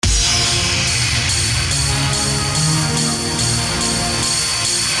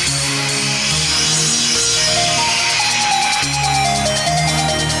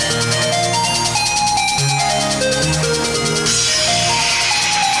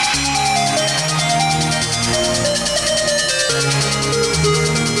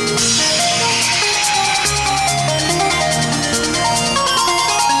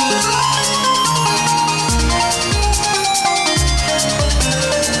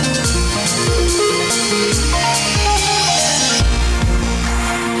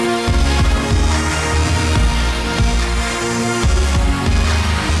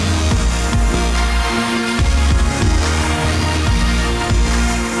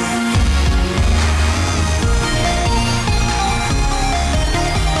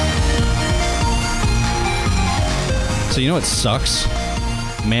Also, you know what sucks?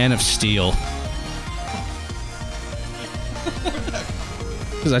 Man of Steel.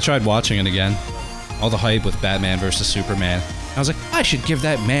 Because I tried watching it again. All the hype with Batman versus Superman. I was like, I should give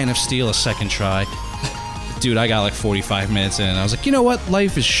that Man of Steel a second try. Dude, I got like 45 minutes in, and I was like, you know what?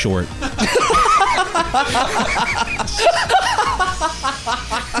 Life is short. That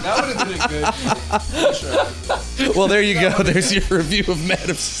would have been a good sure. Well, there you go. There's your review of Man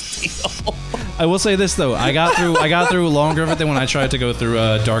of Steel. I will say this though, I got through longer of it than when I tried to go through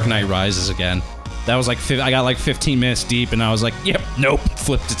Dark Knight Rises again. That was like I got like 15 minutes deep, and I was like, yep, nope.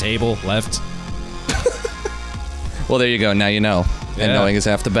 Flipped the table, left. Well, there you go. Now you know, and knowing is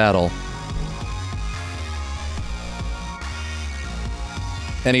half the battle.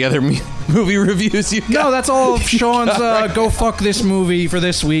 Any other movie reviews you got? No, that's all of Sean's go fuck this movie for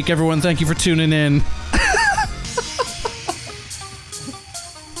this week. Everyone, thank you for tuning in.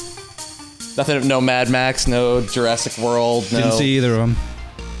 Nothing, no Mad Max, no Jurassic World, no... Didn't see either of them.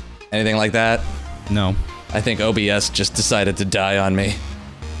 Anything like that? No. I think OBS just decided to die on me.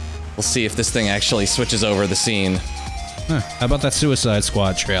 We'll see if this thing actually switches over the scene. Huh. How about that Suicide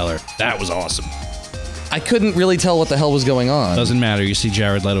Squad trailer? That was awesome. I couldn't really tell what the hell was going on. Doesn't matter, you see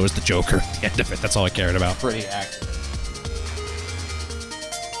Jared Leto as the Joker at the end of it. That's all I cared about. Pretty accurate.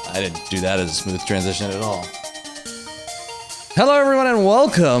 I didn't do that as a smooth transition at all. Hello everyone and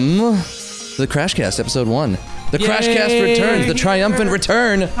welcome to the Crashcast, episode 1. The Yay! Crashcast returns, the triumphant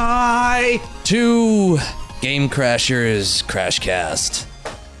return Hi! to Game Crashers Crashcast.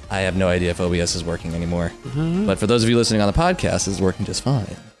 I have no idea if OBS is working anymore. But for those of you listening on the podcast, it's working just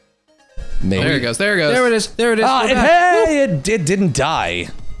fine. Maybe. There it goes. There it goes. There it is. There it is. Hey, it didn't die.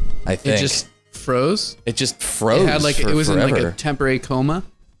 I think It just froze. It just froze. It had like it was forever. in like a temporary coma.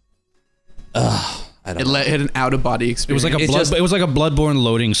 I don't know. It had an out of body It was experience. like it was like a Bloodborne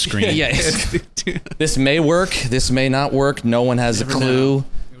loading screen. Yeah, this may work. This may not work. No one has a clue.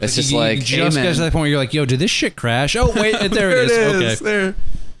 It's just like you just get to that point where you're like, yo, did this shit crash? Oh wait, there it is. Okay. There.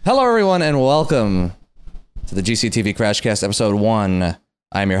 Hello, everyone, and welcome to the Gctv Crashcast, episode 1.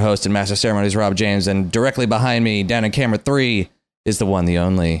 I'm your host and master of ceremonies, Rob James, and directly behind me, down in camera 3, is the one, the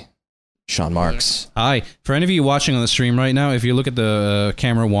only, Sean Marks. Hi. For any of you watching on the stream right now, if you look at the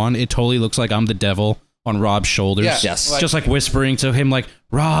camera 1, it totally looks like I'm the devil on Rob's shoulders. Yeah, yes. Just like whispering to him, like,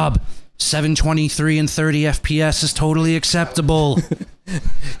 Rob, 723 and 30 FPS is totally acceptable.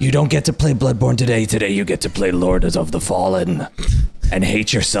 You don't get to play Bloodborne today. Today you get to play Lord of the Fallen and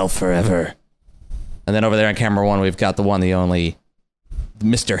hate yourself forever. And then over there on camera 1, we've got the one, the only,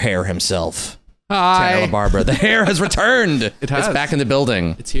 Mr. Hair himself. Hi. Tanner LaBarbera. The hair has returned. It has. It's back in the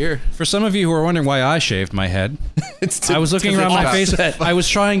building. It's here. For some of you who are wondering why I shaved my head, I was looking around my face. I was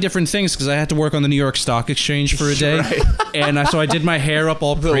trying different things because I had to work on the New York Stock Exchange for a day. And so I did my hair up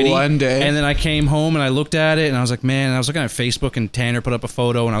all pretty. one day. And then I came home and I looked at it and I was like, man, and I was looking at Facebook and Tanner put up a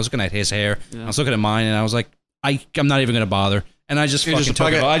photo and I was looking at his hair. Yeah. I was looking at mine and I was like, I'm not even going to bother. And I just fucking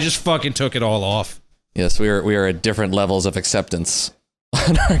took it all off. Yes, we are at different levels of acceptance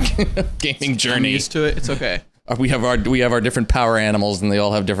on our gaming journey. I'm used to it. It's okay. We have our different power animals, and they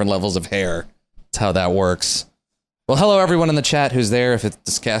all have different levels of hair. That's how that works. Well, hello everyone in the chat who's there. If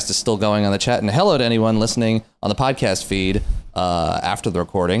this cast is still going on the chat, and hello to anyone listening on the podcast feed after the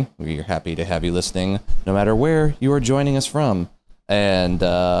recording. We're happy to have you listening, no matter where you are joining us from. And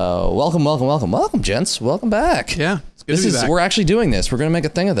welcome, gents. Welcome back. Yeah. It's good to be back. We're actually doing this. We're going to make a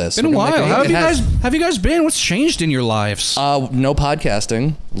thing of this. Been a while. How have you guys been? What's changed in your lives? No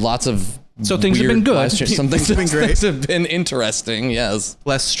podcasting. Lots of so things have been good. Some things have been great. Things have been interesting. Yes.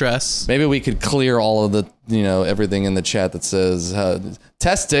 Less stress. Maybe we could clear all of the everything in the chat that says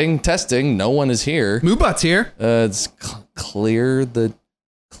testing. No one is here. Moobot's here. It's clear.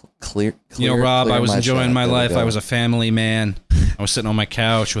 Rob, I was enjoying my life. I was a family man. I was sitting on my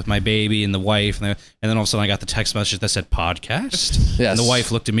couch with my baby and the wife, and then all of a sudden I got the text message that said podcast. Yes. And the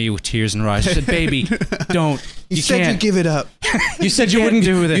wife looked at me with tears in her eyes. She said, "Baby, don't. You said can't you'd give it up. You said you wouldn't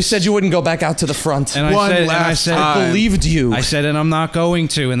do this. You said you wouldn't go back out to the front. And I said, I believed you. I said, and I'm not going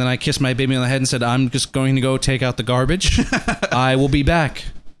to. And then I kissed my baby on the head and said, I'm just going to go take out the garbage. I will be back.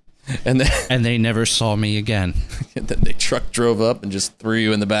 And they never saw me again. And then the truck drove up and just threw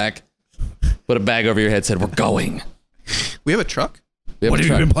you in the back. Put a bag over your head, said, "We're going." We have a truck? What have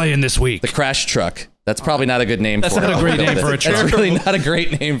you been playing this week? The Crash Truck. That's probably not a good name for it. That's not a great name for a truck. That's really not a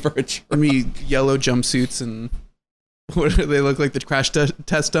great name for a truck. I mean, yellow jumpsuits and what do they look like? The crash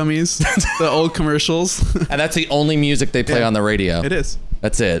test dummies? The old commercials? And that's the only music they play on the radio. It is.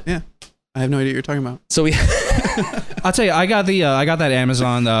 That's it. Yeah. I have no idea what you're talking about. So I'll tell you, I got that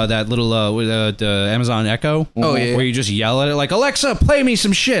Amazon, that little the Amazon Echo. Oh yeah. Where you just yell at it like, Alexa, play me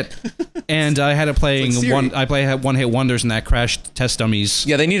some shit. And I had it playing one hit wonders in that Crash Test Dummies.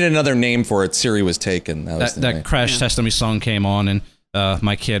 Yeah, they needed another name for it. Siri was taken. That Crash Test Dummies song came on, and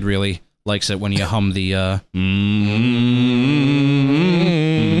my kid really likes it when you hum the.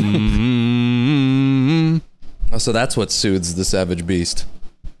 Oh, so that's what soothes the savage beast.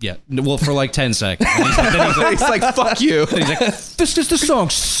 Yeah, well, for like 10 seconds. He's like, fuck you. He's like, this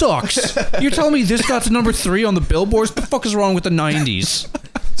song sucks. You're telling me this got to number 3 on the billboards? What the fuck is wrong with the 90s?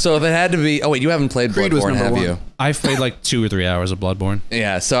 So if it had to be, oh wait, you haven't played Bloodborne, have you? I've played like 2 or 3 hours of Bloodborne.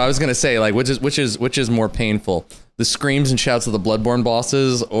 Yeah, so I was gonna say, like, which is more painful, the screams and shouts of the Bloodborne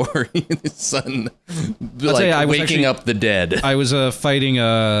bosses, or his son waking up the dead? I was fighting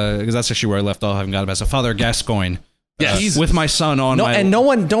because that's actually where I left off. I haven't got about so Father Gascoigne. Yeah, with my son on. And no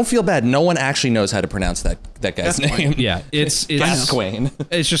one, don't feel bad. No one actually knows how to pronounce that guy's name. Yeah, it's Gascoigne.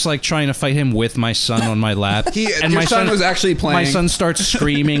 It's just like trying to fight him with my son on my lap. And my son was actually playing. My son starts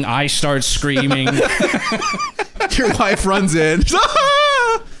screaming. I start screaming. Your wife runs in.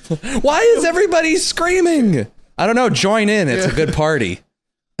 Why is everybody screaming? I don't know. Join in. It's a good party.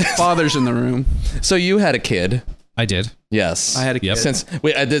 Father's in the room. So you had a kid. I did. Yes, I had a kid. Since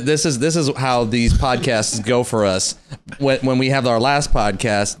this is how these podcasts go for us. When we have our last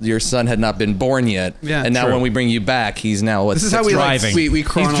podcast, your son had not been born yet, and now when we bring you back, he's now this is how we driving. We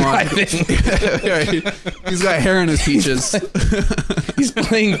chronologically. He's got hair in his peaches. He's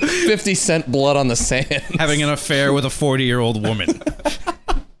playing 50 Cent Blood on the Sand, having an affair with a 40-year-old woman.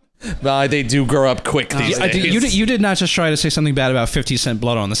 They do grow up quick these days. You did not just try to say something bad about 50 Cent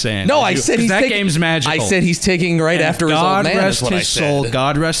Blood on the Sand. No, I said that game's magical. I said he's taking after his old man. Is what I said.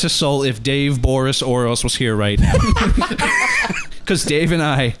 God rest his soul. If Dave Boris Oros was here right now, because Dave and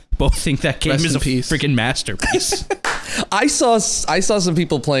I both think that game is a freaking masterpiece. I saw some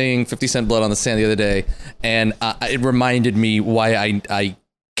people playing 50 Cent Blood on the Sand the other day, and it reminded me why I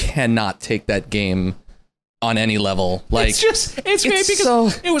cannot take that game on any level. Like, it's great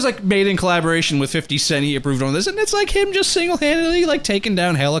because it was like made in collaboration with 50 Cent. He approved on this, and it's like him just single-handedly like taking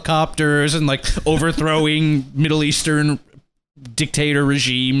down helicopters and like overthrowing Middle Eastern dictator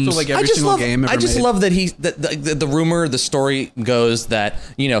regimes. So like every single game ever I just made. love that the rumor, the story goes that,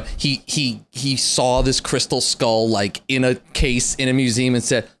 you know, he saw this crystal skull like in a case in a museum and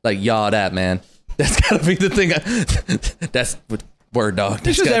said like, "Yaw, that man, that's gotta be the thing." That's what. Word dog.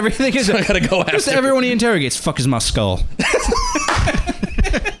 It's just everything is. I gotta go after. Just everyone he interrogates. Fuck is my skull.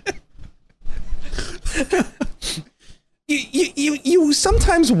 You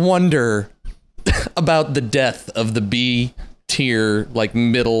sometimes wonder about the death of the B tier like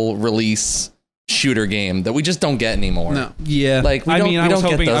middle release shooter game that we just don't get anymore. No. Yeah. Like we don't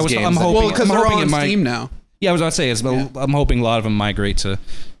get those games. I'm hoping because they're all on Steam now. Yeah, I was about to say I'm hoping a lot of them migrate to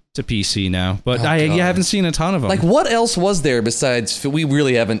PC now, but you haven't seen a ton of them. Like, what else was there besides? We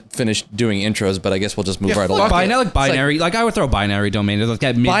really haven't finished doing intros, but I guess we'll just move right along. Binary, like I would throw binary domain. Like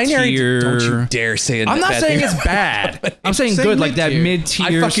that mid-tier. Don't you dare say it. I'm not saying it's bad. I'm saying good, like that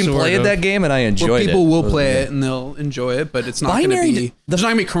mid-tier. I fucking played that game and I enjoyed it. People will play it and they'll enjoy it, but it's not going to be. There's not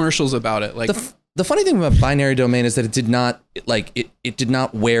going to be commercials about it. Like the funny thing about binary domain is that it did not it did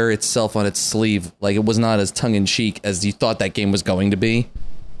not wear itself on its sleeve. Like it was not as tongue in cheek as you thought that game was going to be.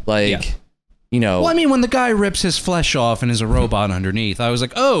 Like, you know. Well, I mean, when the guy rips his flesh off and is a robot underneath, I was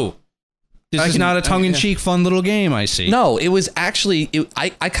like, oh, this is not a tongue-in-cheek fun little game, I see. No, it was actually, I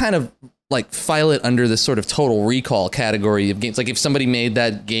kind of, like, file it under this sort of Total Recall category of games. Like, if somebody made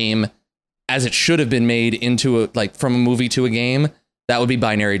that game as it should have been made into, from a movie to a game, that would be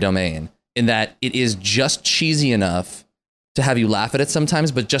binary domain. In that it is just cheesy enough to have you laugh at it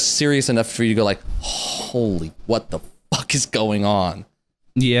sometimes, but just serious enough for you to go like, holy, what the fuck is going on?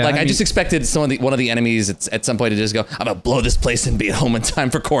 Yeah, I just expected one of the enemies at some point to just go, I'm gonna blow this place and be at home in time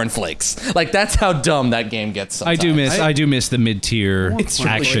for cornflakes. Like that's how dumb that game gets sometimes. I do miss the mid-tier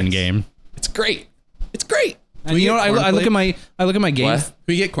action game. It's great. It's great. And you know what? I look at my game. What? Can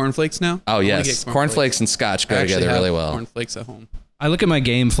we get cornflakes now? Oh yes, cornflakes and scotch go together really well. Cornflakes at home. I look at my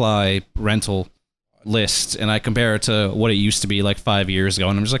GameFly rental list and I compare it to what it used to be like 5 years ago,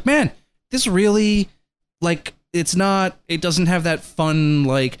 and I'm just like, man, this really like. It's not. It doesn't have that fun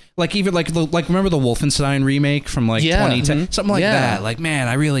like even like remember the Wolfenstein remake from like 2010, something like that. Like man,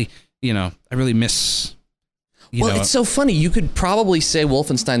 I really miss. It's so funny. You could probably say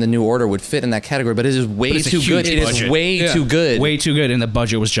Wolfenstein: The New Order would fit in that category, but it is way too good. It is way too good. Way too good, and the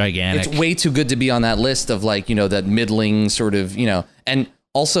budget was gigantic. It's way too good to be on that list of like that middling sort of and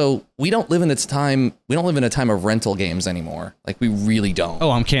Also, we don't live in a time of rental games anymore. Like, we really don't. Oh,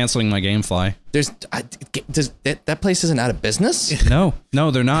 I'm canceling my GameFly. That place isn't out of business? No,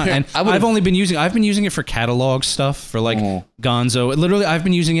 they're not. And I've been using it for catalog stuff for like Gonzo. Literally, I've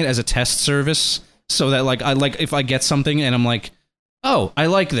been using it as a test service so that if I get something and I'm like, oh, I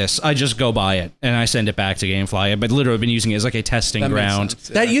like this, I just go buy it and I send it back to GameFly. But literally, I've been using it as like a testing ground.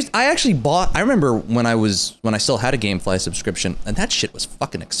 Sense, yeah. I remember when I still had a GameFly subscription, and that shit was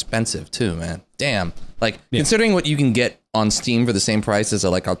fucking expensive too, man. Damn. Considering what you can get on Steam for the same price as a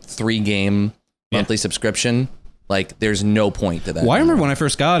 3-game monthly subscription, there's no point to that. Well, I remember when I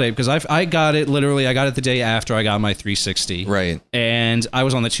first got it, because I got it the day after I got my 360. Right. And I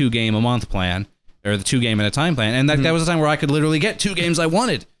was on the 2-game a month plan, or the 2-game at a time plan, and that was the time where I could literally get 2 games I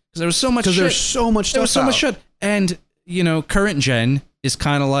wanted, because there was so much shit. There's so much stuff. There was so much shit. And, current gen is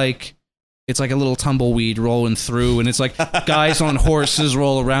kind of like, it's like a little tumbleweed rolling through, and it's like guys on horses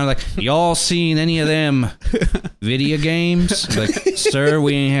roll around, like, y'all seen any of them video games? Like, sir,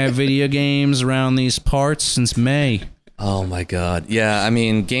 we ain't had video games around these parts since May. Oh my god. Yeah, I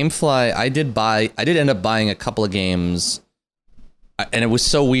mean, GameFly, I did end up buying a couple of games, and it was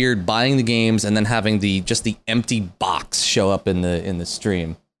so weird buying the games and then having the empty box show up in the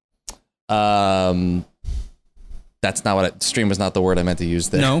stream. That's not stream was not the word I meant to use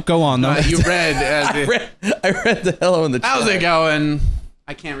there. No, go on. No, you read. I read the hello in the chat. How's it going?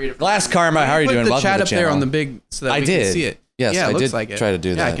 I can't read it. Glass Karma, how are you doing? Put the chat up there on the big so that we can see it. Yes, yeah, I looks did like it. try to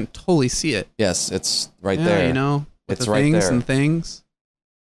do that. Yeah, I can totally see it. Yes, it's right there. With it's the right things there. and things.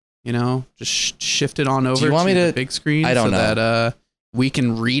 Just shift it on over Do you want to me to the big screen I don't so know. that we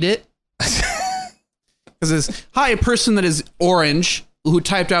can read it. Because it's a person that is orange who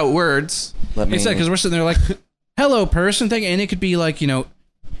typed out words. It's like, because we're sitting there like, hello, person thing, and it could be like,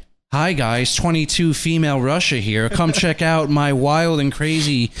 hi guys, 22 female Russia here. Come check out my wild and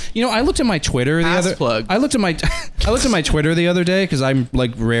crazy. I looked at my Twitter I looked at my Twitter the other day, because I'm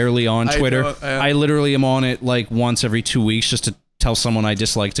like rarely on Twitter. I literally am on it like once every 2 weeks just to tell someone I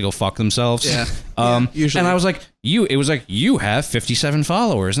dislike to go fuck themselves. Yeah. Usually. And I was like, you have 57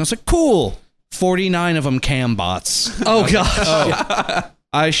 followers, and I was like, cool. 49 of them cam bots. Oh gosh.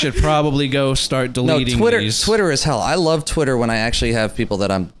 I should probably go start deleting these. Twitter is hell. I love Twitter when I actually have people that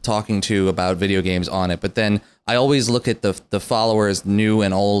I'm talking to about video games on it, but then I always look at the followers, new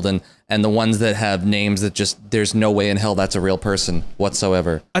and old, and the ones that have names that just, there's no way in hell that's a real person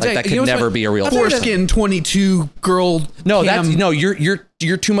whatsoever. That could never be a real person. Foreskin 22 girl. No,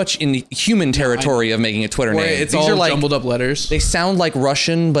 you're too much in human territory of making a Twitter name. It's all jumbled up letters. They sound like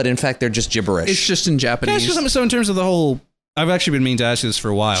Russian, but in fact they're just gibberish. It's just in Japanese. So in terms of the whole, I've actually been meaning to ask you this for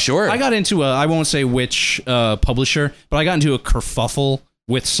a while. Sure. I got into I won't say which publisher, but I got into a kerfuffle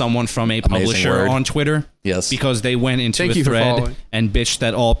with someone from a publisher on Twitter. Yes. Because they went into a thread and bitched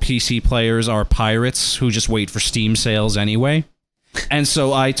that all PC players are pirates who just wait for Steam sales anyway. And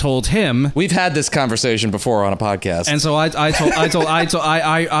so I told him, we've had this conversation before on a podcast. And so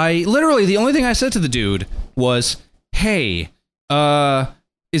I literally, the only thing I said to the dude was, hey,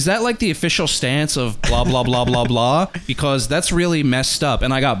 is that like the official stance of blah, blah, blah, blah, blah? Because that's really messed up.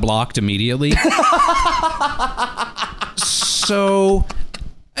 And I got blocked immediately. So,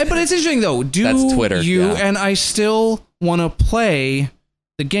 but it's interesting though. That's Twitter, And I still want to play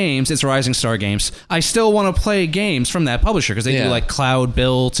the games. It's Rising Star Games. I still want to play games from that publisher because they do like Cloud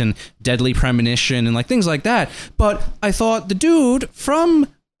Built and Deadly Premonition and like things like that. But I thought the dude from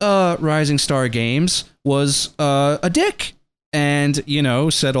Rising Star Games was a dick. And,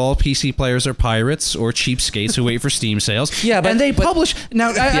 said all PC players are pirates or cheapskates who wait for Steam sales. Yeah, and they publish...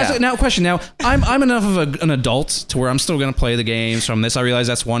 Now, question. Now, I'm enough of an adult to where I'm still going to play the games from this. I realize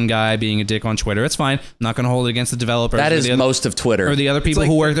that's one guy being a dick on Twitter. It's fine. I'm not going to hold it against the developers. That is most of Twitter. Or the other people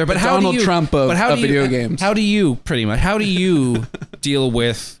who work there. But how Donald do you... Trump of video games. How do you, pretty much, how do you deal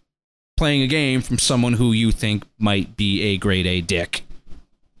with playing a game from someone who you think might be a grade A dick?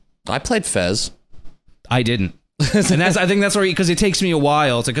 I played Fez. I didn't. And I think that's where, because it takes me a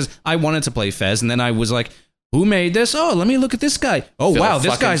while because I wanted to play Fez, and then I was like, who made this? Oh, let me look at this guy. Oh, wow,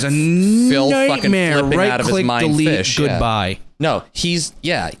 this guy's a nightmare. Right click, delete, fish. Goodbye. No, he is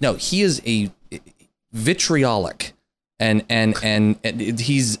a vitriolic, and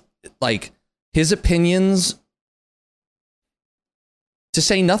he's like, his opinions, to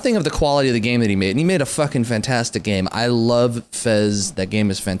say nothing of the quality of the game that he made, and he made a fucking fantastic game. I love Fez. That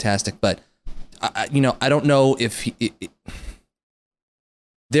game is fantastic, but I don't know if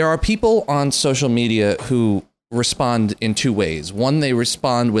there are people on social media who respond in two ways. One, they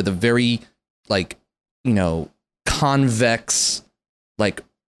respond with a very convex,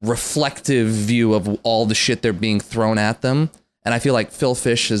 reflective view of all the shit they're being thrown at them. And I feel like Phil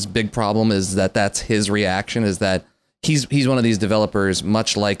Fish's big problem is that that's his reaction, is that he's one of these developers,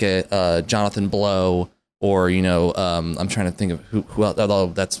 much like a Jonathan Blow, or, you know, I'm trying to think of who else, although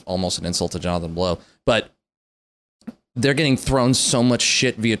that's almost an insult to Jonathan Blow, but they're getting thrown so much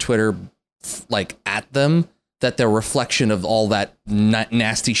shit via Twitter, like, at them, that their reflection of all that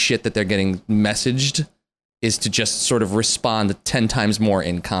nasty shit that they're getting messaged is to just sort of respond 10 times more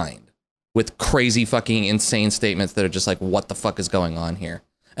in kind with crazy fucking insane statements that are just like, what the fuck is going on here?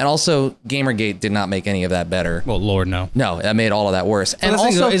 And also, Gamergate did not make any of that better. Well, Lord, no. No, that made all of that worse. And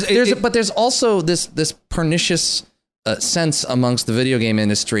also, there's also this pernicious sense amongst the video game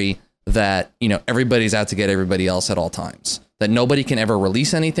industry that, you know, everybody's out to get everybody else at all times. That nobody can ever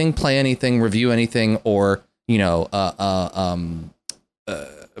release anything, play anything, review anything, or, you know,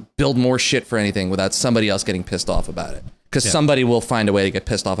 build more shit for anything without somebody else getting pissed off about it. Because somebody will find a way to get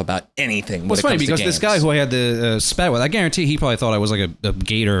pissed off about anything. Well, it's funny because this guy who I had the spat with, I guarantee he probably thought I was like a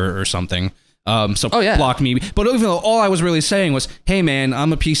gator or something. Blocked me. But even though all I was really saying was, hey man,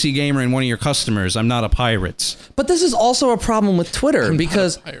 I'm a PC gamer and one of your customers. I'm not a pirate. But this is also a problem with Twitter,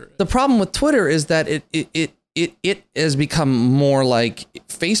 because the problem with Twitter is that it has become more like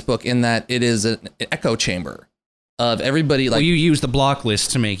Facebook in that it is an echo chamber of everybody. Like, well, you use the block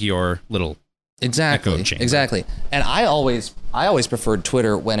list to make your little echo chamber. Exactly. And I always preferred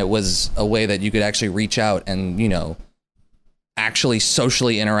Twitter when it was a way that you could actually reach out and, you know, actually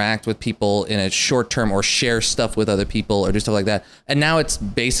socially interact with people in a short term, or share stuff with other people, or do stuff like that. And now it's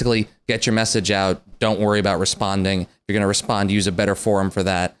basically get your message out. Don't worry about responding. If you're going to respond, use a better forum for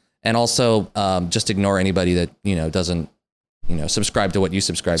that. And also just ignore anybody that, you know, doesn't, you know, subscribe to what you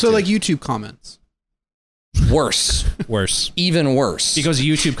subscribe to. So like YouTube comments. Worse. Even worse. Because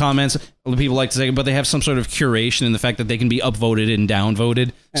YouTube comments, people like to say, but they have some sort of curation in the fact that they can be upvoted and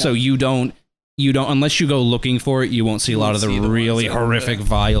downvoted. Yeah. So you don't, unless you go looking for it, you won't see a lot of the really horrific,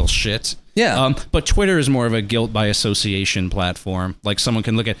 vile shit. Yeah. But Twitter is more of a guilt by association platform. Like, someone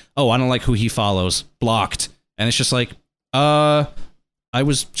can look at, oh, I don't like who he follows, blocked. And it's just like, I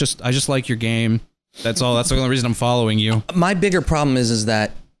just like your game. That's all. That's the only reason I'm following you. My bigger problem is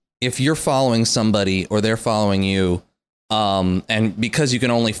that if you're following somebody or they're following you, and because you can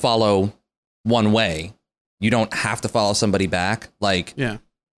only follow one way, you don't have to follow somebody back. Like,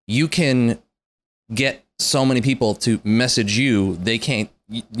 you can get so many people to message you, they can't,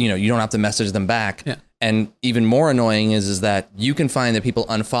 you know, you don't have to message them back. Yeah. And even more annoying is that you can find that people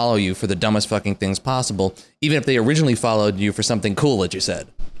unfollow you for the dumbest fucking things possible, even if they originally followed you for something cool that you said.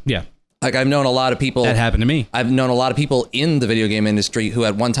 Yeah. Like, I've known a lot of people. That happened to me. I've known a lot of people in the video game industry who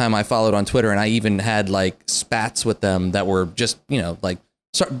at one time I followed on Twitter, and I even had like spats with them that were just, you know, like,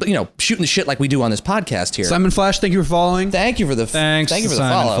 shooting the shit like we do on this podcast here. Simon Flash, thank you for following. Thank you for the Simon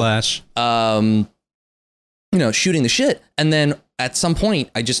follow. Flash. You know, shooting the shit. And then at some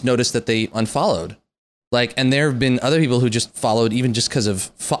point, I just noticed that they unfollowed. Like, and there have been other people who just followed even just because of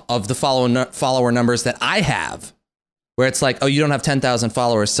the follower numbers that I have. Where it's like, oh, you don't have 10,000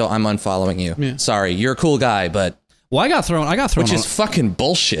 followers, so I'm unfollowing you. Yeah. Sorry, you're a cool guy, but... Well, I got thrown which is fucking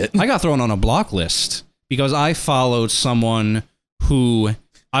bullshit. I got thrown on a block list because I followed someone who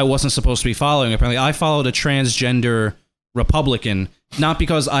I wasn't supposed to be following. Apparently, I followed a transgender Republican, not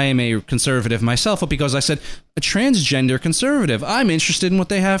because I am a conservative myself, but because I said, a transgender conservative, I'm interested in what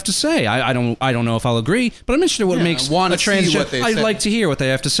they have to say. I don't know if I'll agree, but I'm interested in what makes a transgender. I'd like to hear what they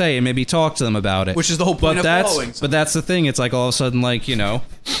have to say and maybe talk to them about it. Which is the whole point of following. But that's the thing. It's like all of a sudden, like, you know,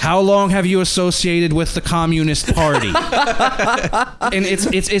 how long have you associated with the Communist Party? And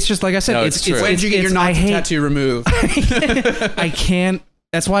it's just like I said. No, it's true. When did you get your Nazi tattoo removed? I can't.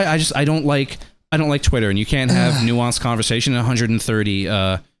 That's why I don't like Twitter, and you can't have nuanced conversation in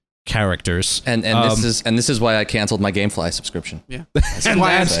 130 characters. And this is why I canceled my GameFly subscription. Yeah, that's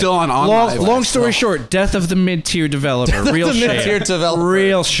why I'm still on online. Long story short, death of the mid-tier developer. Real shame.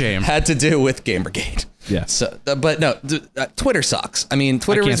 Real shame. Had to do with Gamergate. Yeah. So, but no, Twitter sucks. I mean,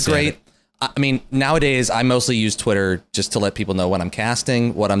 Twitter is great. I mean, nowadays I mostly use Twitter just to let people know when I'm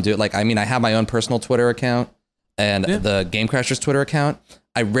casting, what I'm doing. Like, I mean, I have my own personal Twitter account and the Game Crashers Twitter account.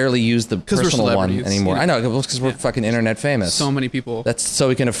 I rarely use the personal one anymore. I know, because we're fucking internet famous. So many people. That's so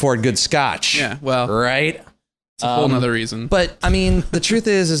we can afford good scotch. Yeah, well. Right? It's a whole nother reason. But, I mean, the truth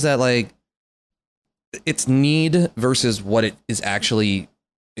is that, like, it's need versus what it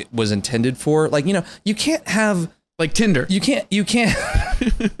was intended for. Like, you know, you can't have... Like Tinder. You can't...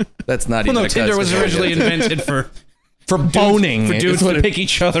 That's not even... Well, no, Tinder was originally invented for boning, for dudes to pick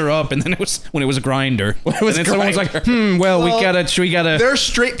each other up, and then it was Grindr. And then someone was like, well, we gotta. There are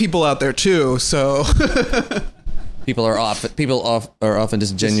straight people out there too, so. People are often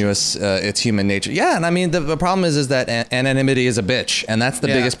disingenuous. It's human nature. Yeah, and I mean the problem is that anonymity is a bitch, and that's the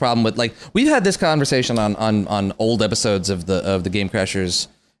biggest problem with like we've had this conversation on old episodes of the Game Crashers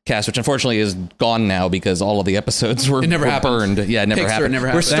cast, which unfortunately is gone now because all of the episodes were burned. Yeah, it never happened.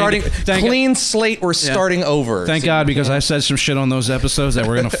 We're starting clean slate. We're starting over. Thank God, because I said some shit on those episodes that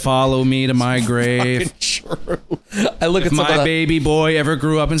were gonna follow me to my grave. True. I look at my baby boy ever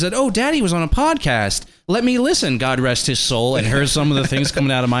grew up and said, "Oh, Daddy was on a podcast. Let me listen." God rest his soul, and heard some of the things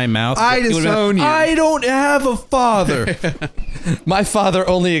coming out of my mouth. I disown you. I don't have a father. My father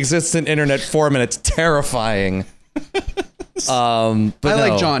only exists in internet form, and it's terrifying. But I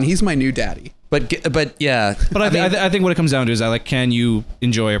like John. He's my new daddy. But yeah. But I think what it comes down to is can you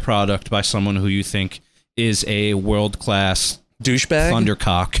enjoy a product by someone who you think is a world-class douchebag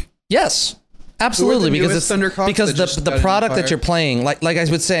thundercock? Yes, absolutely. Because the product that you're playing, like I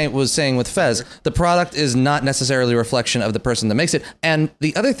was saying with Fez, the product is not necessarily a reflection of the person that makes it. And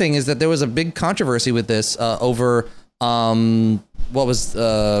the other thing is that there was a big controversy with this over what was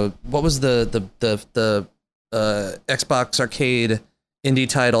the Xbox Arcade indie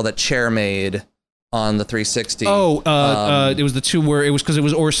title that Chair made on the 360. It was the two where it was because it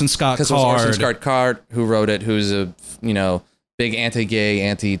was Orson Scott Card. Because it was Orson Scott Card who wrote it, who's a big anti-gay,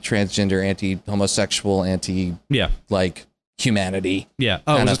 anti-transgender, anti-homosexual, like humanity. Yeah.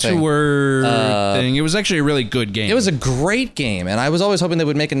 Oh, it was a two-word thing. It was actually a really good game. It was a great game, and I was always hoping they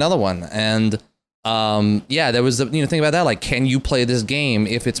would make another one. And there was the thing about that, like, can you play this game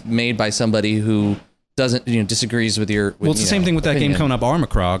if it's made by somebody who doesn't disagrees with your it's the same thing with opinion. that game coming up,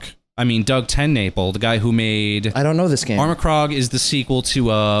 Armacrog. I mean, Doug Tennaple, the guy who made I don't know this game. Armacrog is the sequel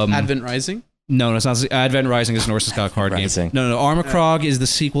to Advent Rising. No, it's not. Advent Rising is an Orson Scott Card game. No, Armacrog is the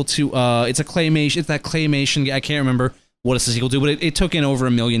sequel to it's a claymation. It's that claymation. I can't remember what it's the sequel to, but it took in over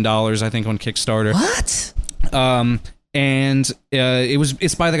 $1 million, I think, on Kickstarter. What? And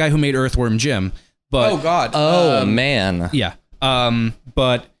it's by the guy who made Earthworm Jim. But oh God. Man. Yeah.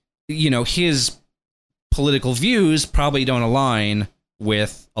 But his political views probably don't align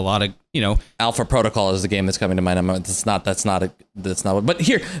with a lot of Alpha Protocol is the game that's coming to mind. That's not. But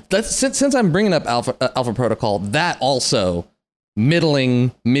here, since I'm bringing up Alpha Protocol, that also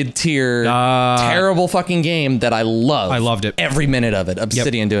mid-tier, terrible fucking game that I love. I loved it, every minute of it.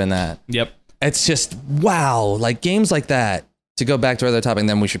 Obsidian doing that. Yep. It's just wow, like games like that. To go back to our other topic,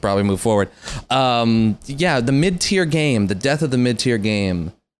 then we should probably move forward. The mid-tier game, the death of the mid-tier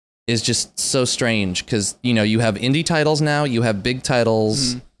game is just so strange because you have indie titles now, you have big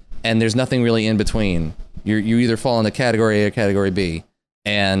titles, and there's nothing really in between. You either fall into category A or category B,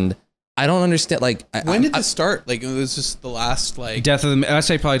 and I don't understand. Like, when did this start? Like, it was just the last death of the. I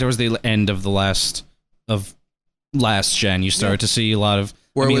say probably towards the end of the last gen. You started to see a lot of.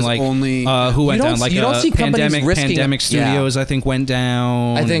 Where it was only who went down, like you don't see Pandemic Studios, I think went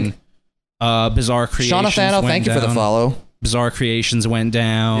down. I think Bizarre Creations. Shaunathano, thank you for the follow. Bizarre Creations went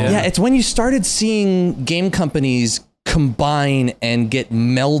down. Yeah, it's when you started seeing game companies combine and get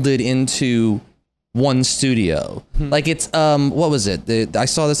melded into one studio. Like it's what was it? I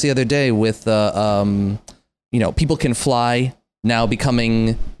saw this the other day with People Can Fly now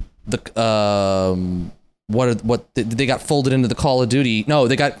becoming the they got folded into the Call of Duty. No,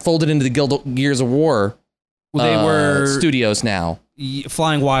 they got folded into the Gears of War. Well, they were studios now.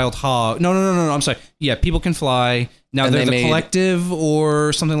 Flying Wild Hog. No. I'm sorry. Yeah, People Can Fly. Now they're the Collective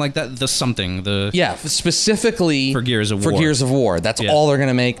or something like that. Specifically for Gears of War. That's all they're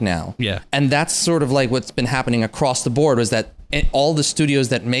gonna make now. Yeah, and that's sort of like what's been happening across the board. Was that all the studios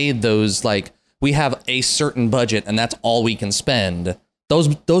that made those, like, we have a certain budget and that's all we can spend.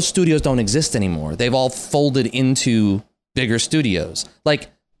 Those studios don't exist anymore. They've all folded into bigger studios. Like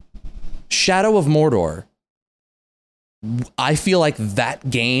Shadow of Mordor. I feel like that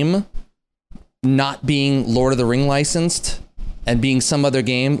game, not being Lord of the Ring licensed and being some other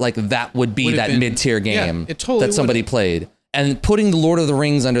game, like that would be that mid-tier game that somebody played. And putting the Lord of the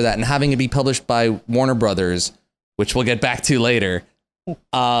Rings under that and having it be published by Warner Brothers, which we'll get back to later,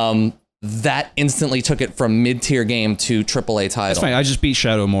 that instantly took it from mid-tier game to AAA title. That's fine. I just beat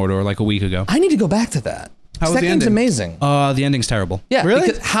Shadow of Mordor like a week ago. I need to go back to that. That game's amazing. The ending's terrible. Yeah, really?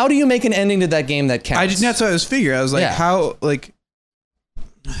 Because how do you make an ending to that game that counts? That's what I was figuring. I was like, how, like...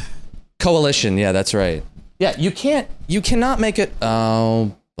 Coalition, yeah, that's right. Yeah, you cannot make it...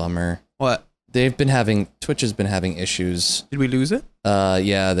 Oh, bummer. What? Twitch has been having issues. Did we lose it?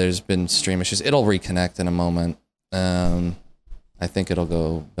 Yeah, there's been stream issues. It'll reconnect in a moment. I think it'll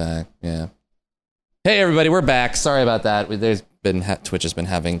go back, yeah. Hey everybody, we're back. Sorry about that. Twitch has been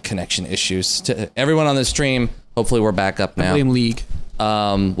having connection issues. To everyone on the stream, hopefully we're back up now. I blame League.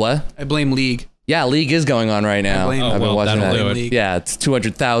 What? I blame League. Yeah, League is going on right now. blame Oh, I've been well, watching that'll that. do it. League. Yeah, it's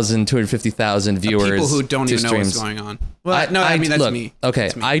 200,000, 250,000 viewers. People who don't two even know what's streams. going on. Well, I mean, that's look, me. Okay,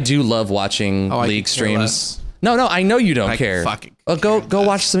 That's me. I do love watching Oh, I League could care streams. less. No, I know you don't I care. fucking Go care less.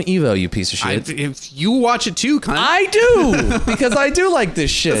 watch some Evo, you piece of shit. If you watch it too, cunt. I do because I do like this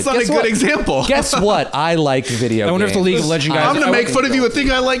shit. That's not Guess a good what? example. Guess what? I like video. I wonder if the League of Legends guys. I'm gonna make fun of you a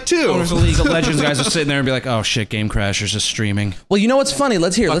thing I like I wonder if too. the League of Legends guys are sitting there and be like, "Oh shit, Game Crashers is streaming." Well, you know what's funny?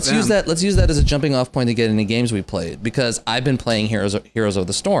 Let's Fuck use them. that. Let's use that as a jumping off point to get into games we played because I've been playing Heroes of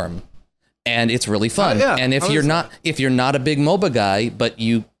the Storm, and it's really fun. yeah. And if How you're is not a big MOBA guy, but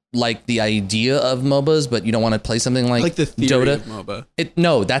you like the idea of MOBAs, but you don't want to play something like Like the theory Dota. of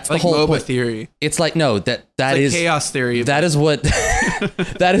MOBA. That's Like the whole MOBA point. theory. It's like no, that Like is chaos theory. that is what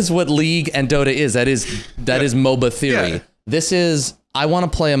that is what League and Dota is. That is MOBA theory. Yeah. This is I want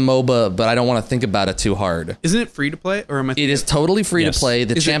to play a MOBA, but I don't want to think about it too hard. Isn't it free to play, or am I? It is totally free Yes. to play.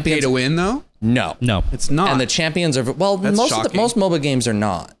 The Is it pay champions to win though? no. No, It's not. And the champions are That's shocking. most MOBA games are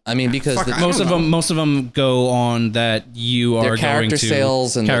not. I mean because Fuck, the, I most don't of know. them go on that you are Their going character to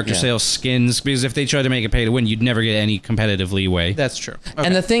sales and character yeah. sales skins, because if they try to make it pay to win, you'd never get any competitive leeway. That's true. Okay.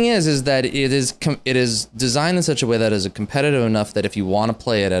 And the thing is that it is designed in such a way that is competitive enough that if you want to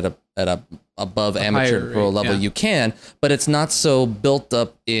play it at a above amateur higher pro rate, level, yeah. you can, but it's not so built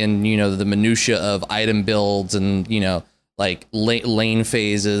up in the minutia of item builds and like lane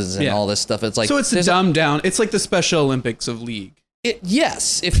phases and Yeah. all this stuff. It's like so it's there's dumbed down. It's like the Special Olympics of League.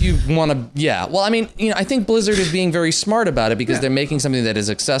 yes, if you want to, yeah. Well, I mean, I think Blizzard is being very smart about it because they're making something that is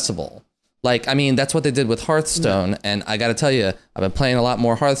accessible. Like, I mean, that's what they did with Hearthstone, and I got to tell you, I've been playing a lot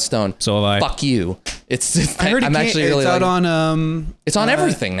more Hearthstone. So have I. Fuck you. It's I heard I'm actually it's really out like, on it's on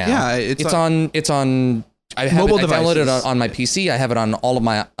everything now. Yeah, it's on. I have Mobile it, I downloaded it devices. on my PC. I have it on all of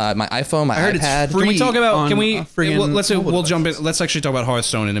my my iPhone, my I heard iPad. it's free. Can we talk about? on Can we? a friggin' Well, let's mobile we'll jump in. device. Let's actually talk about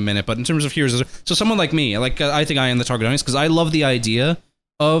Hearthstone in a minute. But in terms of Heroes, so someone like me, I think I am the target audience because I love the idea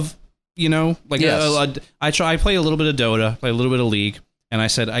of Yes. I play a little bit of Dota, play a little bit of League, and I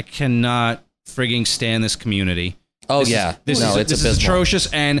said I cannot frigging stand this community. Oh This yeah, is abysmal.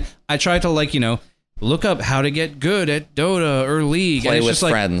 atrocious, and I try to look up how to get good at Dota or League. Play and it's with just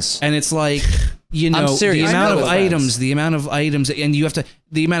like, friends. and it's like I'm serious. the I amount know of with items, and you have to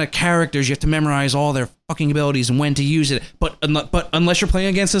the amount of characters you have to memorize all their fucking abilities and when to use it. But unless you're playing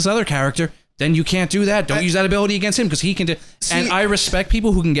against this other character, then you can't do that. Don't use that ability against him because he can do. And I respect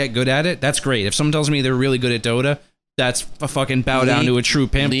people who can get good at it. That's great. If someone tells me they're really good at Dota, that's a fucking bow down to a true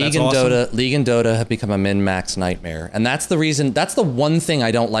pimp. League That's and awesome. League and Dota have become a min-max nightmare, and that's the reason. That's the one thing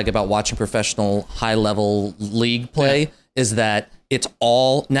I don't like about watching professional high-level League play is that it's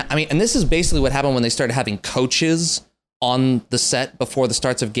all. Now, I mean, and this is basically what happened when they started having coaches on the set before the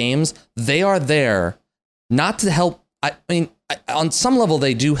starts of games. They are there not to help. I mean, on some level,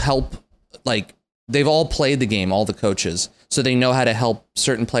 they do help. Like they've all played the game, all the coaches, so they know how to help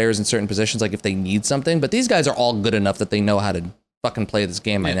certain players in certain positions, like if they need something. But these guys are all good enough that they know how to fucking play this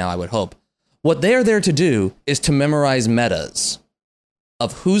game by now, I would hope. What they're there to do is to memorize metas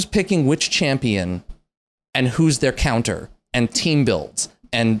of who's picking which champion and who's their counter and team builds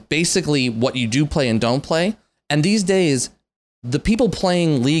and basically what you do play and don't play. And these days, the people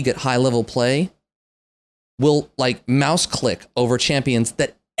playing League at high level play will like mouse click over champions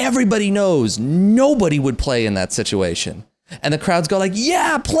that everybody knows nobody would play in that situation. And the crowds go like,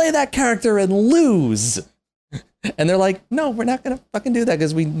 yeah, play that character and lose. And they're like, no, we're not going to fucking do that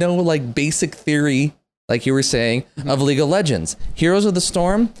because we know like basic theory, like you were saying, of League of Legends. Heroes of the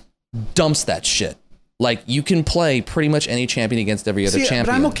Storm dumps that shit. Like you can play pretty much any champion against every other champion.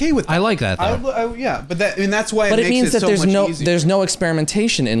 But I'm okay with that. I like that though. Yeah, but that's why. But it means that so there's much easier. there's no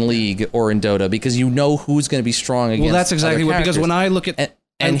experimentation in League or in Dota because you know who's going to be strong against. Well, that's exactly other what. Because characters. when I look at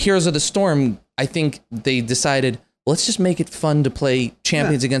And Heroes of the Storm, I think they decided, let's just make it fun to play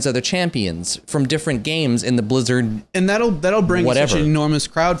champions against other champions from different games in the Blizzard. And that'll bring Whatever. such an enormous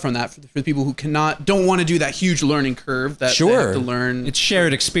crowd from that for the people who don't want to do that huge learning curve that they have to learn. it's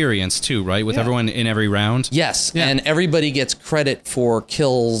shared experience too, right? With everyone in every round. Yes, and everybody gets credit for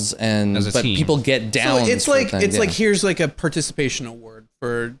kills, and As a but team. people get down. So it's like here's like a participation award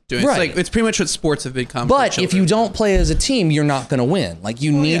for doing. Right. It's pretty much what sports have become. for But if children. you don't play as a team, you're not going to win. Like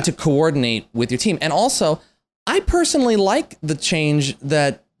you need to coordinate with your team. And also, I personally like the change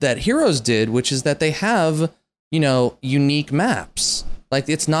that Heroes did, which is that they have, unique maps. Like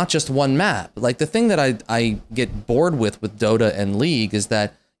it's not just one map. Like the thing that I get bored with Dota and League is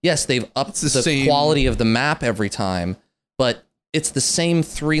that yes, they've upped the quality of the map every time, but it's the same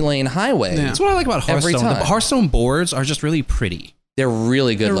 3-lane highway. Yeah. That's what I like about Every Hearthstone. time. The Hearthstone boards are just really pretty. They're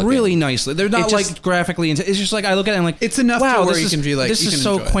really good They're looking. really nicely. They're not like graphically. It's just like I look at it and I'm like, it's enough wow, to where this you is, can be like, this is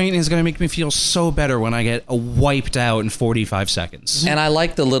so quaint and it's going to make me feel so better when I get wiped out in 45 seconds. And I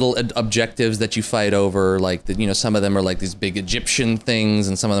like the little objectives that you fight over, like some of them are like these big Egyptian things,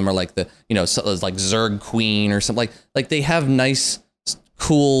 and some of them are like the like Zerg Queen or something. Like they have nice,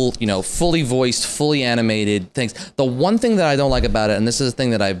 cool, fully voiced, fully animated things. The one thing that I don't like about it, and this is the thing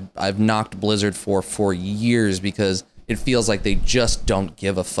that I've knocked Blizzard for years, because it feels like they just don't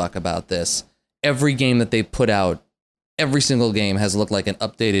give a fuck about this. Every game that they put out, every single game has looked like an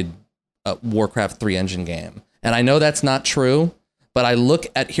updated Warcraft 3 engine game. And I know that's not true, but I look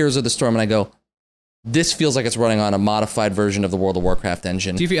at Heroes of the Storm and I go, this feels like it's running on a modified version of the World of Warcraft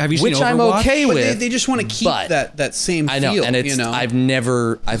engine, have you seen which Overwatch? I'm okay But with. they just want to keep that same feel. I know, and it's I'm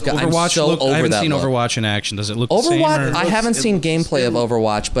Overwatch so over I haven't that seen look. Overwatch in action. Does it look the same? Overwatch, Or? I haven't seen gameplay of it-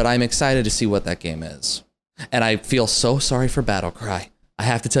 Overwatch, but I'm excited to see what that game is. And I feel so sorry for Battlecry. I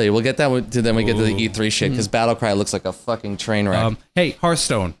have to tell you, we'll get that to then we get to the E3 shit, because Battlecry looks like a fucking train wreck. Hey,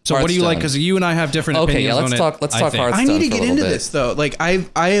 Hearthstone. So what do you like? Because you and I have different Okay, yeah, opinions on it. let's talk Hearthstone. I need to for a get little into bit. this though. Like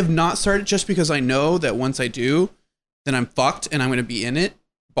I have not started, just because I know that once I do, then I'm fucked and I'm going to be in it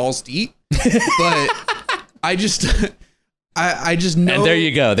balls deep. But I just know. And there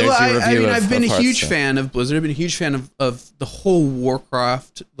you go. There's your review. I mean, I've been of a huge Hearthstone. fan of Blizzard. I've been a huge fan of the whole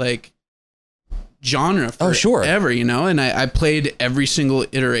Warcraft genre forever, and I played every single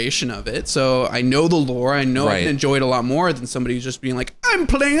iteration of it, so I know the lore. I know I can enjoy it a lot more than somebody who's just being like, I'm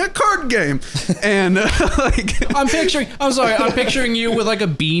playing a card game. And I'm picturing you with like a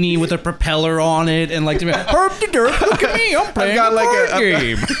beanie with a propeller on it and like herp de derp, look at me, I'm playing a card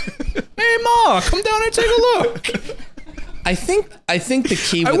game. Hey Ma, come down and take a look. I think the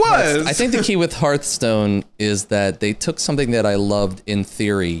key with I think the key with Hearthstone is that they took something that I loved in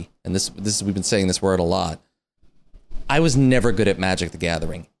theory, and this we've been saying this word a lot. I was never good at Magic the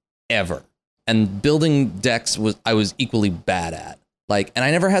Gathering, ever. And building decks I was equally bad at. And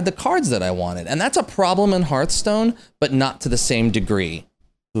I never had the cards that I wanted. And that's a problem in Hearthstone, but not to the same degree.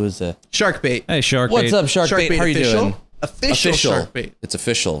 Who is it? Sharkbait. Hey Sharkbait. What's up, Sharkbait? How are you doing? Official Sharkbait. It's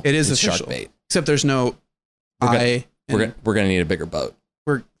official. It is it's official. Sharkbait. Except there's no We're gonna need a bigger boat.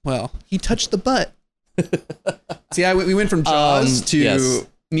 He touched the butt. See, we went from Jaws to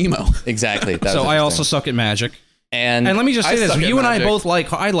Nemo. Exactly. So I also suck at Magic. And let me just say this: you and I both like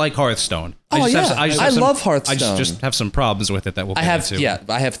Hearthstone. I love Hearthstone. I just have some problems with it that we'll get into.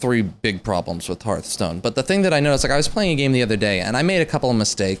 I have 3 big problems with Hearthstone. But the thing that I noticed, I was playing a game the other day, and I made a couple of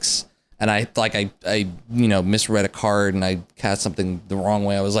mistakes. And I misread a card and I cast something the wrong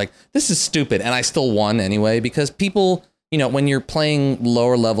way. I was like, this is stupid. And I still won anyway, because people, when you're playing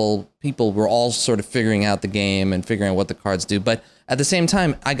lower level, people were all sort of figuring out the game and figuring out what the cards do. But at the same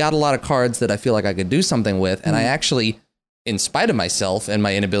time, I got a lot of cards that I feel like I could do something with. And I actually, in spite of myself and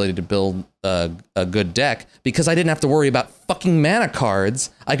my inability to build a good deck, because I didn't have to worry about fucking mana cards,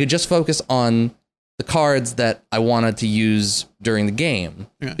 I could just focus on the cards that I wanted to use during the game.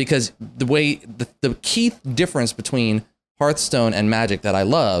 Yeah. Because the key difference between Hearthstone and Magic that I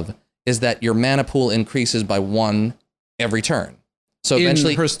love is that your mana pool increases by 1 every turn. So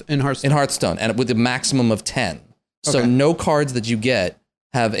eventually in Hearthstone, and with a maximum of 10. So no cards that you get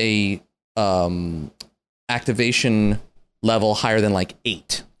have a activation level higher than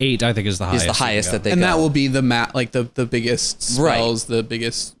 8. 8, I think, is the highest. Is the highest that they and go. that will be the the biggest spells, the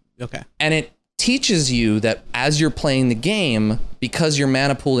biggest. Okay. And it teaches you that as you're playing the game, because your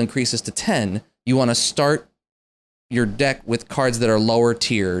mana pool increases to 10, you want to start your deck with cards that are lower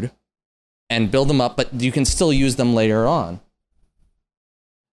tiered and build them up, but you can still use them later on.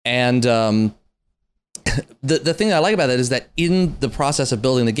 And the thing that I like about it is that in the process of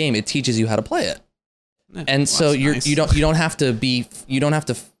building the game, it teaches you how to play it. And so you don't have to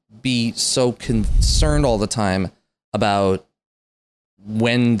be so concerned all the time about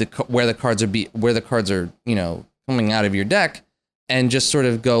where the cards are coming out of your deck, and just sort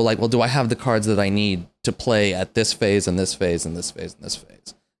of go well, do I have the cards that I need to play at this phase and this phase and this phase and this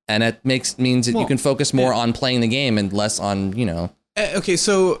phase? And it means that you can focus more on playing the game and less on Okay,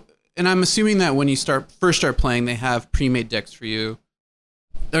 so, and I'm assuming that when you first start playing, they have pre-made decks for you.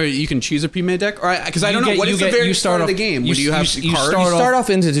 Or you can choose a pre-made deck, or because I don't know what is the very start of the game. Do you have cards? You start off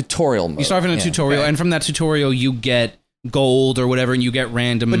into tutorial mode. You start off in a tutorial, and from that tutorial, you get gold or whatever, and you get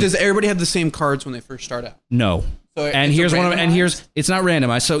random. But does everybody have the same cards when they first start out? No. So and here's it's not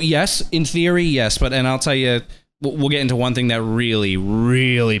randomized. So yes, in theory, yes, but I'll tell you, we'll get into one thing that really,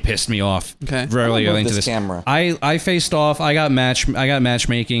 really pissed me off. Okay. Very early into this. Camera. I faced off. I got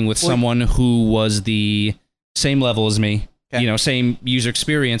matchmaking with someone who was the same level as me. Okay. Same user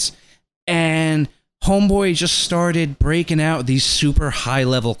experience, and homeboy just started breaking out these super high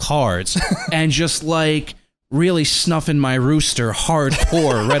level cards and just like really snuffing my rooster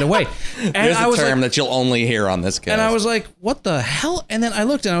hardcore right away. And There's I a was term like, that you'll only hear on this cast. and I was like, what the hell? And then I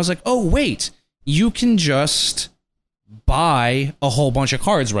looked and I was like, oh wait, you can just buy a whole bunch of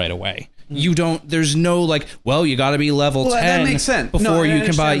cards right away. You don't, there's no like, well, you got to be level 10 that makes sense. before No, I you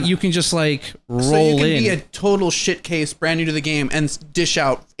can buy. understand that. You can just like roll So you can in. be a total shit case, brand new to the game, and dish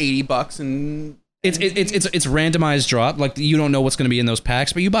out $80 and It's randomized drop. Like you don't know what's going to be in those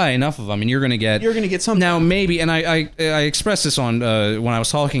packs, but you buy enough of them and you're going to get something. Now maybe, and I expressed this on when I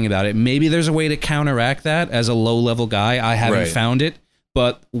was talking about it. Maybe there's a way to counteract that as a low level guy. I haven't found it,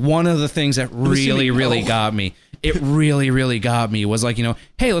 but one of the things that really got me. It really got me was like, you know,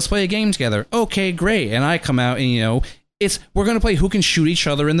 hey, let's play a game together. Okay, great. And I come out and, you know, we're going to play who can shoot each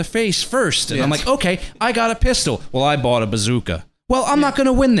other in the face first. And I'm like, okay, I got a pistol. Well, I bought a bazooka. Well, I'm not going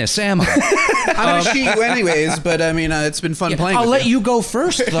to win this, am I? I'm going to shoot you anyways, but I mean, it's been fun playing I'll with let you go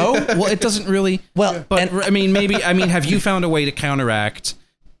first, though. Well, it doesn't really. Well, but I mean, have you found a way to counteract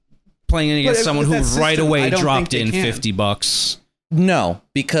playing against someone who right away dropped in $50? No,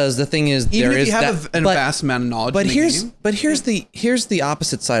 because the thing is, Even there if is you have a vast amount of knowledge. But here's here's the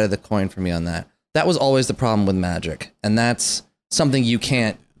opposite side of the coin for me on that. That was always the problem with Magic, and that's something you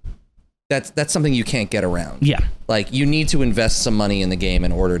can't. That's something you can't get around. Yeah, like you need to invest some money in the game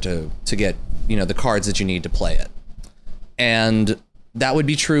in order to get the cards that you need to play it, and that would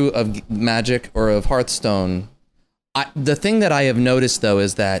be true of Magic or of Hearthstone. The thing that I have noticed though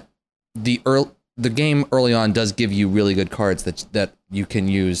is that the game early on does give you really good cards that you can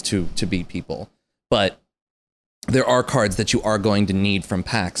use to beat people, but there are cards that you are going to need from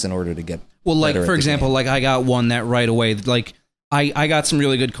packs in order to get. Well, like for example, like I got one that right away, like I got some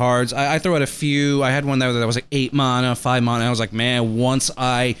really good cards. I threw out a few. I had one that was like 8 mana, 5 mana. I was like, man, once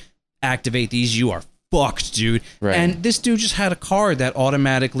I activate these, you are fucked, dude. Right. And this dude just had a card that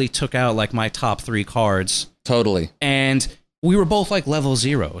automatically took out like my top 3 cards. Totally. And we were both like level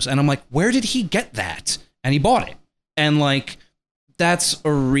 0s. And I'm like, where did he get that? And he bought it. And like, that's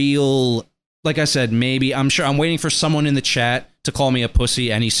a real, like I said, maybe, I'm sure, I'm waiting for someone in the chat to call me a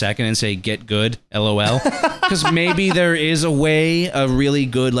pussy any second and say, get good, LOL. Because maybe there is a way a really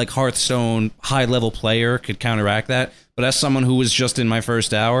good like Hearthstone high level player could counteract that. But as someone who was just in my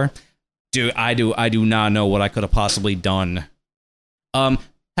first hour, dude, I do not know what I could have possibly done.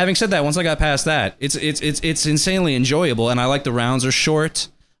 Having said that, once I got past that, it's insanely enjoyable, and I like the rounds are short.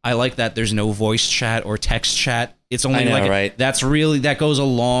 I like that there's no voice chat or text chat. It's only right? That goes a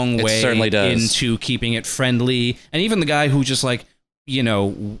long way certainly does. into keeping it friendly. And even the guy who just like, you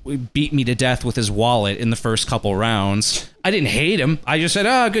know, beat me to death with his wallet in the first couple rounds, I didn't hate him. I just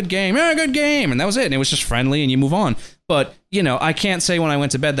said, good game, and that was it. And it was just friendly, and you move on. But, you know, I can't say when I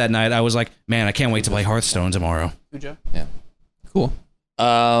went to bed that night, I was like, man, I can't wait to play Hearthstone tomorrow. Good job. Yeah. Cool.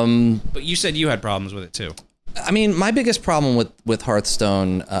 But you said you had problems with it too. I mean, my biggest problem with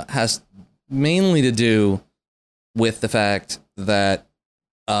Hearthstone has mainly to do with the fact that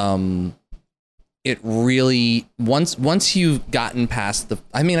it really once you've gotten past the.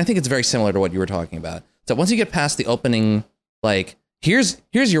 I mean, I think it's very similar to what you were talking about. So once you get past the opening, like here's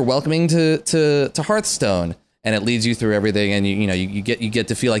your welcoming to Hearthstone, and it leads you through everything, and you get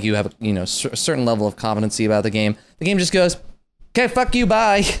to feel like you have a certain level of competency about the game. The game just goes, okay, fuck you,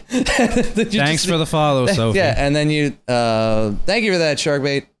 bye. Thanks for the follow, Sophie. Yeah, and then you, thank you for that,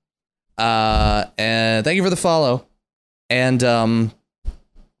 Sharkbait. And thank you for the follow. And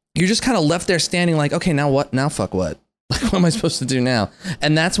you're just kind of left there standing like, okay, now what? Now fuck what? Like, what am I supposed to do now?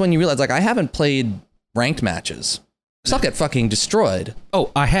 And that's when you realize, like, I haven't played ranked matches. So I'll get fucking destroyed.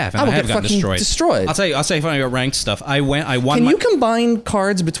 Oh, I have. And I have gotten destroyed. I'll tell you something about ranked stuff. I won. Can you combine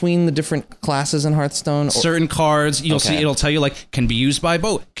cards between the different classes in Hearthstone? Certain cards, you'll see, it'll tell you like can be used by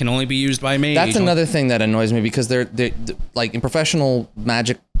both, can only be used by mage. That's another thing that annoys me because they're like in professional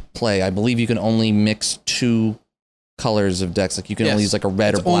Magic play, I believe you can only mix 2 colors of decks. Like you can only use like a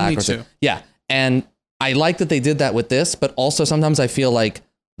red or black or something. Yeah, and I like that they did that with this, but also sometimes I feel like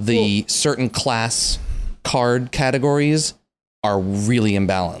the certain class card categories are really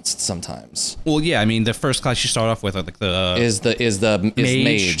imbalanced sometimes. Well, yeah, I mean the first class you start off with, like the is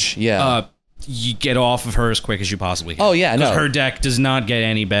mage. Yeah, you get off of her as quick as you possibly can. Oh yeah, no, her deck does not get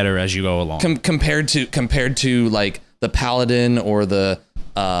any better as you go along. Compared to like the paladin or the.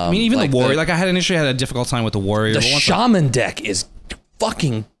 I mean, even like the warrior. Like I had initially had a difficult time with the warrior. The shaman deck is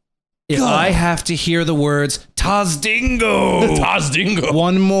fucking. If I have to hear the words Tazdingo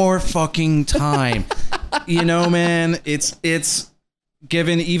one more fucking time, you know, man, it's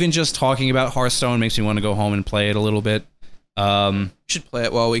given even just talking about Hearthstone makes me want to go home and play it a little bit. Should play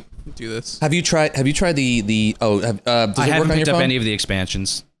it while we do this. Have you tried the does it I work on haven't your picked up phone? any of the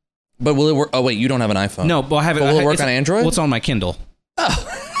expansions. But will it work? Oh wait, you don't have an iPhone. No, but I have it. But will it work it's- on Android? Well, it's on my Kindle.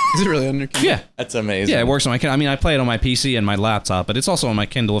 Is it really under? Yeah. That's amazing. Yeah, it works on my Kindle. I mean, I play it on my PC and my laptop, but it's also on my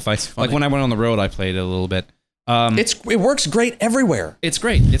Kindle. If I like when I went on the road, I played it a little bit. It works great everywhere. It's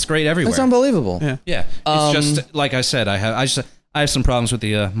great. It's great everywhere. That's unbelievable. Yeah. Yeah. It's just like I said. I have some problems with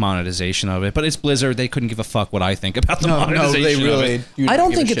the monetization of it, but it's Blizzard. They couldn't give a fuck what I think about the monetization. No, they of really. it. Do I don't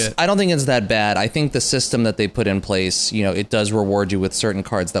not think give a it's shit. I don't think it's that bad. I think the system that they put in place, it does reward you with certain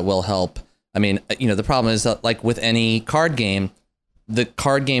cards that will help. I mean, the problem is that like with any card game, the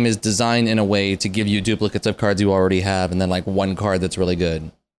card game is designed in a way to give you duplicates of cards you already have, and then like one card that's really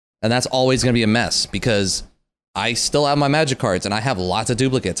good, and that's always going to be a mess because I still have my Magic cards and I have lots of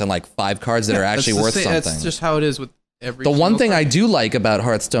duplicates and like 5 cards that are actually worth something. That's just how it is with every. The one thing I card. do like about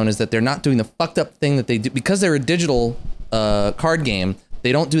Hearthstone is that they're not doing the fucked up thing that they do because they're a digital card game.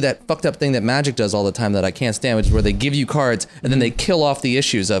 They don't do that fucked up thing that Magic does all the time that I can't stand, which is where they give you cards and then they kill off the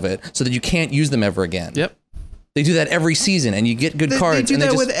issues of it so that you can't use them ever again. Yep. They do that every season, and you get good cards. They do and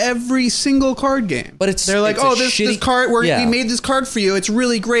that just, with every single card game. But it's they're like, it's a oh, this shitty- card. We Yeah. made this card for you. It's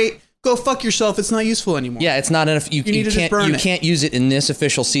really great. Go fuck yourself. It's not useful anymore. Yeah, it's not enough. You need to just can't burn you it. can't use it in this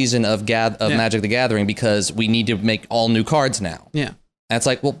official season of Yeah. Magic the Gathering because we need to make all new cards now. Yeah. And it's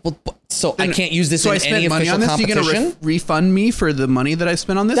like, well, so I can't use this So in I spent any money official on this. You competition. gonna refund me for the money that I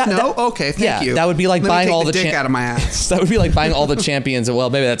spent on this? That- No. that- Okay. Thank you. That would be like Let me buying take all the the dick out of my ass. That would be like buying all the champions. Well,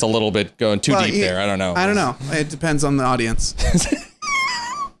 maybe that's a little bit going too Well, deep there. I don't know. I don't know. It depends on the audience.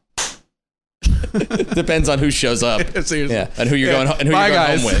 Depends on who shows up. Seriously. Yeah, and who you're going and who Bye, you're going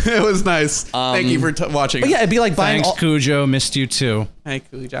guys. home with. It was nice. Thank you for watching. But yeah, it'd be like buying. Thanks, Cujo. Missed you too. Hey,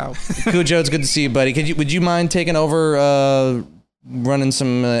 Cujo. Cujo, it's good to see you, buddy. Would you mind taking over, running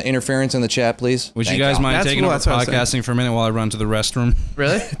some interference in the chat, please? Would Thank you guys mind That's taking cool, over that's what I was saying. podcasting for a minute while I run to the restroom?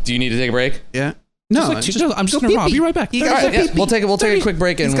 Really? Do you need to take a break? Yeah. No, I'm just gonna run. I'll be right back. He All gotta right, go yeah, pee-pee. we'll take a quick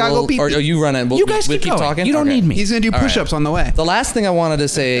break and He's gotta go pee-pee. or you run it. We'll, You guys we'll keep going. talking. You don't Okay. need me. He's gonna do All right. push-ups on the way. The last thing I wanted to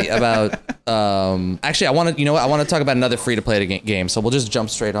say about, actually, I want to talk about another free-to-play game. So we'll just jump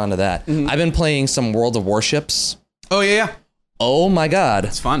straight onto that. I've been playing some World of Warships. Oh yeah. Oh my god,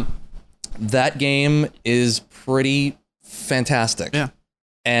 It's fun. that game is pretty fantastic. Yeah.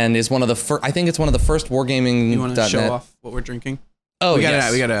 And is one of the first. I think it's one of the first wargaming. You want to show off what we're drinking? Oh, we gotta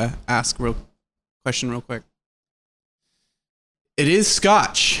yes. we gotta ask question real quick. It is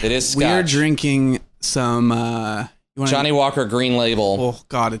Scotch. It is We are Scotch. drinking some. You wanna, Johnny Walker Green Label. Oh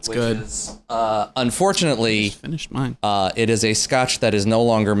God, it's which good. is, unfortunately, Just finished mine. it is a Scotch that is no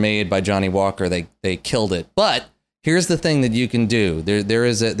longer made by Johnny Walker. They killed it. But here's the thing that you can do. There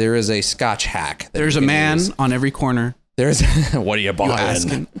is a Scotch hack. that There's you a can man use. on every corner. There's what are you buying?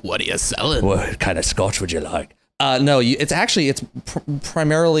 Asking, what are you selling? What kind of Scotch would you like? No, it's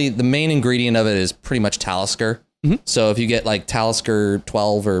primarily the main ingredient of it is pretty much Talisker. So if you get like Talisker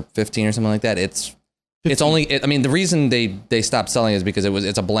 12 or 15 or something like that, it's only. I mean, the reason they stopped selling it is because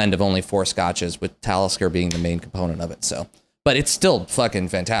it's a blend of only 4 Scotches, with Talisker being the main component of it. So, but it's still fucking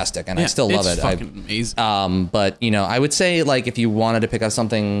fantastic, and I still love it. It's fucking amazing. But I would say like if you wanted to pick up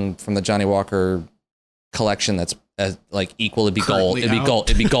something from the Johnny Walker collection that's like equal, it'd be gold. Currently It'd be out. gold.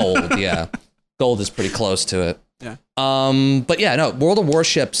 It'd be gold. Yeah, gold is pretty close to it. Yeah. But yeah, no, World of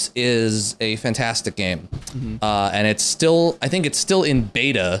Warships is a fantastic game. And it's still, I think it's still in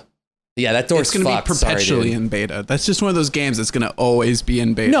beta. Yeah, that door's It's going to be fucked. Sorry, perpetually dude. in beta. That's just one of those games that's going to always be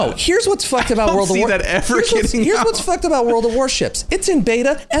in beta. No, here's what's fucked about don't World of see Warships. that ever getting Here's out. what's fucked about World of Warships. It's in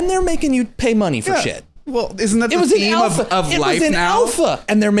beta, and they're making you pay money for Yeah. shit. Well, isn't that It the was in theme alpha. of It life was in now? alpha,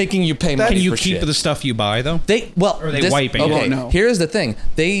 and they're making you pay money Can you for keep shit. the stuff you buy though? They Or are they wiping it? Okay, I don't know. here's the thing.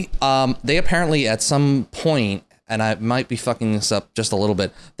 They apparently at some point, and I might be fucking this up just a little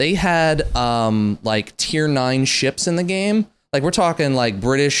bit. They had like tier 9 ships in the game. Like we're talking like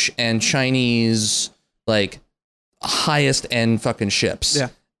British and Chinese like highest end fucking ships. Yeah.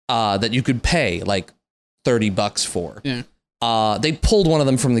 That you could pay like $30 for. Yeah. They pulled one of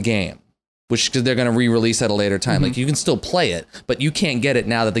them from the game, which they're going to re-release at a later time. Like you can still play it, but you can't get it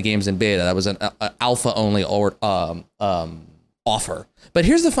now that the game's in beta. That was an alpha only offer. But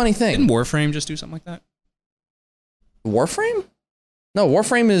here's the funny thing: Didn't Warframe just do something like that? Warframe? No,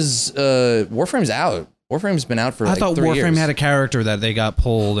 Warframe's out. Warframe's been out for I like thought 3 Warframe years. had a character that they got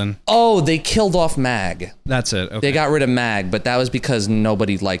pulled, and Oh, they killed off Mag. that's it. Okay. They got rid of Mag, but that was because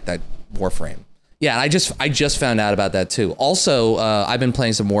nobody liked that Warframe. Yeah, and I just found out about that too. Also, I've been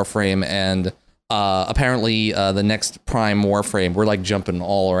playing some Warframe, and apparently the next Prime Warframe, we're like jumping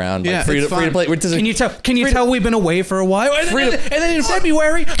all around. Like, Yeah, free it's to play. Can you tell we've been away for a while? And then in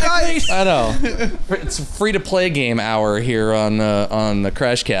February, I know. It's a free to play game hour here on the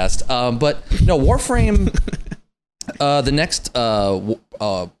Crashcast. But no, Warframe. The next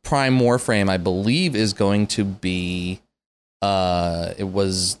Prime Warframe, I believe, is going to be.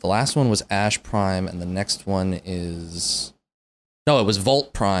 The last one was Ash Prime, and the next one is. No, it was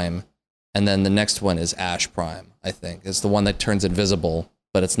Volt Prime, and then the next one is Ash Prime. I think it's the one that turns invisible,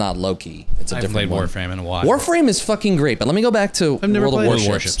 but it's not Loki. It's a different one. I've played Warframe in a while. Warframe is fucking great, but let me go back to World of Warships.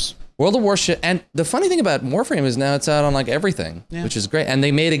 Warships. World of Warships, and the funny thing about Warframe is now it's out on like everything, which is great. And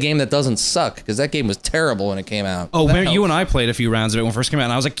they made a game that doesn't suck because that game was terrible when it came out. Oh, you and I played a few rounds of it when it first came out,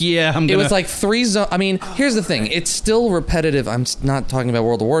 and I was like, yeah, I'm gonna... It was like 3 zones. I mean, here's the thing. It's still repetitive. I'm not talking about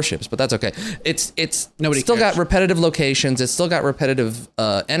World of Warships, but that's okay. It's still got repetitive locations. It's still got repetitive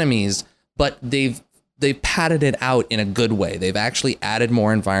enemies, but they've padded it out in a good way. They've actually added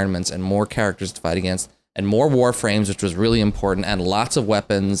more environments and more characters to fight against, and more warframes, which was really important, and lots of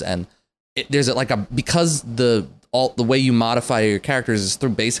weapons. And because the way you modify your characters is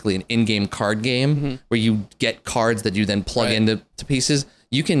through basically an in-game card game where you get cards that you then plug into pieces.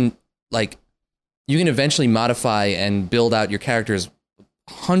 You can eventually modify and build out your characters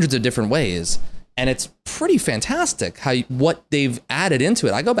hundreds of different ways, and it's pretty fantastic what they've added into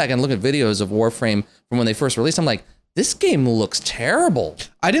it. I go back and look at videos of Warframe from when they first released. I'm like, this game looks terrible.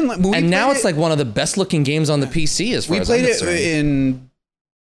 Now it's like one of the best looking games on the PC as far as I'm concerned. We played it in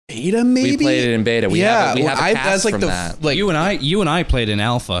beta, maybe? We played it in beta. We have a cast from that. Like, you and I played in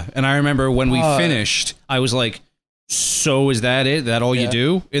alpha, and I remember when we finished, I was like, so is that it? That all you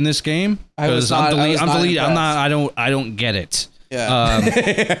do in this game? Because I don't get it.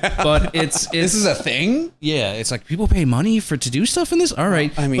 Yeah. But it's this is a thing? Yeah, it's like people pay money to do stuff in this? All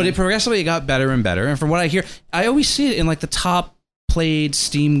right. I mean, but it progressively got better and better. And from what I hear, I always see it in like the top played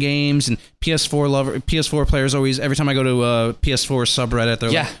Steam games, and PS4 players always, every time I go to a PS4 subreddit,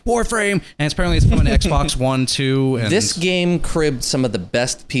 they're like, Warframe, and apparently it's coming to Xbox One, too. And this game cribbed some of the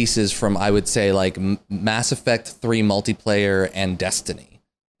best pieces from, I would say, like Mass Effect 3 multiplayer and Destiny.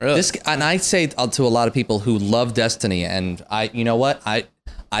 Really? And I say to a lot of people who love Destiny, and you know what? I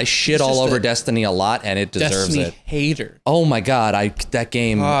shit all over Destiny a lot, and it deserves Destiny it. Hater. Oh my god, that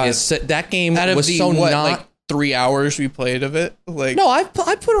game was so not. 3 hours we played of it. Like, no, I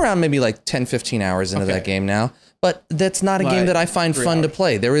put around maybe like 10-15 hours into that game now, but that's not a game that I find fun to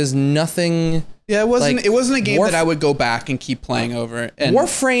play. There is nothing. Yeah, it wasn't a game that I would go back and keep playing over. And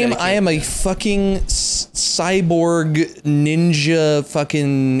Warframe, I am a fucking cyborg ninja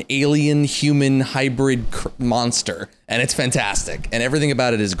fucking alien human hybrid monster, and it's fantastic, and everything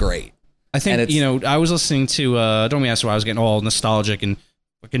about it is great. I think, I was listening to Don't Me Ask Why I was getting all nostalgic and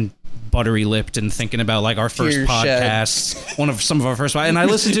fucking buttery lipped and thinking about like our first podcasts, some of our first, and I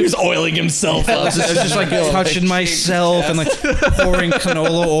listened to. He was oiling himself up. I was just like touching myself and like pouring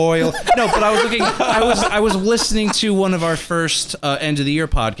canola oil. No, but I was listening to one of our first end of the year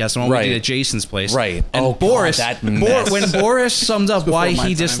podcasts, the one we did at Jason's place. Right. And Boris, when Boris summed up why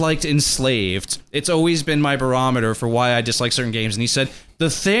he disliked Enslaved, it's always been my barometer for why I dislike certain games. And he said, the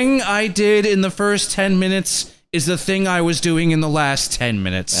thing I did in the first 10 minutes is the thing I was doing in the last 10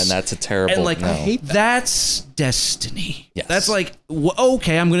 minutes. And that's a terrible... And like, no. I hate that. That's Destiny. Yes. That's like,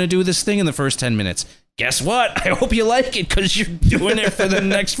 okay, I'm going to do this thing in the first 10 minutes. Guess what? I hope you like it, because you're doing it for the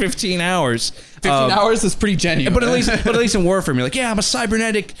next 15 hours. 15 hours is pretty genuine. But at least in Warframe, you're like, yeah, I'm a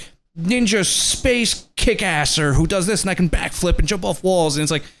cybernetic ninja space kick-asser who does this, and I can backflip and jump off walls. And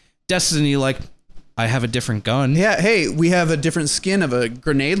it's like, Destiny, like... I have a different gun. Yeah, hey, we have a different skin of a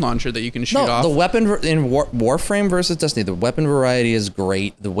grenade launcher that you can shoot off. The weapon in Warframe versus Destiny, the weapon variety is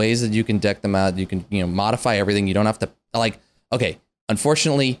great. The ways that you can deck them out, you can modify everything. You don't have to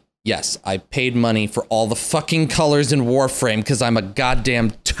unfortunately, yes, I paid money for all the fucking colors in Warframe because I'm a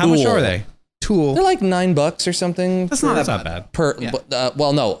goddamn tool. How much are they? Tool. They're like $9 or something. That's not bad.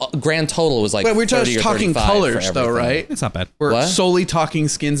 Grand total was like. But we're just talking colors, though, right? It's not bad. We're solely talking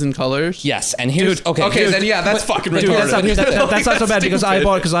skins and colors. Yes, and here's then that's fucking retarded. That's not so bad because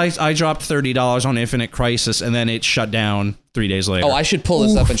I dropped $30 on Infinite Crisis and then it shut down 3 days later. Oh, I should pull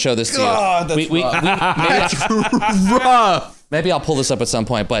this up and show this to you. That's rough. Maybe I'll pull this up at some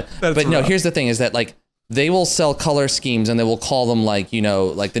point, but no. Here's the thing: is that like. They will sell color schemes, and they will call them like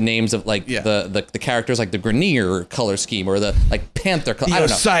the names of like the characters, like the Grenier color scheme or the like Panther color. I don't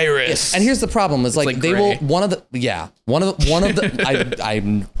know. Osiris. And here's the problem: is like they will one of the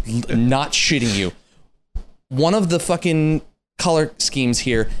I'm not shitting you. One of the fucking color schemes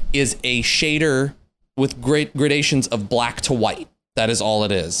here is a shader with great gradations of black to white. That is all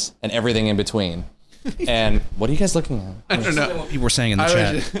it is, and everything in between. And what are you guys looking at? I don't know what people were saying in the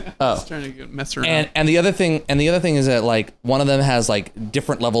chat. I was trying to mess around. And the other thing is that like one of them has like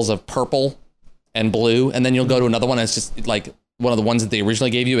different levels of purple and blue, and then you'll go to another one and it's just like one of the ones that they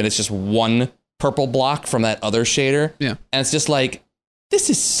originally gave you, and it's just one purple block from that other shader. Yeah. And it's just like, this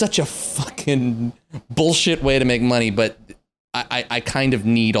is such a fucking bullshit way to make money, but I kind of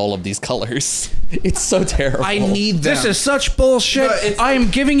need all of these colors. It's so terrible. I need them. This is such bullshit. I am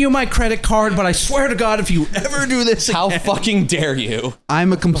giving you my credit card, but I swear to God, if you ever do this How again. fucking dare you?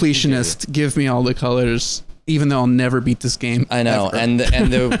 I'm a completionist. Give me all the colors, even though I'll never beat this game. I know, ever. and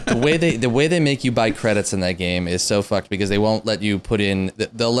the way they make you buy credits in that game is so fucked because they won't let you put in.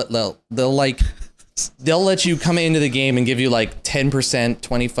 They'll let you come into the game and give you like 10%,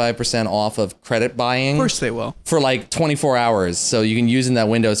 25% off of credit buying. Of course they will. For like 24 hours, so you can use in that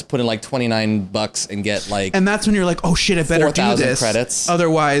window to put in like $29 and get like. And that's when you're like, oh shit, I better do 4,000 this. credits.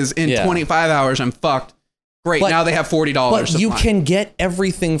 Otherwise, in 25 hours, I'm fucked. Great, now they have $40. But you can get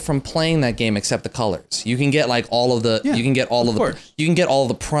everything from playing that game except the colors. You can get like all of the. You can get all of the. You can get all of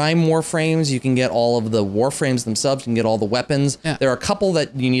the Prime Warframes. You can get all of the Warframes themselves. You can get all the weapons. Yeah. There are a couple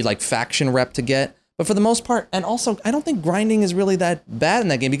that you need like faction rep to get. But for the most part, and also, I don't think grinding is really that bad in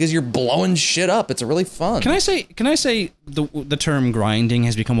that game because you're blowing shit up. It's really fun. Can I say the term grinding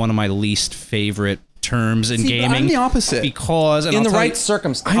has become one of my least favorite terms in gaming? I'm the opposite. Because in the right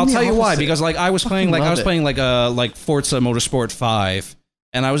circumstances, I'll tell you why. Because like I was playing like Forza Motorsport 5,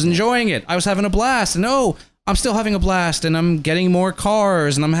 and I was enjoying it. I was having a blast, and I'm still having a blast, and I'm getting more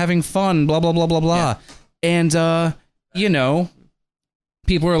cars, and I'm having fun. Blah blah blah blah blah. And you know.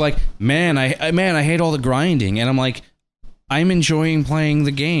 People are like, man, I hate all the grinding, and I'm like, I'm enjoying playing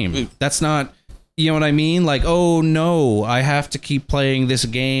the game. That's not, you know what I mean? Like, oh no, I have to keep playing this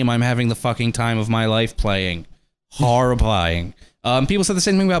game. I'm having the fucking time of my life playing. Horrifying. People said the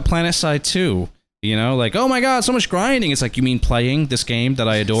same thing about PlanetSide 2. You know, like, oh my god, so much grinding. It's like, you mean playing this game that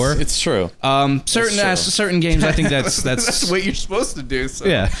I adore? It's true. Certain games, I think that's what you're supposed to do. So.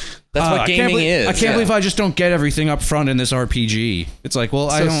 Yeah. That's what gaming is. I can't believe I just don't get everything up front in this RPG. It's like, well,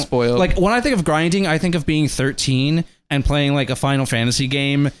 I don't spoiled. Like when I think of grinding, I think of being 13 and playing like a Final Fantasy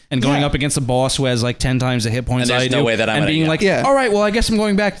game and going up against a boss who has like 10 times the hit points And I there's do, no way that I'm and gonna being get. like, all right, well, I guess I'm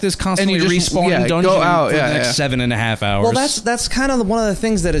going back to this constantly And you just- respawning dungeon go out, for the next 7.5 hours. Well, that's kind of one of the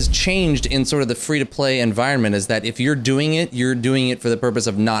things that has changed in sort of the free-to-play environment is that if you're doing it for the purpose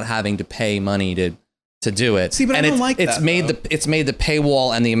of not having to pay money to do it. See, but and I don't like it's that, made though. it's made the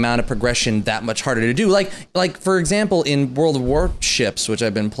paywall and the amount of progression that much harder to do. Like for example, in World of Warships, which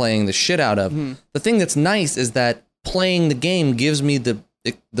I've been playing the shit out of, the thing that's nice is that playing the game gives me the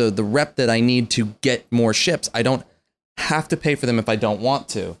rep that I need to get more ships. I don't have to pay for them if I don't want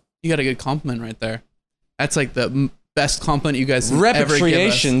to. You got a good compliment right there. That's like the best compliment you guys ever give us.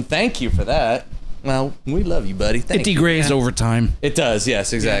 Repatriation. Thank you for that. Well, we love you, buddy. it Thank you. degrades over time. It does.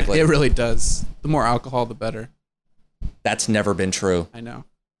 Yes, exactly. It really does. The more alcohol, the better. That's never been true. I know.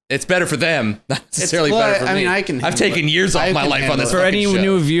 It's better for them, not necessarily well, better for me. I mean, I can I've handle taken it. years I off my can life on handle this. it. For any fucking show.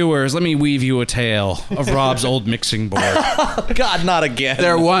 new viewers, let me weave you a tale of Rob's old mixing board. God, not again.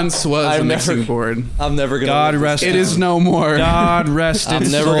 There once was I've a never- mixing board. I'm never gonna. God live rest It is no more. God rest I'm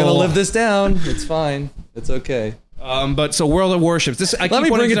its never gonna soul. live this down. It's fine. It's okay. But so World of Warships. Let me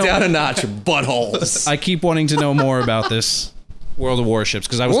bring it down a notch, buttholes. I keep wanting to know more about this World of Warships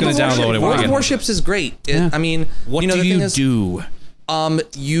because I was going to download it. World of Warships is great. I mean, What the do thing you is, do?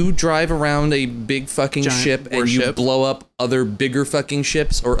 You drive around a big fucking Giant ship and you warship. blow up other bigger fucking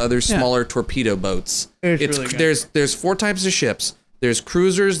ships or other smaller torpedo boats. It's really good. There's 4 types of ships. There's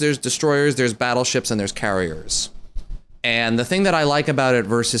cruisers, there's destroyers, there's battleships, and there's carriers. And the thing that I like about it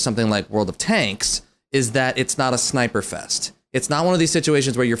versus something like World of Tanks is that it's not a sniper fest. It's not one of these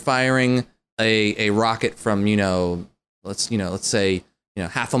situations where you're firing a rocket from, let's say,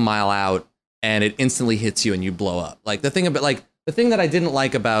 half a mile out and it instantly hits you and you blow up. Like the thing that I didn't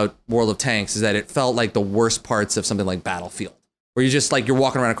like about World of Tanks is that it felt like the worst parts of something like Battlefield, where you're just like you're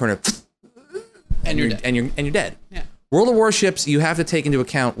walking around a corner and you're dead. Yeah. World of Warships, you have to take into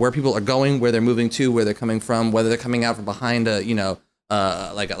account where people are going, where they're moving to, where they're coming from, whether they're coming out from behind an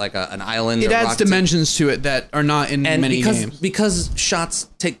island. It or adds rock dimensions to it that are not in many games. Because shots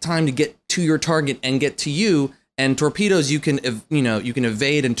take time to get to your target and get to you, and torpedoes you can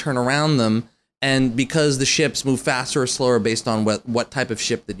evade and turn around them, and because the ships move faster or slower based on what type of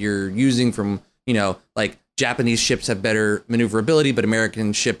ship that you're using. From like Japanese ships have better maneuverability, but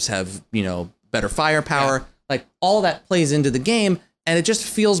American ships have better firepower. Yeah. Like all that plays into the game, and it just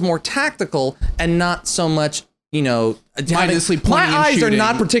feels more tactical and not so much mindlessly pointing my and eyes shooting. are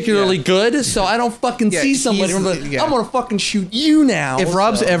not particularly good, so I don't fucking see somebody. I'm gonna fucking shoot you now. If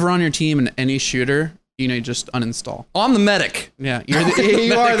Rob's ever on your team in any shooter, you know, you just uninstall. Oh, I'm the medic. Yeah, you are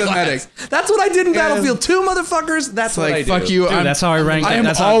the medic. That's what I did in Battlefield 2, motherfuckers. That's what I do. Fuck you. Dude, that's how I rank. I am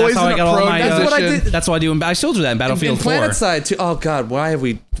That's always how I in got a all pro my. That's what I did. That's what I do. I still do that in Battlefield 4. PlanetSide 2. Oh God, why have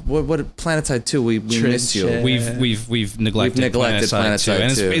we? What PlanetSide 2? We missed you. We've neglected PlanetSide 2,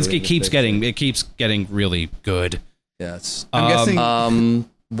 and 2. it keeps getting really good. Yes. I'm guessing.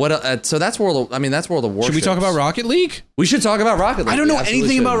 What? So that's World of. I mean, that's World of Warships. Should we talk about Rocket League? We should talk about Rocket League. I don't know We absolutely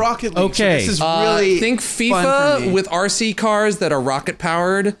anything should. about Rocket League. Okay. So this is really think fun for FIFA me. with RC cars that are rocket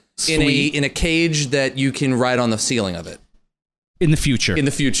powered Sweet. in a cage that you can ride on the ceiling of it In the future. in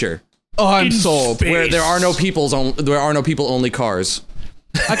the future, Oh, I'm sold. space. where there are no people only cars.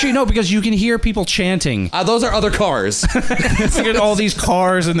 Actually, no, because you can hear people chanting. Those are other cars. Look at all these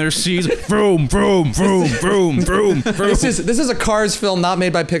cars and their seats. Vroom, vroom, vroom, vroom, vroom, vroom. This is a Cars film not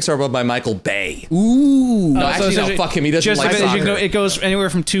made by Pixar but by Michael Bay. Ooh, No, actually, no, fuck him. He doesn't like soccer. It goes anywhere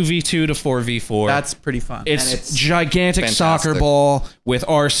from 2v2 to 4v4. that's pretty fun. It's gigantic fantastic. soccer ball with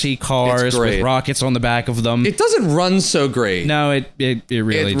RC cars It's great. with rockets on the back of them. It doesn't run so great. No, it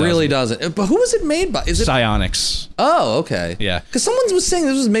really doesn't. But who was it made by? Is it? Psionics. Oh, okay. Yeah. Because someone was saying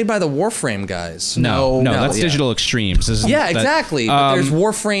this was made by the Warframe guys. No, No, that's yeah. Digital Extremes. This is Yeah, that- exactly. But there's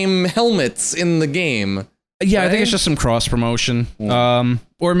Warframe helmets in the game. Yeah, I think right? it's just some cross promotion.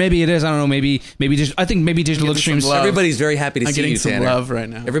 Or maybe it is. I don't know. Maybe I think maybe Digital Getting Extremes. some love. Everybody's very happy to I'm see getting you, some Tanner. love right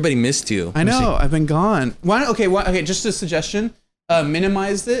now. Everybody missed you. I know. I've been gone. Okay. Just a suggestion.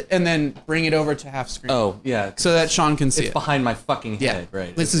 Minimize it and then bring it over to half screen. Oh, yeah. so that Sean can see It's it. behind my fucking Yeah, head.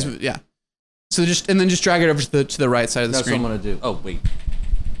 Right. This okay. is yeah. So just drag it over to the right side of the That's screen. what I'm going to do. Oh, wait.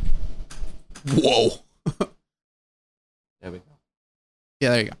 Whoa. There we go. Yeah,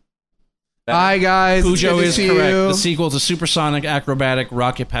 there you go. Better. Hi guys. Pujo It's good to is see correct. you. The sequel to supersonic, acrobatic,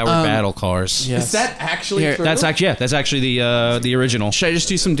 rocket-powered battle cars. Yes. Is that actually Here, true? That's actually the original. Should I just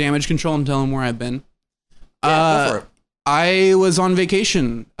do some damage control and tell them where I've been? Yeah, go for it. I was on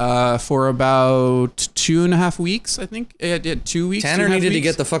vacation for about 2.5 weeks, I think. Yeah, 2 weeks. Tanner 2.5 needed to weeks.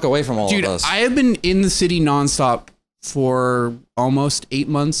 get the fuck away from all Dude, of us. I have been in the city nonstop for almost 8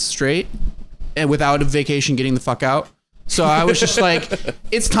 months straight, and without a vacation, getting the fuck out. So I was just like,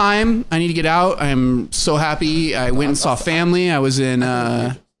 it's time. I need to get out. I'm so happy. I went and saw family. I was in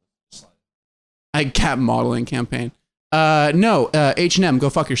cat modeling campaign. No, H&M. Go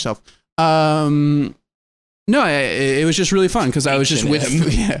fuck yourself. No, it was just really fun because I was just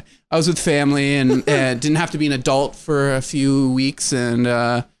I was with family and didn't have to be an adult for a few weeks, and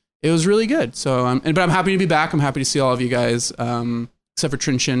it was really good. So, but I'm happy to be back. I'm happy to see all of you guys, except for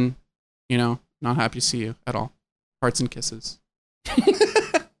Trinchin. You know, not happy to see you at all. Hearts and kisses.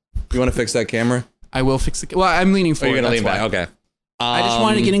 You want to fix that camera? I will fix the. Well, I'm leaning Or forward. you're going to that's lean back? why. Okay. I just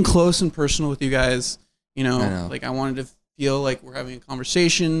wanted to get in close and personal with you guys. You know, I know. like I wanted to feel like we're having a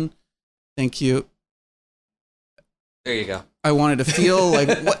conversation. Thank you. There you go. I wanted to feel like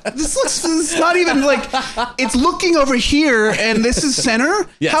what this is not even like it's looking over here and this is center.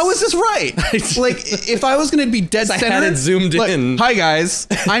 Yes. How is this right? Like if I was going to be dead I center, had it zoomed look, in. Hi guys,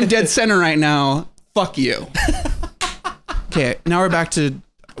 I'm dead center right now. Fuck you. Okay, now we're back to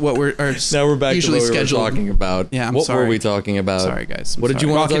what we're Now we're back usually to what scheduled. we were talking about. Yeah, I'm what sorry. were we talking about? Sorry guys. What did you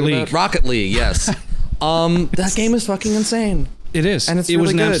want to talk about? Rocket League, yes. That game is fucking insane. It is. And it's it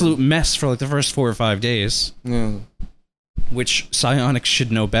was really an good. absolute mess for like the first 4 or 5 days, Yeah. which Psionics should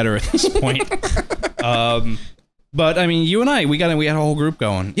know better at this point. But I mean, you and I, we had a whole group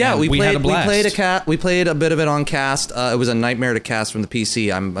going. Yeah, and we had a played. blast. We played a bit of it on cast. It was a nightmare to cast from the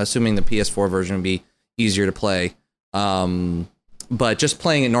PC. I'm assuming the PS4 version would be easier to play. But just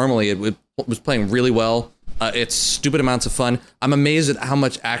playing it normally, it was playing really well. It's stupid amounts of fun. I'm amazed at how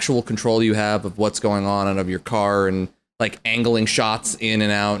much actual control you have of what's going on and of your car and like angling shots in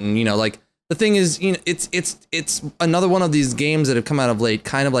and out. And you know, like the thing is, you know, it's another one of these games that have come out of late,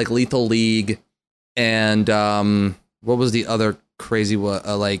 kind of like Lethal League. And what was the other crazy one?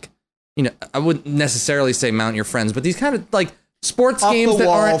 Like, you know, I wouldn't necessarily say Mount Your Friends, but these kind of like sports Off games the that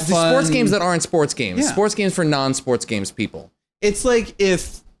wall aren't fun. sports games that aren't sports games. Yeah. Sports games for non-sports games people. It's like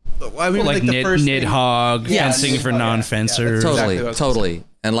if I mean like the first thing- Nidhogg, Yeah, fencing for Nidhogg, yeah. non-fencers. Yeah, Totally, exactly what I was totally,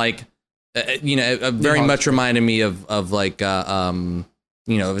 and like, you know, it very Nidhogg's much great. reminded me of like, you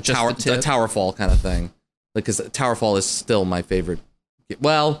know, a Just tower, the tip. a Towerfall kind of thing. Because Towerfall is still my favorite.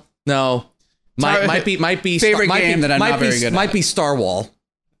 Well, no, might be Favorite might game be, that I'm might not be, very good Might at. be Starwall.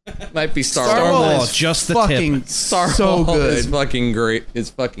 Might be Star Star Wars. Wars Wall, is just the fucking tip. so good. It's fucking great.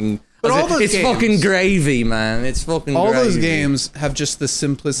 It's fucking. But all those it's games- fucking gravy, man. It's fucking. All gravy. those games have just the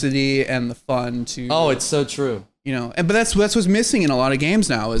simplicity and the fun to. Oh, it's so true. but that's what's missing in a lot of games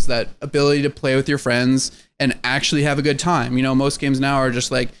now is that ability to play with your friends and actually have a good time. Most games now are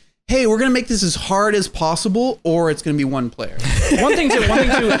just like, hey, we're gonna make this as hard as possible, or it's gonna be one player. One thing too.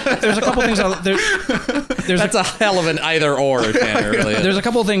 There's a couple things. That's a hell of an either or. Really there's a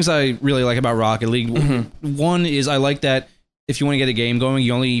couple of things I really like about Rocket League. One is I like that if you want to get a game going,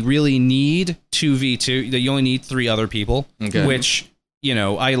 you only really need 2v2. You only need 3 other people, which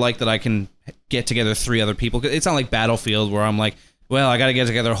I like that I can get together 3 other people. It's not like Battlefield where I'm like, well, I got to get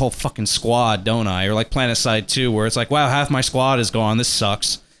together a whole fucking squad, don't I? Or like PlanetSide 2 where it's like, wow, half my squad is gone. This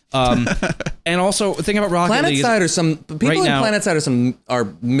sucks. And also, the thing about Rocket League PlanetSide are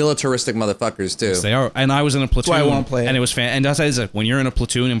militaristic motherfuckers too. Yes, they are. And I was in a platoon. That's why I won't play it. And it was and that's like when you're in a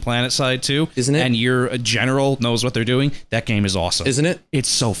platoon in PlanetSide 2, isn't it? And you're a general knows what they're doing. That game is awesome, isn't it? It's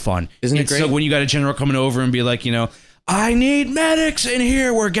so fun. Isn't it great? So when you got a general coming over and be like, I need medics in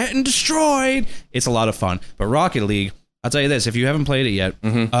here. We're getting destroyed. It's a lot of fun. But Rocket League, I'll tell you this: if you haven't played it yet,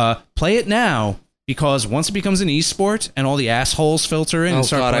 play it now. Because once it becomes an esport and all the assholes filter in and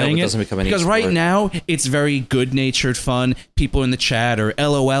start playing it, because right now it's very good-natured fun. People in the chat are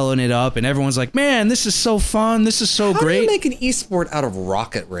LOLing it up, and everyone's like, "Man, this is so fun! This is so great!" How do you make an esport out of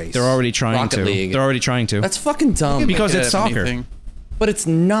Rocket Race? They're already trying Rocket to. League. They're already trying to. That's fucking dumb. Because it's soccer. But it's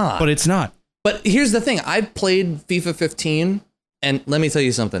not. But it's not. But here's the thing: I played FIFA 15, and let me tell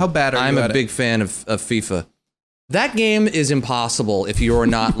you something. How bad are you? I'm a big fan of FIFA. That game is impossible if you're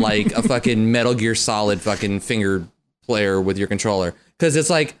not like a fucking Metal Gear Solid fucking finger player with your controller, because it's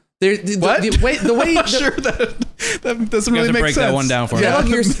like the way sure that doesn't really make break sense. That one down for me.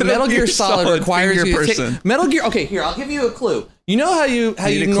 Metal Gear Solid requires you to take Metal Gear. Okay, here I'll give you a clue. You know how you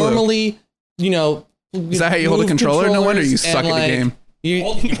normally is that how you hold a controller? No wonder you suck at the game. You're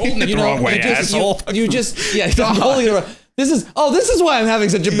holding it the wrong way, asshole. You just holding it wrong. This is why I'm having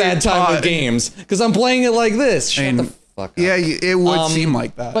such a bad time with games, because I'm playing it like this. Shut the fuck up. Yeah, it would seem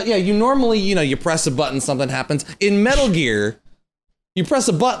like that. But yeah, you normally, you press a button, something happens. In Metal Gear, you press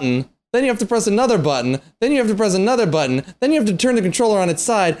a button, then you have to press another button, then you have to press another button, then you have to turn the controller on its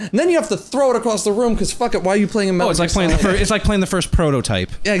side, and then you have to throw it across the room, because fuck it, why are you playing in Metal Gear? It's like playing the first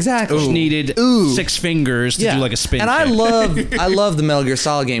prototype. Yeah, exactly. Which needed 6 fingers to do like a spin. And kick. I love the Metal Gear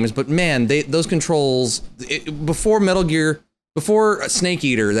Solid games, but man, those controls before Snake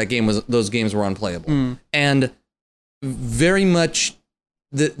Eater, those games were unplayable. And very much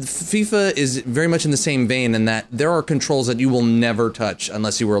the FIFA is very much in the same vein in that there are controls that you will never touch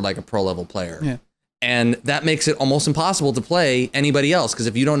unless you were like a pro level player. Yeah. And that makes it almost impossible to play anybody else, because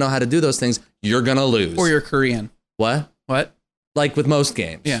if you don't know how to do those things, you're gonna lose. Or you're Korean. What? Like with most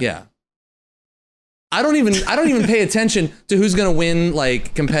games. Yeah. I don't even pay attention to who's gonna win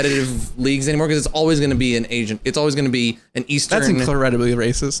like competitive leagues anymore, because it's always gonna be an Asian. It's always gonna be an Eastern. That's incredibly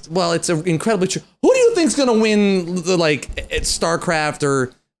racist. Well, it's incredibly true. Who do you think's gonna win the StarCraft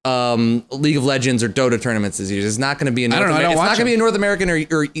or League of Legends or Dota tournaments this year? It's not gonna be. It's not gonna be a North American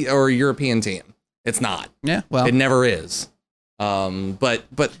or European team. It's not. Yeah. Well, it never is. But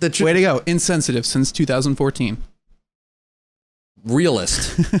the way to go. Insensitive since 2014.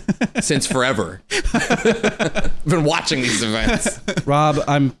 Realist since forever. Been watching these events. Rob,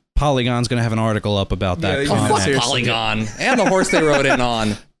 Polygon's gonna have an article up about that. Fuck Polygon and the horse they rode in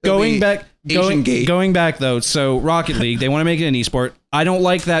on. Going back though, so Rocket League, they want to make it an esport. I don't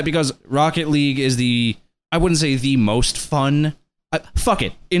like that, because Rocket League is I wouldn't say the most fun. Fuck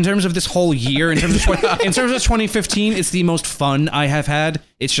it. In terms of this whole year, in terms of 2015, it's the most fun I have had.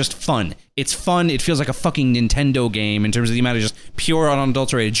 It's just fun. It's fun. It feels like a fucking Nintendo game in terms of the amount of just pure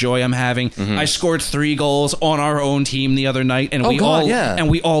unadulterated joy I'm having. I scored 3 goals on our own team the other night, and we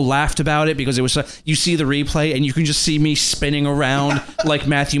all laughed about it, because it was you see the replay and you can just see me spinning around like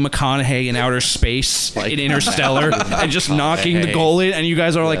Matthew McConaughey in outer space in Interstellar and just knocking the goal in, and you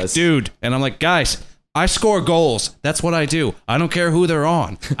guys are like, dude, and I'm like, guys, I score goals. That's what I do. I don't care who they're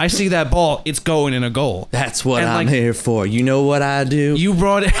on. I see that ball, it's going in a goal. That's what I'm here for. You know what I do? You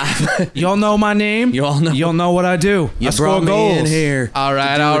brought it. Y'all know my name. Y'all know what I do. I score goals. In here. All right.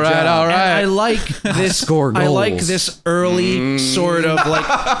 And I like this. Score goals. I like this early sort of like.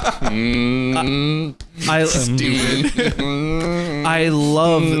 I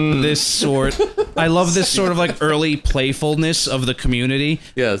love this sort. I love this sort of like early playfulness of the community.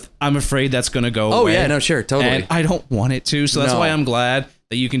 Yes. I'm afraid that's going to go away. Oh yeah, no, sure, totally. And I don't want it to, so that's why I'm glad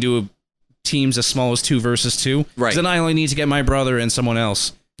that you can do teams as small as 2 versus 2. Right. Then I only need to get my brother and someone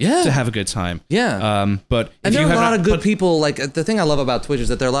else. Yeah. To have a good time. Yeah. But and there are a lot of good people. Like the thing I love about Twitch is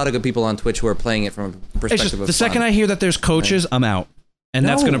that there are a lot of good people on Twitch who are playing it from a perspective of the second I hear that there's coaches, I'm out, and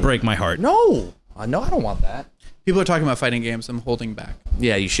that's going to break my heart. No, I don't want that. People are talking about fighting games. I'm holding back.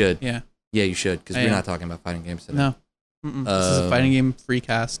 Yeah, you should. Yeah. Yeah, you should, because we're not talking about fighting games today. No. This is a fighting game free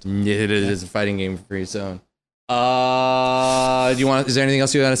cast. Yeah, it is a fighting game free zone. Is there anything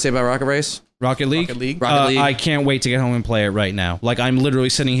else you want to say about Rocket Race? Rocket League? Rocket League. I can't wait to get home and play it right now. Like, I'm literally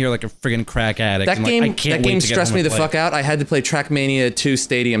sitting here like a friggin' crack addict. That game, I can't that game wait to get stressed home me and the play fuck it. out. I had to play Trackmania 2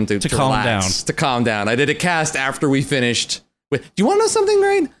 Stadium to calm relax, down. to calm down. I did a cast after we finished. Do you want to know something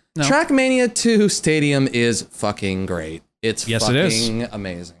great? No. Trackmania 2 Stadium is fucking great. It's Yes, fucking it is.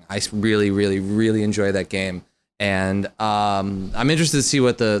 amazing. I really, really, really enjoy that game. And I'm interested to see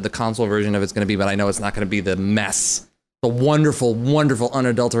what the console version of it's going to be, but I know it's not going to be the mess, the wonderful, wonderful,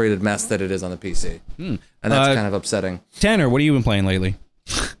 unadulterated mess that it is on the PC. And that's kind of upsetting. Tanner, what have you been playing lately?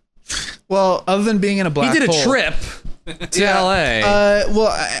 Well, other than being in a black He did a hole, trip to LA. Well,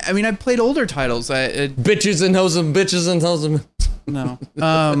 I mean, I played older titles. Bitches and hoes and bitches and hoes and... No.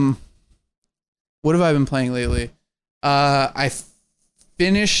 What have I been playing lately? I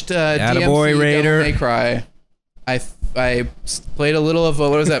finished Attaboy, DMC Raider. Devil May Cry. I played a little of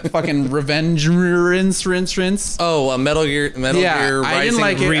what was that fucking Revenge Rinse? Oh, Metal Gear Rising. I didn't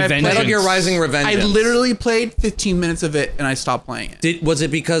like it. Revengeance. Metal Gear Rising I Revengeance. literally played 15 minutes of it and I stopped playing it. Was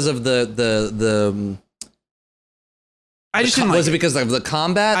it because of the I just didn't like was it because of the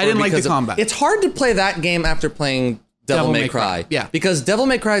combat? I or didn't like the because of- combat. It's hard to play that game after playing Devil May Cry. Yeah. Because Devil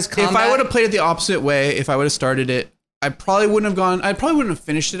May Cry's combat... If I would have played it the opposite way, if I would have started it, I probably wouldn't have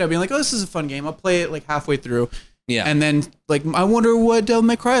finished it. I'd be like, oh, this is a fun game. I'll play it like halfway through. Yeah. And then, like, I wonder what Devil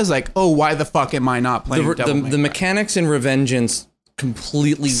May Cry is like. Oh, why the fuck am I not playing Devil May the Cry? mechanics in Revengeance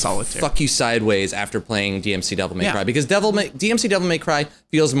completely Solitaire. fuck you sideways after playing DMC Devil May Yeah. Cry. Because DMC Devil May Cry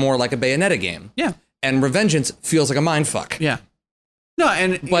feels more like a Bayonetta game. Yeah. And Revengeance feels like a mindfuck. Yeah. No,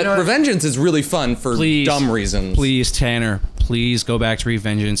 and But Revengeance is really fun for dumb reasons. Please, Tanner, please go back to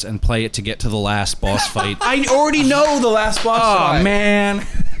Revengeance and play it to get to the last boss fight. I already know the last boss Oh, fight. man.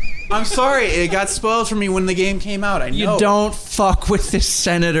 I'm sorry. It got spoiled for me when the game came out. I know. You don't fuck with this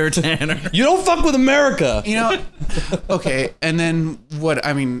senator, Tanner. You don't fuck with America. You know, okay, and then what?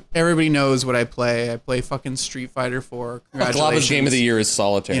 I mean, everybody knows what I play. I play fucking Street Fighter 4. Glava's game of the year is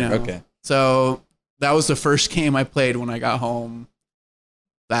Solitaire. You know, Okay. So that was the first game I played when I got home.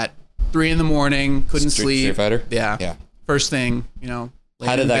 That 3 a.m, couldn't sleep. Street Fighter? Yeah. Yeah. First thing, you know.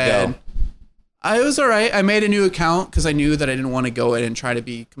 How did that go? It was all right. I made a new account because I knew that I didn't want to go in and try to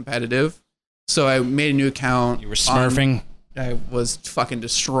be competitive. So I made a new account. You were smurfing. I was fucking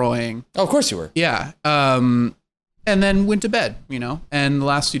destroying. Oh, of course you were. Yeah. And then went to bed, you know. And the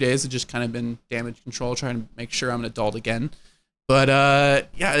last few days have just kind of been damage control, trying to make sure I'm an adult again. But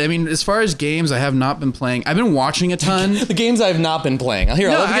yeah, I mean, as far as games, I have not been playing. I've been watching a ton. The games I've not been playing. Here,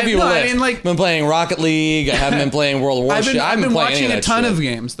 let me give you a list. I mean, like, I've been playing Rocket League. I haven't been playing World of Warcraft. I've been playing watching any a that ton shit. of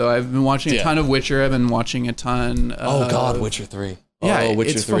games, though. I've been watching a ton of Witcher. I've been watching a ton. Oh God, Witcher 3. Yeah, oh,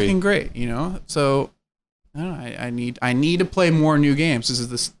 Witcher it's 3. fucking great, you know. So I don't know. I need to play more new games. This is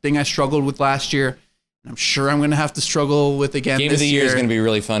this thing I struggled with last year. And I'm sure I'm going to have to struggle with again Game this of the year year. is going to be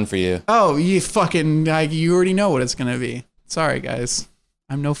really fun for you. Oh, you fucking! You already know what it's going to be. Sorry, guys.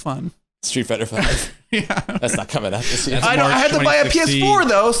 I'm no fun. Street Fighter 5. Yeah. That's not coming out this year. I know. I had to buy a 2016. PS4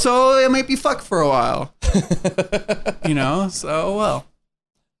 though, so it might be fucked for a while. You know. So well.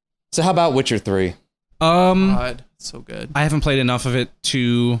 So how about Witcher 3? God, so good. I haven't played enough of it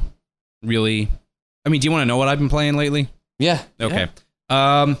to really. I mean, do you want to know what I've been playing lately? Yeah. Okay.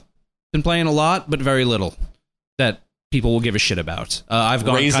 Been playing a lot, but very little that people will give a shit about. I've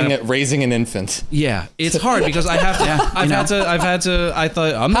gone raising an infant. Yeah, it's hard because I have to. I've had to. I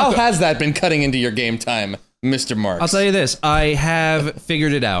thought I'm How not. has that been cutting into your game time, Mr. Marks? I'll tell you this. I have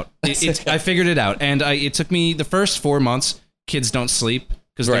figured it out. I figured it out, and it took me the first 4 months. Kids don't sleep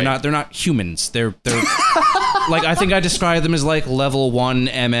because they're not humans. They're like, I think I describe them as like level 1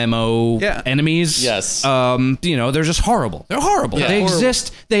 MMO enemies. Yes. You know, they're just horrible. They're horrible. Yeah.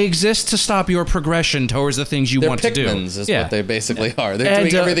 They exist to stop your progression towards the things you want to do. Pikmins is what they basically are. They're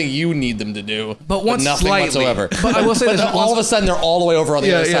doing everything you need them to do, but nothing whatsoever. But I will say this: all of a sudden, they're all the way over on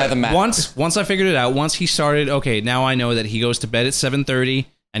the other side of the map. Once I figured it out, once he started, okay, now I know that he goes to bed at 7:30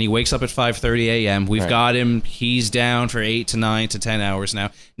 and he wakes up at 5:30 a.m. We've got him. He's down for 8 to 9 to 10 hours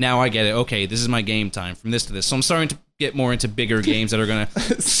now. Now I get it. Okay, this is my game time from this to this. So I'm starting to get more into bigger games that are gonna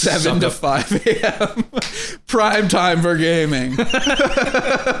 7 to 5 a.m. prime time for gaming.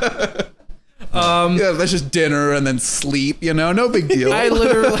 Yeah, that's just dinner and then sleep. You know, no big deal. I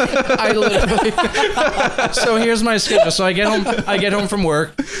literally. So here's my schedule. So I get home from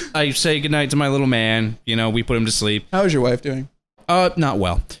work. I say goodnight to my little man. You know, we put him to sleep. How is your wife doing? Not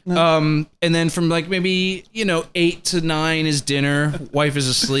well. No. And then from like maybe 8 to 9 is dinner. Wife is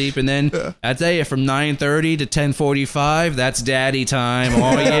asleep, and then I tell you, from 9:30 to 10:45, that's daddy time.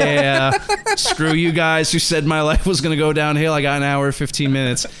 Oh yeah, screw you guys who said my life was gonna go downhill. I got an hour 15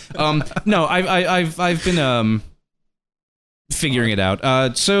 minutes. No, I've been figuring it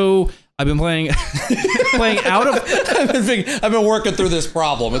out. So I've been playing out of. I've been working through this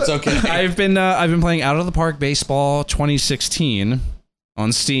problem. It's okay. I've been playing Out of the Park Baseball 2016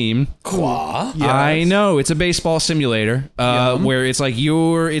 on Steam. Cool. Yes. I know, it's a baseball simulator where it's like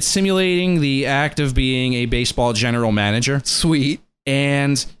it's simulating the act of being a baseball general manager. Sweet.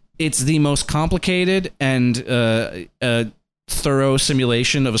 And it's the most complicated and thorough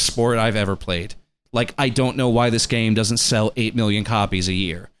simulation of a sport I've ever played. Like, I don't know why this game doesn't sell 8 million copies a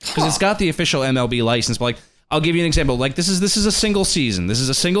year. Because it's got the official MLB license, but like, I'll give you an example. Like, this is a single season. This is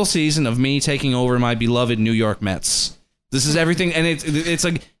a single season of me taking over my beloved New York Mets. This is everything, and it's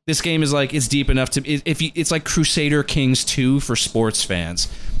like, this game is like, it's deep enough to, it's like Crusader Kings 2 for sports fans.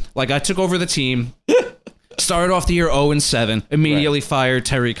 Like, I took over the team, started off the year 0-7, immediately fired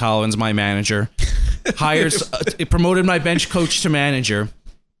Terry Collins, my manager, promoted my bench coach to manager,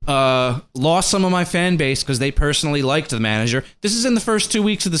 lost some of my fan base because they personally liked the manager. This is in the first 2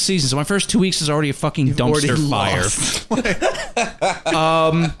 weeks of the season, so my first 2 weeks is already a fucking dumpster fire.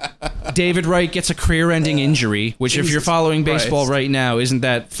 David Wright gets a career-ending injury, which if you're following baseball right now, isn't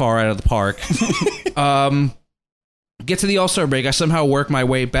that far out of the park. Get to the All-Star break, I somehow work my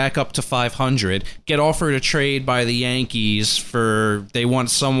way back up to 500, get offered a trade by the Yankees they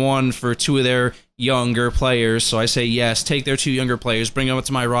want someone for 2 of their younger players, so I say yes, take their 2 younger players, bring them up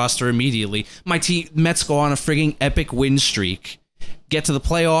to my roster immediately. My team, Mets, go on a frigging epic win streak, get to the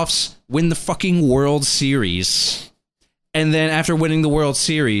playoffs, win the fucking World Series, and then after winning the World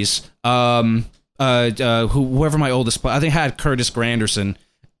Series, whoever my oldest player, I think I had Curtis Granderson,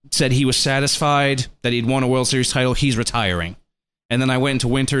 said he was satisfied that he'd won a World Series title, he's retiring. And then I went into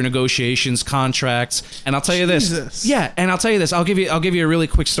winter negotiations, contracts, and I'll tell you this. Yeah, and I'll tell you this. I'll give you a really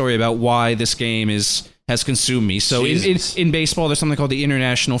quick story about why this game has consumed me. So in baseball, there's something called the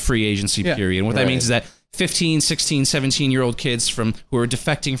international free agency period. And what that means is that 15, 16, 17-year-old kids who are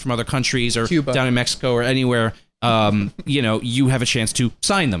defecting from other countries or Cuba, down in Mexico or anywhere, you have a chance to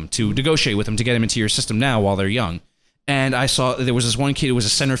sign them, to negotiate with them, to get them into your system now while they're young. And I saw there was this one kid who was a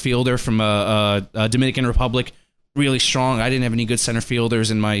center fielder from Dominican Republic, really strong. I didn't have any good center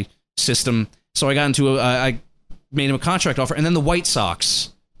fielders in my system, so I got into I made him a contract offer, and then the White Sox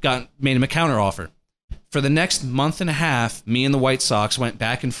made him a counter offer. For the next month and a half, me and the White Sox went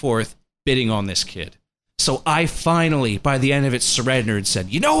back and forth bidding on this kid. So I finally, by the end of it, surrendered and said,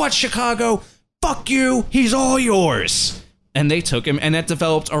 "You know what, Chicago? Fuck you. He's all yours." And they took him, and that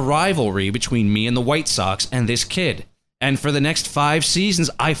developed a rivalry between me and the White Sox and this kid. And for the next 5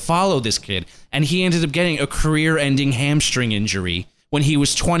 seasons, I followed this kid. And he ended up getting a career-ending hamstring injury when he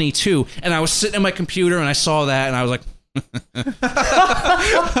was 22. And I was sitting at my computer, and I saw that, and I was like,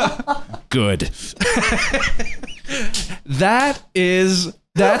 good. That's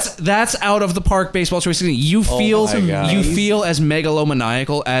Out of the Park Baseball 2016. You feel as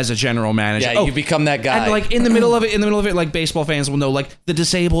megalomaniacal as a general manager. Yeah, you become that guy. And like in the middle of it, like baseball fans will know, like the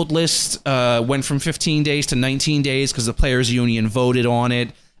disabled list went from 15 days to 19 days because the players' union voted on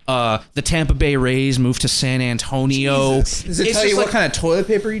it. The Tampa Bay Rays moved to San Antonio. Jesus. Does it tell you what kind of toilet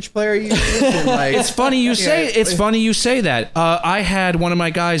paper each player uses? Like, it's funny you say. It's funny you say that. I had one of my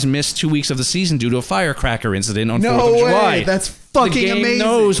guys miss 2 weeks of the season due to a firecracker incident on 4th of July. Way. That's fucking amazing. The game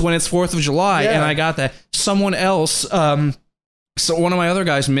knows when it's 4th of July, and I got that. Someone else, so one of my other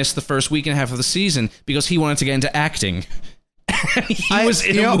guys missed the first week and a half of the season because he wanted to get into acting. He was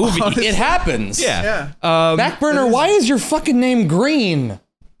in a movie. Honestly, it happens. Yeah. Backburner, why is your fucking name green?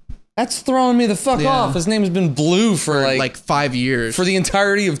 That's throwing me the fuck off. His name has been blue for like 5 years. For the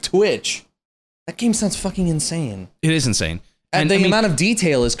entirety of Twitch. That game sounds fucking insane. It is insane. And the amount of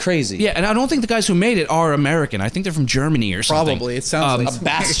detail is crazy. Yeah, and I don't think the guys who made it are American. I think they're from Germany or something. Probably. It sounds like a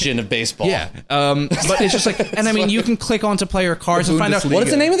bastion of baseball. Yeah. But it's just like, and I mean, you can click onto player cards and find out. What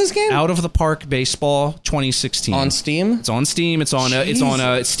is the name of this game? Out of the Park Baseball 2016. On Steam? It's on Steam. It's on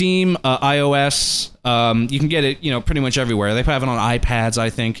Steam, iOS. You can get it, pretty much everywhere. They have it on iPads, I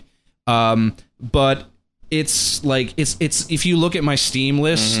think. But it's like it's if you look at my Steam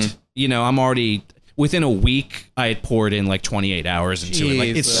list, I'm already within a week I had poured in like 28 hours into it. Like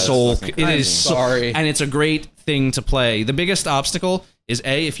and it's a great thing to play. The biggest obstacle is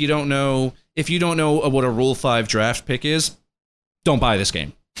if you don't know what a Rule 5 draft pick is, don't buy this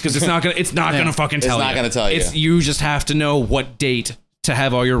game because it's not gonna fucking tell you. It's not gonna tell you. You just have to know what date to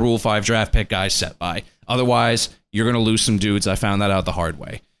have all your Rule 5 draft pick guys set by. Otherwise, you're going to lose some dudes. I found that out the hard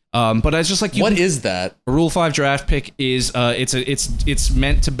way. But it's just like what is that? A Rule 5 draft pick is it's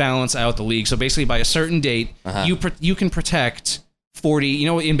meant to balance out the league. So basically, by a certain date, you can protect 40. You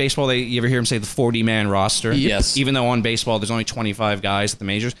know, in baseball, you ever hear them say the 40-man roster? Yes. Even though on baseball there's only 25 guys at the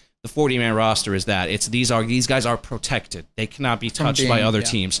majors, the 40-man roster is that. These guys are protected. They cannot be touched by other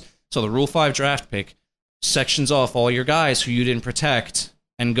teams. So the Rule 5 draft pick sections off all your guys who you didn't protect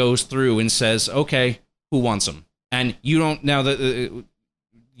and goes through and says, okay, who wants them? And you don't now that.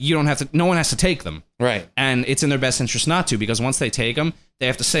 You don't have to. No one has to take them, right? And it's in their best interest not to, because once they take them, they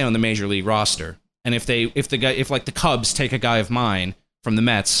have to stay on the major league roster. And if the Cubs take a guy of mine from the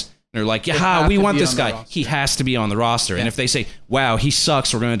Mets, they're like, yeah, we want this guy. He has to be on the roster. Yeah. And if they say, wow, he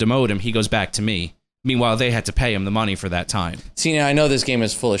sucks, we're going to demote him, he goes back to me. Meanwhile, they had to pay him the money for that time. See, now I know this game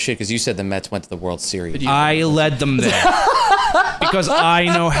is full of shit because you said the Mets went to the World Series. I led them there. Because I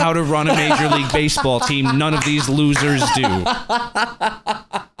know how to run a Major League Baseball team. None of these losers do.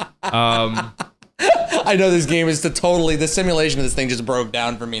 I know this game is the simulation of this thing just broke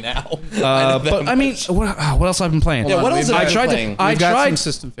down for me now. But I mean, what else have I been playing? Yeah, what else have I tried playing? I tried some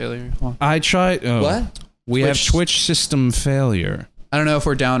system failure. I tried. What? We have Twitch system failure. I don't know if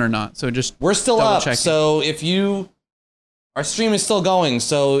we're down or not. So we're still up. So if our stream is still going.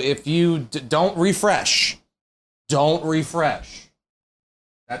 So if you don't refresh. Don't refresh.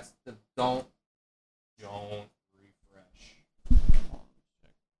 That's the don't refresh.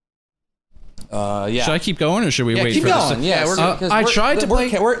 Yeah. Should I keep going or should we wait keep for going. this? Yeah, I tried to play.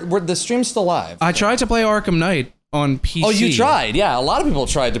 The stream's still live. I tried to play Arkham Knight on PC. Oh, you tried? Yeah, a lot of people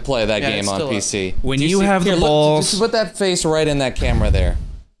tried to play that game on PC. When you have the balls, just put that face right in that camera there.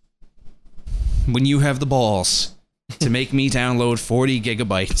 When you have the balls to make me download 40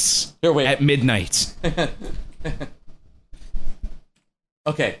 gigabytes at midnight.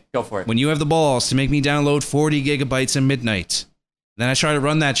 Okay, go for it. When you have the balls to make me download 40 gigabytes at midnight, then I try to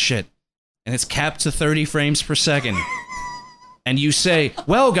run that shit, and it's capped to 30 frames per second. And you say,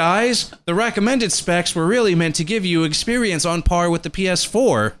 well, guys, the recommended specs were really meant to give you experience on par with the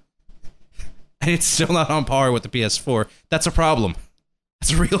PS4. And it's still not on par with the PS4. That's a problem.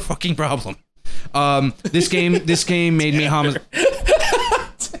 That's a real fucking problem. This game made me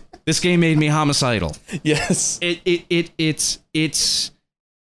This game made me homicidal. Yes.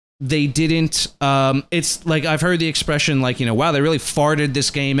 They didn't, it's like, I've heard the expression, like, wow, they really farted this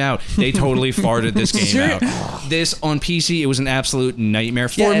game out. They totally farted this game out. This, on PC, it was an absolute nightmare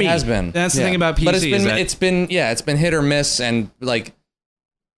for me. It has been. That's the thing about PC. But it's been hit or miss, and, like,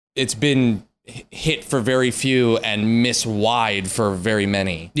 it's been hit for very few and miss wide for very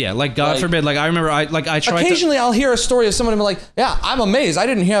many. Yeah, like, God forbid, like, I remember, I tried occasionally I'll hear a story of someone like, yeah, I'm amazed, I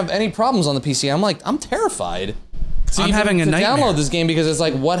didn't have any problems on the PC. I'm like, I'm terrified. I'm having a nightmare. Download this game because it's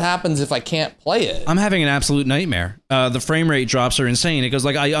like, what happens if I can't play it? I'm having an absolute nightmare. The frame rate drops are insane. It goes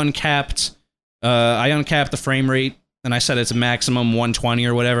like, I uncapped the frame rate, and I set it to maximum 120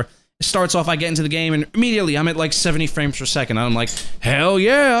 or whatever. It starts off, I get into the game, and immediately I'm at like 70 frames per second. I'm like, hell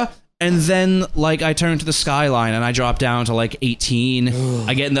yeah! And then, like, I turn to the skyline and I drop down to like 18.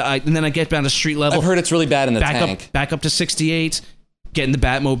 And then I get down to street level. I've heard it's really bad in the tank. Back up to 68. Get in the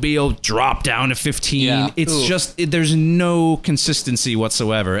Batmobile, drop down to 15. Yeah. It's just, there's no consistency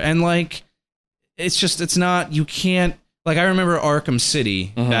whatsoever. And, like, it's not, you can't, like, I remember Arkham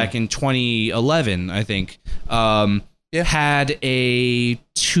City back in 2011, I think, had a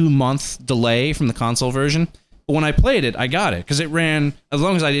 2-month delay from the console version. But when I played it, I got it, because it ran, as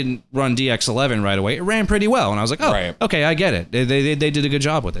long as I didn't run DX11 right away, it ran pretty well. And I was like, oh, okay, I get it. They did a good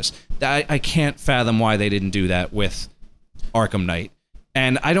job with this. I can't fathom why they didn't do that with Arkham Knight.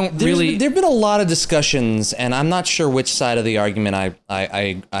 And I don't really... There've been a lot of discussions, and I'm not sure which side of the argument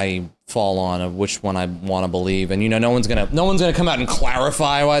I fall on, of which one I want to believe. And, no one's gonna come out and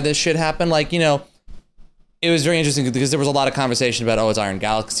clarify why this shit happened. Like, it was very interesting because there was a lot of conversation about, it's Iron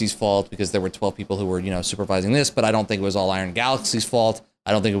Galaxy's fault because there were 12 people who were, supervising this, but I don't think it was all Iron Galaxy's fault.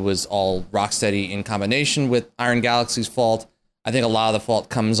 I don't think it was all Rocksteady in combination with Iron Galaxy's fault. I think a lot of the fault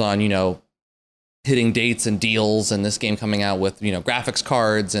comes on, hitting dates and deals, and this game coming out with, graphics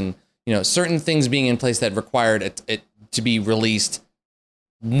cards and, certain things being in place that required it to be released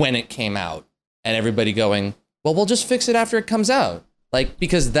when it came out. And everybody going, well, we'll just fix it after it comes out. Like,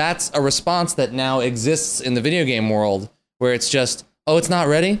 because that's a response that now exists in the video game world, where it's just, it's not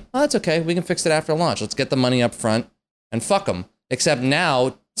ready? Oh, that's okay. We can fix it after launch. Let's get the money up front and fuck them. Except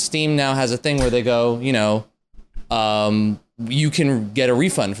now, Steam now has a thing where they go, you can get a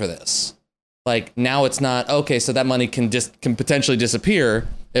refund for this. Like, now it's not, okay, so that money can potentially disappear.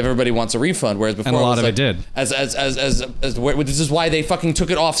 if everybody wants a refund. Whereas before, and a lot of like, it did. This is why they fucking took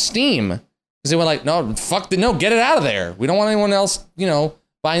it off Steam, because they were like, no, no, get it out of there. We don't want anyone else,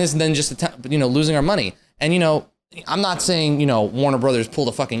 buying this and then just losing our money. And I'm not saying Warner Brothers pulled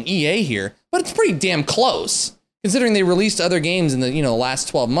a fucking EA here, but it's pretty damn close considering they released other games in the last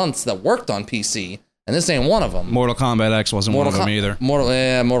 12 months that worked on PC. And this ain't one of them. Mortal Kombat X wasn't one of them either. Mortal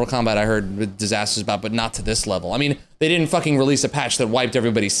Kombat I heard disasters about, but not to this level. I mean, they didn't fucking release a patch that wiped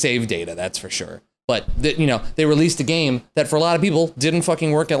everybody's save data, that's for sure. But, they released a game that for a lot of people didn't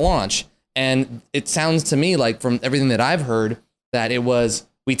fucking work at launch. And it sounds to me like from everything that I've heard that it was,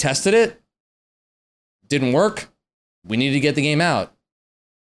 we tested it, didn't work, we needed to get the game out.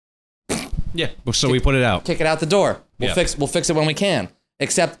 Yeah, so we put it out. Kick it out the door. We'll fix it when we can.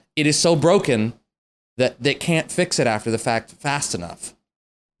 Except it is so broken that they can't fix it after the fact fast enough.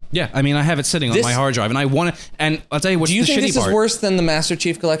 Yeah, I mean, I have it sitting on my hard drive, and I want to. And I'll tell you what's the shitty part. Do you think this is worse than the Master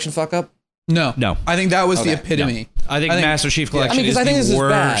Chief Collection fuck up? No. I think that was the epitome. No. I think Master Chief Collection is the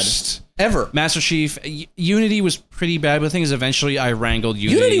worst ever. Master Chief Unity was pretty bad, but the thing is, eventually I wrangled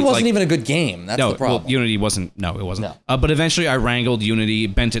Unity. Unity wasn't even a good game. That's the problem. Well, Unity wasn't. No, it wasn't. No. But eventually I wrangled Unity,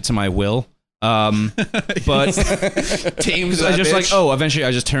 bent it to my will. But teams I just eventually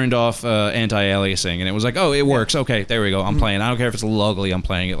I just turned off anti-aliasing, and it was like, oh, it works. Okay, there we go. I'm playing. I don't care if it's ugly. I'm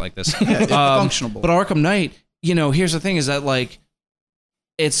playing it like this. It's functional. But Arkham Knight, here's the thing: is that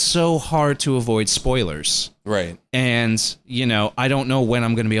it's so hard to avoid spoilers, right? And I don't know when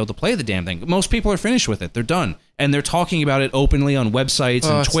I'm going to be able to play the damn thing. Most people are finished with it; they're done, and they're talking about it openly on websites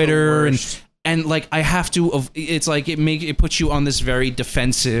and Twitter, and I have to. It's like it puts you on this very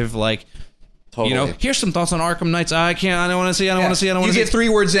defensive Totally. Here's some thoughts on Arkham Knights. I don't want to see. I don't want to see. You get 3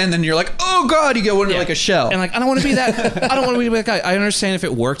 words in, then you're like, oh god, you go into like a shell. And I don't want to be that. I don't want to be that guy. I understand if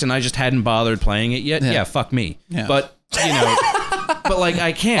it worked and I just hadn't bothered playing it yet. Yeah, fuck me. Yeah. But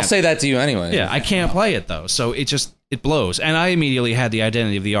I can't. I'll say that to you anyway. Yeah, I can't play it though. So it blows. And I immediately had the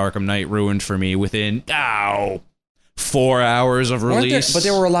identity of the Arkham Knight ruined for me within 4 hours of release. But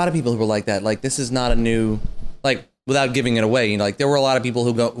there were a lot of people who were like that. This is not a new without giving it away. There were a lot of people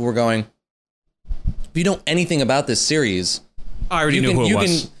who were going, if you know anything about this series, I already knew who it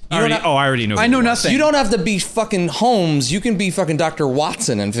was. I already knew. I know nothing. You don't have to be fucking Holmes. You can be fucking Dr.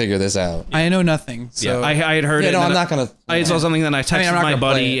 Watson and figure this out. I know nothing. So I had heard it. No, I'm not gonna. I saw something, then I texted my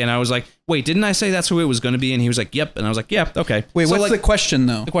buddy, and I was like, "Wait, didn't I say that's who it was going to be?" And he was like, "Yep." And I was like, "Yep, okay." Wait, what's the question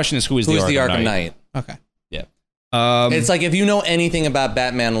though? The question is, who is the Arkham Knight? Okay. Yeah. It's like if you know anything about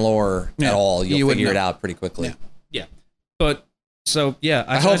Batman lore at all, you'll figure it out pretty quickly. Yeah. But. So yeah,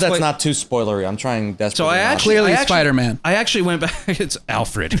 I hope that's not too spoilery. I'm trying desperately. So clearly Spider-Man. I actually went back. It's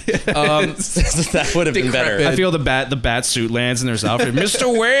Alfred. That would have been better. I feel the bat suit lands and there's Alfred.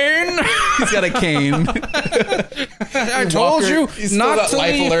 Mr. Wayne. He's got a cane. I told you not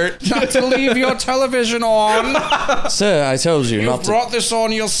to leave your television on. Sir, I told you not to. You brought this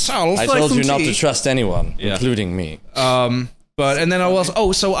on yourself. I told you not to trust anyone, including me. But and then I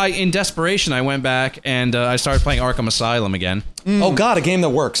was in desperation I went back and I started playing Arkham Asylum again. Oh god, a game that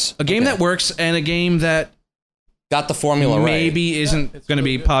works. A game that works, and a game that got the formula right. Maybe isn't going to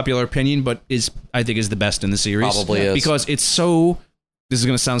be popular opinion, but I think is the best in the series. Probably is. Because it's so. This is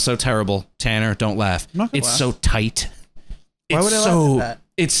going to sound so terrible, Tanner. Don't laugh. It's so tight. Why would I laugh at that?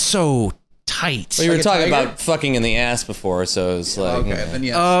 It's so tight. Well, you were talking about fucking in the ass before, so it's like okay, then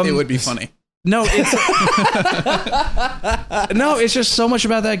yes, it would be funny. No, it's just so much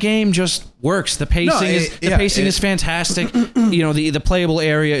about that game just works. The pacing is fantastic. The playable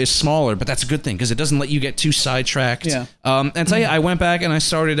area is smaller, but that's a good thing because it doesn't let you get too sidetracked. Yeah. And tell you, I went back and I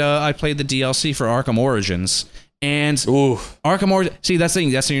started. I played the DLC for Arkham Origins, and Arkham Origins. See, that's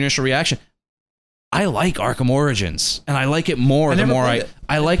the initial reaction. I like Arkham Origins, and I like it more the more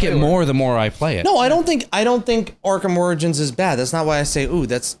I play it. No, I don't think Arkham Origins is bad. That's not why I say ooh.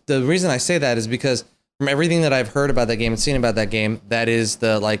 That's the reason I say that is because from everything that I've heard about that game and seen about that game, that is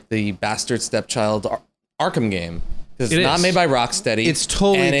the bastard stepchild Arkham game. Because it's not made by Rocksteady. It's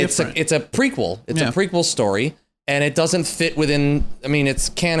totally different. It's a prequel. It's a prequel story, and it doesn't fit within. I mean, it's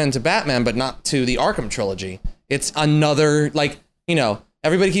canon to Batman, but not to the Arkham trilogy. It's another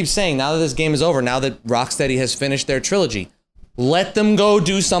Everybody keeps saying, now that this game is over, now that Rocksteady has finished their trilogy, let them go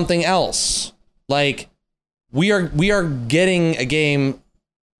do something else. We are getting a game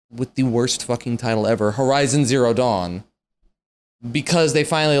with the worst fucking title ever, Horizon Zero Dawn, because they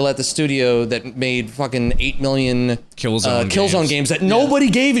finally let the studio that made fucking 8 million Killzone games that nobody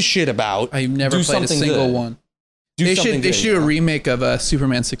gave a shit about. I've never played a single one. They should do a remake of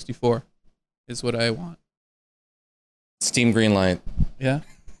Superman 64, is what I want. Steam Greenlight. Yeah.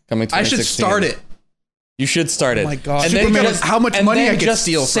 Coming 2016. I should start it. You should start it. Oh my God. And Superman, then how much money I could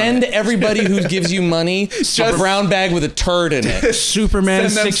steal from send it. everybody who gives you money a brown bag with a turd in it. Superman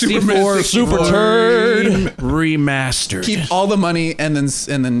Send them 64 Superman 64. Super Turd remastered. Keep all the money and then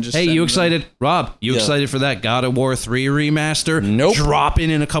just. Hey, send you them. excited? Rob, you excited for that God of War 3 remaster? Nope. Dropping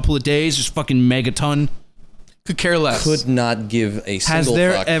in a couple of days, just fucking megaton. Could care less. Could not give a single Has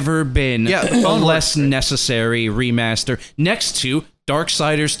there fuck. ever been Yeah, the a phone less works, right? necessary remaster next to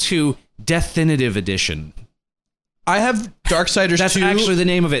Darksiders 2 Definitive Edition? I have Darksiders 2. That's actually the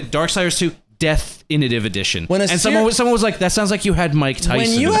name of it. Darksiders 2 Definitive Edition. When a and someone was like, that sounds like you had Mike Tyson.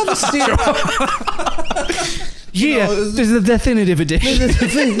 When you in have it. a series, Yeah, this is the Definitive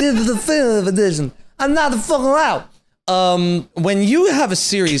Edition. I'm not the fucking out. When you have a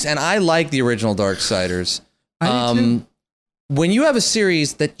series, and I like the original Darksiders, when you have a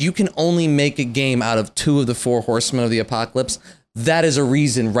series that you can only make a game out of 2 of the 4 Horsemen of the Apocalypse, that is a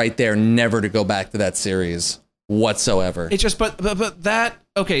reason right there never to go back to that series whatsoever. It's just, but that,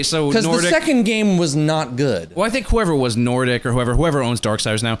 okay, so Because the Nordic. second game was not good. Well, I think whoever was Nordic or whoever owns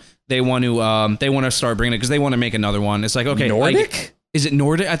Darksiders now, they want to start bringing it because they want to make another one. It's like, okay, Nordic? Is it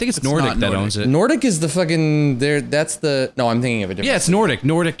Nordic? I think it's Nordic not that Nordic. owns it. Nordic is the fucking that's the no, I'm thinking of a different. Yeah, it's Nordic.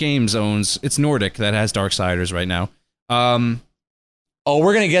 Nordic Games owns. It's Nordic that has Darksiders right now. Oh,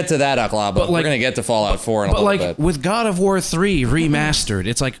 we're gonna get to that, Aklaba. But, like- we're gonna get to Fallout 4 in a But little like bit. with God of War 3 remastered,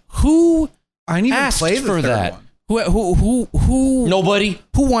 it's like who I need to asked play the for third that? one. Who Nobody.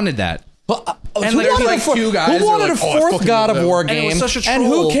 who wanted that? And like, who wanted, like, two guys who who are wanted like, a "Oh, I fourth fucking God love of that War one." And it game? was such a And who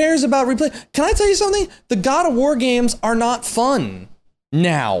troll. cares about replay? Can I tell you something? The God of War games are not fun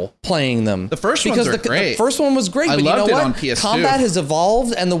now playing them. The first because ones are the great. first one was great, I but you know loved it what? on PS2. Combat has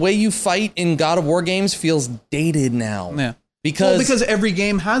evolved, and the way you fight in God of War games feels dated now. Yeah. Because Because every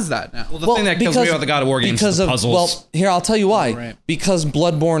game has that now. Well, the thing that kills me about the God of War games is the puzzles. Well, here I'll tell you why. Right. Because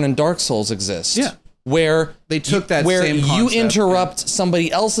Bloodborne and Dark Souls exist. Yeah. Where They took that where same you concept, interrupt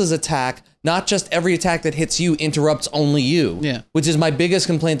somebody else's attack, not just every attack that hits you interrupts only you. Yeah. Which is my biggest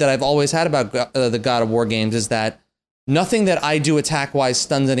complaint that I've always had about the God of War games is that nothing that I do attack wise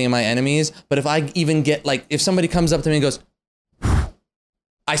stuns any of my enemies. But if I even get if somebody comes up to me and goes,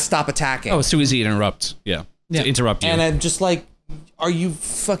 I stop attacking. Oh, it's too easy to interrupt. Yeah. To interrupt you. And I'm just like, are you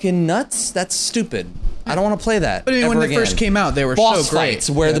fucking nuts? That's stupid. I don't want to play that. But I mean, when ever they first again. came out, they were boss so great. fights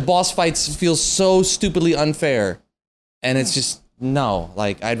where the boss fights feel so stupidly unfair, and it's just no.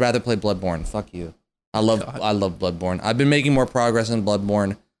 Like I'd rather play Bloodborne. Fuck you. I love Bloodborne. I've been making more progress in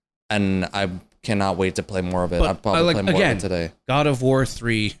Bloodborne, and I cannot wait to play more of it. But I'll probably play more again, of it today. God of War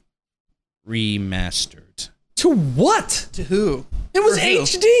 3 remastered. To what? To who? It was For who?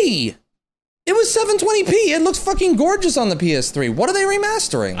 HD. It was 720p. It looks fucking gorgeous on the PS3. What are they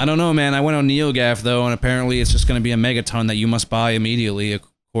remastering? I don't know, man. I went on NeoGAF though, and apparently it's just going to be a megaton that you must buy immediately,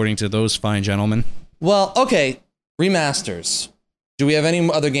 according to those fine gentlemen. Well, okay, remasters. Do we have any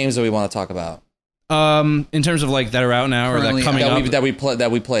other games that we want to talk about? In terms of like that are out now or Currently that coming that up.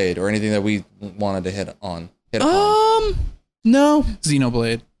 that we played, or anything that we wanted to hit upon? No.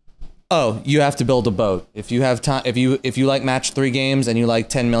 Xenoblade. Oh, you have to build a boat. If you have time, if you like match 3 games and you like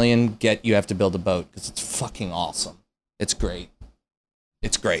 10 million, you have to build a boat because it's fucking awesome. It's great.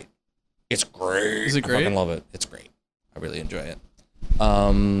 It's great. It's great. Is it I great? fucking love it. It's great. I really enjoy it.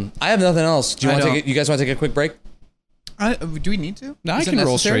 I have nothing else. Do you want to take? You guys want to take a quick break? Do we need to? No, I Is it can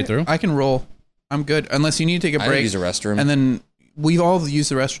roll necessary? straight through. I can roll. I'm good. Unless you need to take a I break. use a restroom. And then we've all used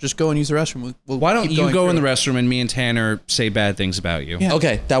the restroom. Just go and use the restroom. We'll Why don't keep you going go in through the it. restroom and me and Tanner say bad things about you? Yeah.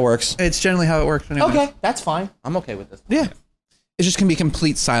 Okay, that works. It's generally how it works. Anyway. Okay, that's fine. I'm okay with this. Yeah. It's just gonna be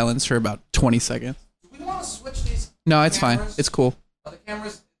complete silence for about 20 seconds. Do we want to switch these? No, it's fine. Cameras? It's cool. Are the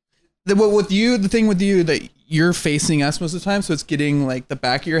cameras? The thing with you that you're facing us most of the time, so it's getting like the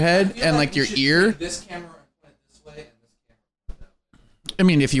back of your head and like your ear. This camera went this way and this camera. I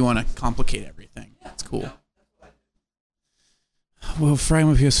mean, if you want to complicate everything, it's cool. Well, Frame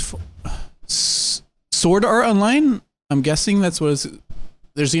of PS4. Sword Art Online? I'm guessing that's what is.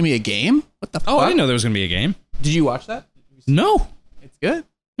 There's going to be a game? What the fuck? Oh, I didn't know there was going to be a game. Did you watch that? No. It's good.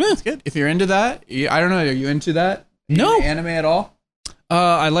 It's good. If you're into that, I don't know. Are you into that? No. Into anime at all?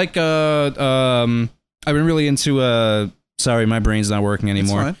 I like, I've been really into, sorry, my brain's not working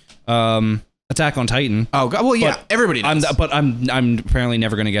anymore. Attack on Titan. Oh, God. Well, yeah. But Everybody does. I'm apparently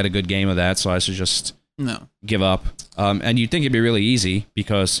never going to get a good game of that, so I should just No. give up. And you'd think it'd be really easy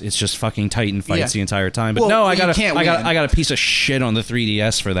because it's just fucking Titan fights Yeah. the entire time. But Well, no, I you got can't win. I got a piece of shit on the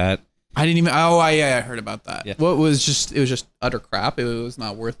 3DS for that. I didn't even. Oh, yeah, I heard about that. Yeah. What was just? It was just utter crap. It was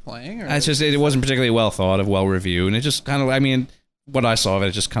not worth playing. Or It's just it wasn't particularly well thought of, well reviewed, and it just kind of. I mean, what I saw of it,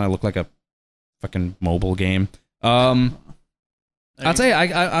 it just kind of looked like a fucking mobile game. I'll tell you,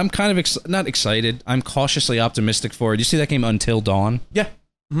 I'm kind of not excited. I'm cautiously optimistic for it. You see that game Until Dawn? Yeah.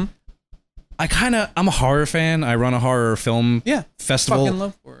 Mm-hmm. I'm a horror fan. I run a horror film festival. Fucking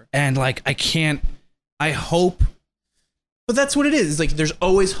love horror. And like, I hope. But that's what it is. It's like, there's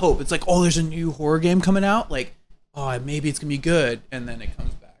always hope. It's like, oh, there's a new horror game coming out. Like, oh, maybe it's going to be good. And then it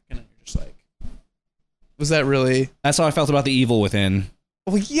comes back. And you're just like, was that really? That's how I felt about The Evil Within.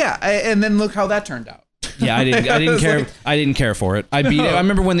 Well, yeah. And then look how that turned out. Yeah, I didn't care. Like, I didn't care for it. I beat it. I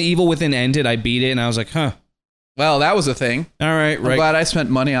remember when The Evil Within ended, I beat it and I was like, huh. Well, that was a thing. All right, I'm glad I spent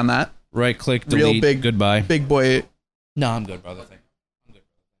money on that. Right click, delete, real big, goodbye. Big boy. No, I'm good, brother.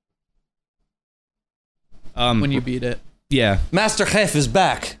 When you beat it. Yeah. Master Chef is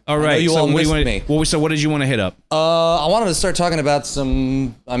back. All right. You all missed me. So what did you want to hit up? I wanted to start talking about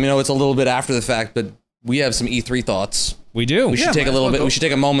some. I mean, it's a little bit after the fact, but we have some E3 thoughts. We do. We should take a little bit. We should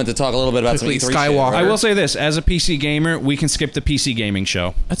take a moment to talk a little bit about some E3 Skywalker. shit, right? I will say this: as a PC gamer, we can skip the PC gaming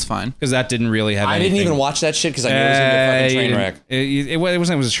show That's fine. because that didn't really have. I didn't even watch that shit because I knew it was gonna be a fucking train wreck. It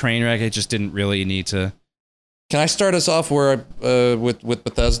wasn't. It was a train wreck. It just didn't really need to. Can I start us off with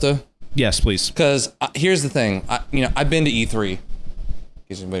Bethesda? Yes, please. Because here's the thing. I've been to E3. In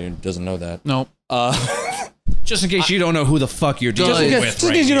case anybody doesn't know that. No. Just in case you don't know who the fuck you're dealing with. Just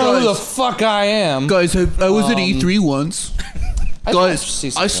in case you don't know who the fuck I am. Guys, I was at E3 once.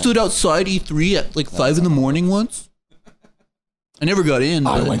 Guys, I stood outside E3 at like 5 in the morning once. I never got in.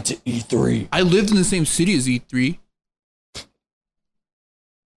 I went to E3. I lived in the same city as E3.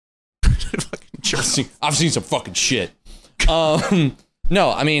 I've seen some fucking shit.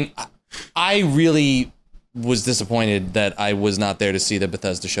 No, I mean, I really was disappointed that I was not there to see the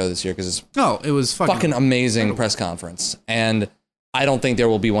Bethesda show this year because it's it was fucking amazing press conference, and I don't think there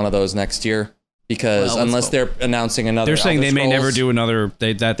will be one of those next year because unless they're announcing another, they're saying Elder they may Scrolls, never do another.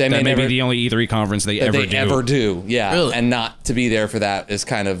 That may be the only E3 conference they ever do. Yeah, really? And not to be there for that is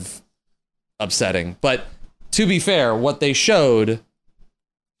kind of upsetting. But to be fair, what they showed,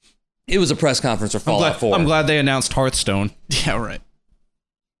 it was a press conference for Fallout 4. I'm glad they announced Hearthstone. Yeah, right.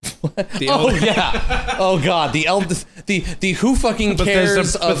 Yeah. Oh god, the who fucking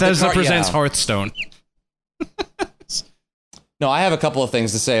cares of Bethesda the presents Hearthstone. No, I have a couple of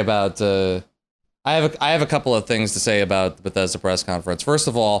things to say about I have a couple of things to say about the Bethesda press conference. First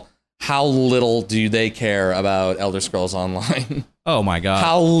of all, how little do they care about Elder Scrolls Online? Oh my god.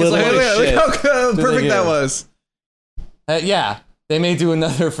 How little shit Look how perfect that was. Yeah, they may do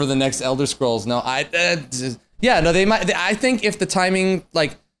another for the next Elder Scrolls. No, they might. I think if the timing,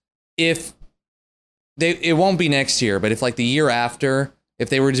 like, if it won't be next year, but if like the year after, if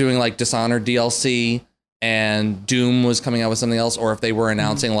they were doing like Dishonored DLC and Doom was coming out with something else, or if they were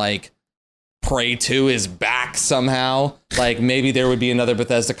announcing like Prey 2 is back somehow, like maybe there would be another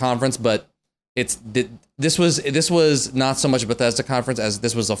Bethesda conference. But this was not so much a Bethesda conference as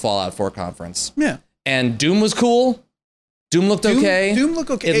this was a Fallout 4 conference. Yeah, and Doom was cool. Doom looked okay. Doom looked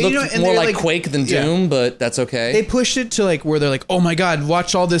okay. It looked more like Quake than Doom, but that's okay. They pushed it to like where they're like, oh my god,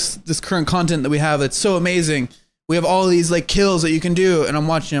 watch all this current content that we have. It's so amazing. We have all these like kills that you can do, and I'm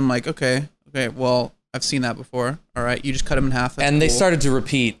watching. I'm like, okay, well, I've seen that before. All right, you just cut them in half. And they started to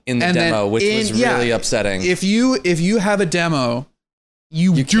repeat in the demo, which was really upsetting. If you have a demo,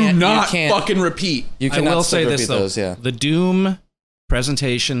 you do not fucking repeat. You I will say this though, the Doom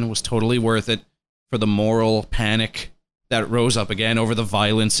presentation was totally worth it for the moral panic that rose up again over the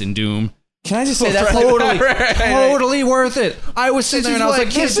violence in Doom. Can I just say that totally worth it. I was sitting there and I was like,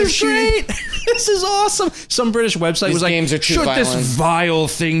 this is great. This is awesome. Some British website was like, should this vile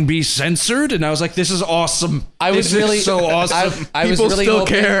thing be censored? And I was like, this is awesome. This is so awesome. People still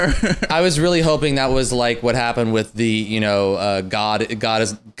care. I was really hoping that was like what happened with the, God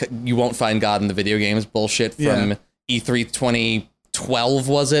is, you won't find God in the video games bullshit from E3 2012,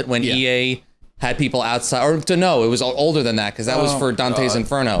 was it? When EA had people outside, or no, it was older than that because that was for Dante's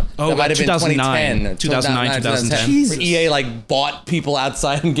Inferno. Oh, that might have been 2009, 2010. Jesus. EA like bought people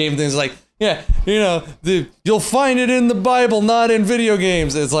outside and gave them things like, you'll find it in the Bible, not in video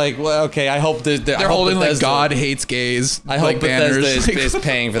games. It's like, well, okay, I hope they're holding like God hates gays. I hope Bethesda is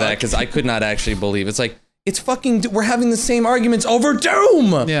paying for that because I could not actually believe it's like. It's fucking. We're having the same arguments over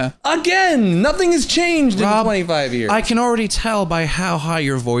Doom. Yeah. Again, nothing has changed in 25 years. I can already tell by how high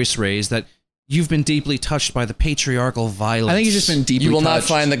your voice raised that you've been deeply touched by the patriarchal violence. I think you've just been deeply touched. You will not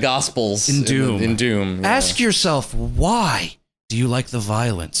find the Gospels in Doom. In Doom. Yeah. Ask yourself, why do you like the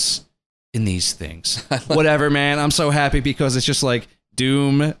violence in these things? Whatever, man. I'm so happy because it's just like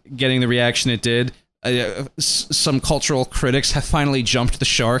Doom getting the reaction it did. Some cultural critics have finally jumped the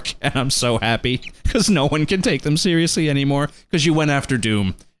shark, and I'm so happy because no one can take them seriously anymore because you went after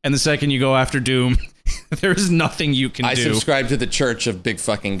Doom. And the second you go after Doom, There is nothing you can I do. subscribe to the Church of Big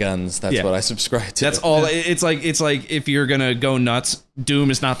Fucking Guns. That's what I subscribe to. That's all. It's like if you're gonna go nuts, Doom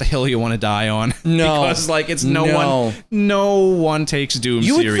is not the hill you want to die on. No, because like it's no one takes Doom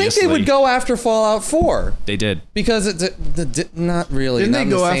you would seriously. think they would go after Fallout 4. They did because not really. Didn't they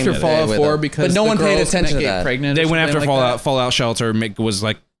go after Fallout 4 because but no one paid attention to that? They went after Fallout Shelter. Was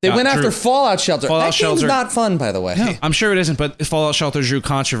like. They went after Fallout Shelter. That game's not fun, by the way. No, I'm sure it isn't, but Fallout Shelter drew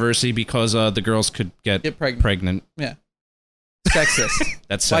controversy because the girls could get pregnant. Yeah. Sexist.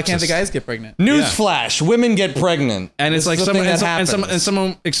 That's sexist. Why can't the guys get pregnant? Newsflash: women get pregnant. And it's like someone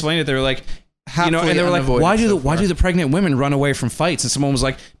explained it. They were like, and they were like, why do the pregnant women run away from fights? And someone was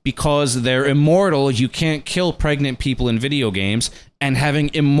like, because they're immortal. You can't kill pregnant people in video games, and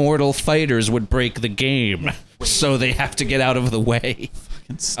having immortal fighters would break the game. So they have to get out of the way.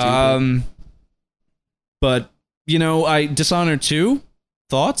 Stupid. But Dishonored 2,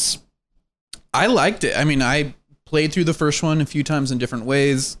 thoughts? I liked it. I mean, I played through the first one a few times in different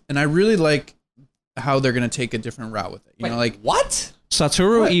ways, and I really like how they're going to take a different route with it. You know, like what?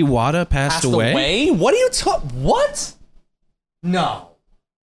 Satoru Iwata passed away? What are you talking? What? No.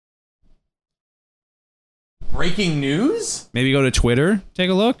 Breaking news? Maybe go to Twitter, take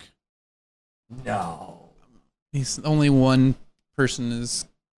a look. No. He's only one person is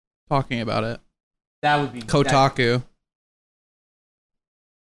talking about it. That would be Kotaku.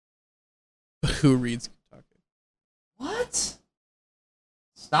 Who reads Kotaku? What?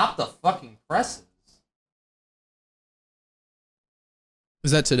 Stop the fucking presses.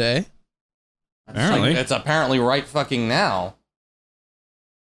 Was that today? Apparently. It's apparently right fucking now.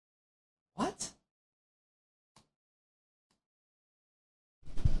 What?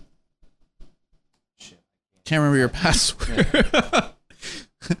 Can't remember your password.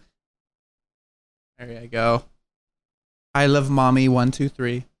 There you go. I love mommy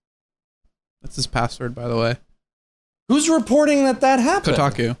 123. That's his password, by the way. Who's reporting that happened?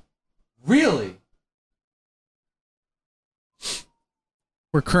 Kotaku. Really?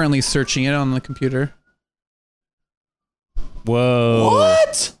 We're currently searching it on the computer. Whoa.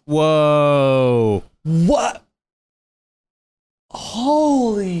 What? Whoa. What?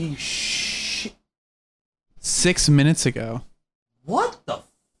 Holy shit. 6 minutes ago. What the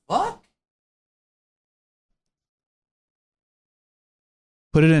fuck?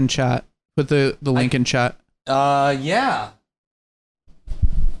 Put it in chat. Put the link in chat. Yeah.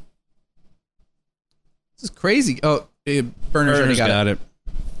 This is crazy. Oh, Burner's already got it.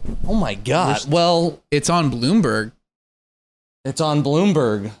 Oh my god. Well, it's on Bloomberg. It's on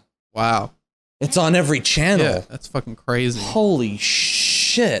Bloomberg. Wow. It's on every channel. Yeah, that's fucking crazy. Holy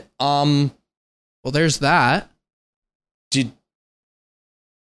shit. Well, there's that.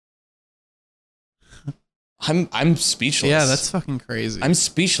 I'm speechless. Yeah, that's fucking crazy. I'm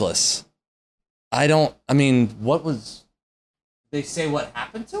speechless. What was... They say what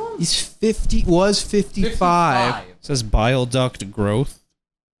happened to him? He's 55. It says bile duct growth.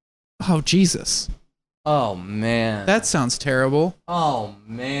 Oh, Jesus. Oh, man. That sounds terrible. Oh,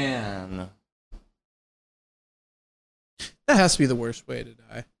 man. That has to be the worst way to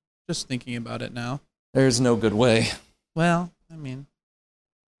die. Just thinking about it now. There's no good way. Well, I mean,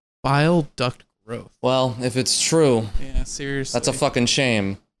 bile duct growth. Well, if it's true, yeah, seriously, that's a fucking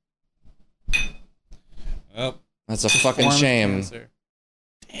shame. Oh, that's a fucking shame. Cancer.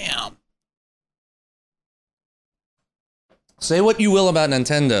 Damn. Say what you will about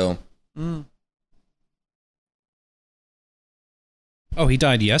Nintendo. Oh, he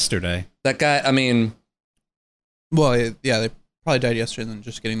died yesterday. That guy, Well, yeah, they probably died yesterday and then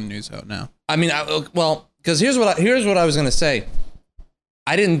just getting the news out now. Because here's what I was gonna say.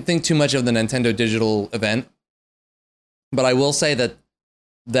 I didn't think too much of the Nintendo Digital event, but I will say that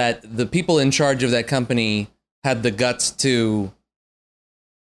the people in charge of that company had the guts to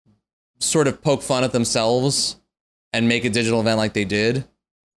sort of poke fun at themselves and make a digital event like they did.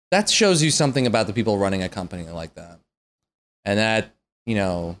 That shows you something about the people running a company like that. And that,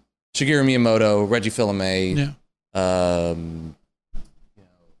 Shigeru Miyamoto, Reggie Fils-Aimé, Satoru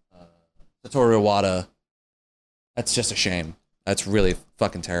Iwata, that's just a shame. That's really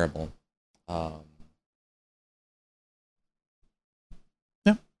fucking terrible. Yeah.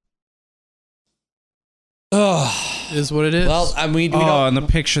 Ugh. It is what it is. Well, we don't... in the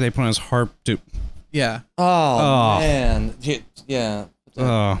picture they put on his harp. Dude. Yeah. Oh, man. Yeah.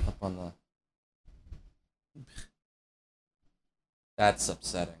 Up on the... That's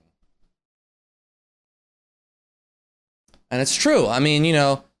upsetting. And it's true. How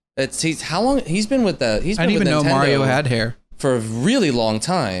long he's been with the... I didn't even know Mario had hair. For a really long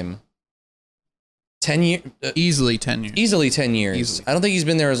time. 10 years. Easily 10 years. Easily 10 years. Easily. I don't think he's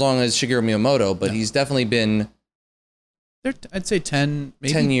been there as long as Shigeru Miyamoto, but he's definitely been I'd say 10,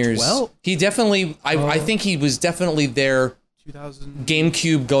 maybe 10 years. 12. He definitely, I think he was definitely there 2000,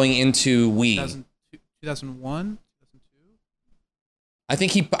 GameCube going into Wii. 2001,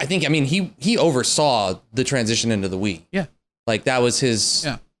 2002. I mean, he oversaw the transition into the Wii. Yeah. Like that was his,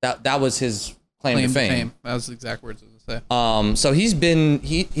 that was his claim to fame. That was the exact words I was going to say. So he's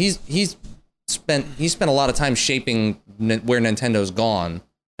spent a lot of time shaping where Nintendo's gone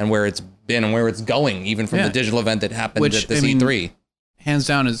and where it's been and where it's going, even from the digital event that happened at the E3. Hands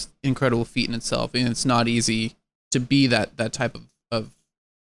down is incredible feat in itself. And it's not easy to be that type of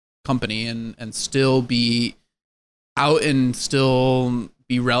company and still be out and still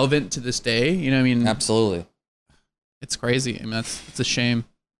be relevant to this day. You know what I mean? Absolutely. It's crazy. I mean, it's a shame.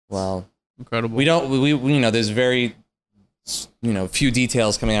 Well, incredible. We there's very, few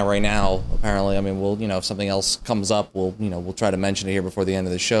details coming out right now, apparently. I mean, we'll, if something else comes up, we'll try to mention it here before the end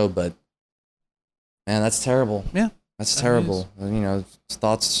of the show, but man, that's terrible. Yeah. That's terrible.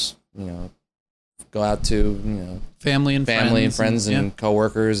 Thoughts, go out to, family and friends and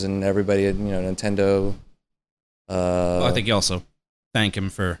coworkers and everybody at, Nintendo. I think you also thank him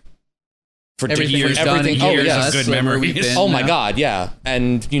for everything years, he's done. Years of good memories. Oh my God, yeah.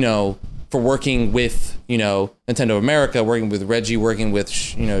 And, for working with, Nintendo America, working with Reggie, working with,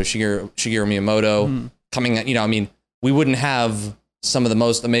 Shigeru Miyamoto, coming at, I mean, we wouldn't have some of the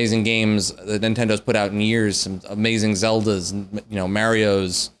most amazing games that Nintendo's put out in years, some amazing Zeldas,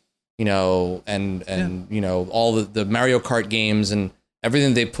 Marios, and all the Mario Kart games and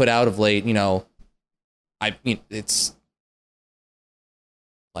everything they put out of late, it's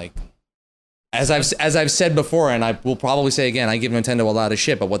like, as I've said before, and I will probably say again, I give Nintendo a lot of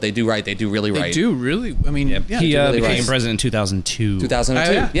shit, but what they do right, they do really right. They do really. I mean, he really became president in 2002.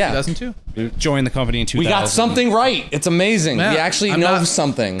 2002, yeah. 2002. Joined the company in 2000. We got something right. It's amazing. Yeah, we actually know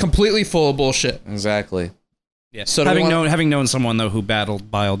something. Completely full of bullshit. Exactly. Yeah. So having known someone though who battled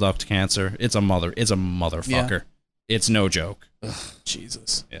bile duct cancer, it's a motherfucker. Yeah. It's no joke. Ugh.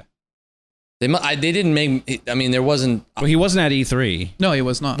 Jesus. Yeah. They didn't make. I mean, there wasn't. Well, he wasn't at E3. No, he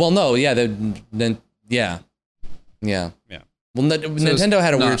was not. Well, no, yeah, then yeah. Well, Nintendo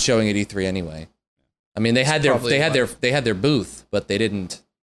had a weird showing at E3 anyway. I mean, they had their booth, but they didn't.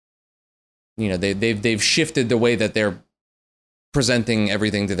 They've shifted the way that they're presenting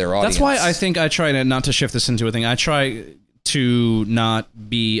everything to their audience. That's why I think I try not to shift this into a thing. I try to not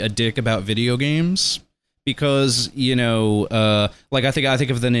be a dick about video games. Because like I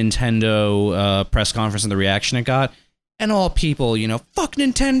think of the Nintendo press conference and the reaction it got, and all people, fuck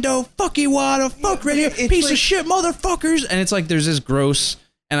Nintendo, fuck Iwata, fuck radio, piece of shit, motherfuckers, and it's like there's this gross.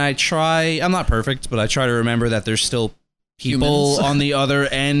 And I'm not perfect, but I try to remember that there's still people on the other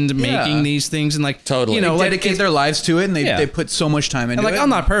end making these things, and like totally, they like dedicate their lives to it, and they put so much time into and it. I'm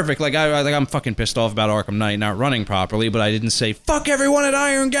not perfect. Like I'm fucking pissed off about Arkham Knight not running properly, but I didn't say fuck everyone at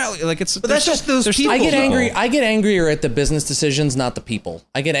Iron Galaxy. Like it's. But that's just those people. I get angry. I get angrier at the business decisions, not the people.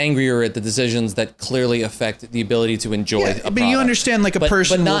 I get angrier at the decisions that clearly affect the ability to enjoy. A but you understand, like a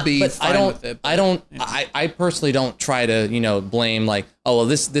person will be fine with it. I personally don't try to blame like, oh well,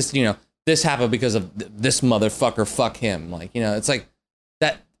 this happened because of this motherfucker. Fuck him. Like it's like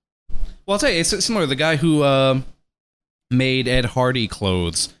that. Well, I'll tell you, it's similar. The guy who made Ed Hardy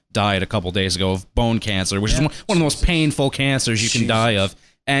clothes died a couple days ago of bone cancer, which is one of the most painful cancers you can die of.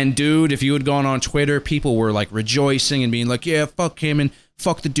 And dude, if you had gone on Twitter, people were like rejoicing and being like, "Yeah, fuck him and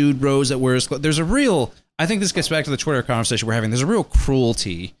fuck the dude Rose that wears clothes." There's a real. I think this gets back to the Twitter conversation we're having. There's a real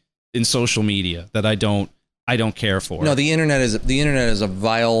cruelty in social media that I don't care for. No, the internet is a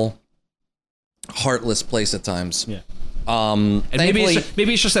vile, heartless place at times. Yeah. And maybe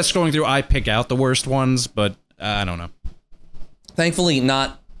it's just that scrolling through, I pick out the worst ones, but I don't know. Thankfully,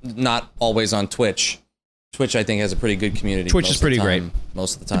 not always on Twitch. Twitch, I think, has a pretty good community. Twitch is pretty great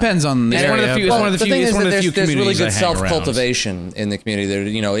most of the time. Depends on the area. It's one of the few communities there's really good I hang around. self-cultivation in the community. There,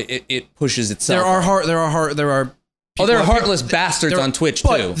 it pushes itself. There are heartless bastards on Twitch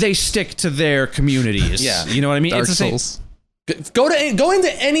but too. They stick to their communities. Yeah. You know what I mean? Dark It's the Souls. same. Go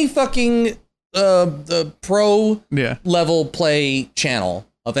into any fucking the pro level play channel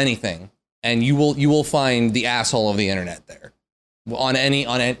of anything, and you will find the asshole of the internet there. On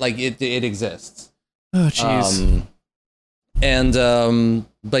it, like it exists. Oh jeez.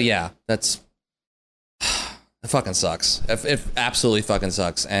 But yeah, it fucking sucks. It absolutely fucking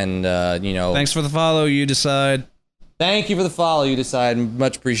sucks. And thanks for the follow. You decide. Thank you for the follow. You decide.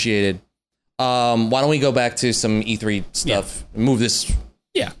 Much appreciated. Why don't we go back to some E3 stuff? Yeah. Move this.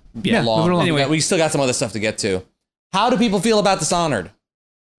 Yeah. Along. Anyway, we still got some other stuff to get to. How do people feel about Dishonored?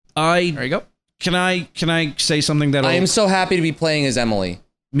 There you go. Can I say something that I am so happy to be playing as Emily.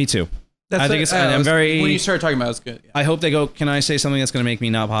 Me too. I think it's. I'm very. When you started talking about it, it's good. Yeah. I hope they go. Can I say something that's going to make me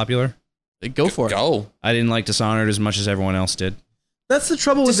not popular? Go for it. Go. I didn't like Dishonored as much as everyone else did. That's the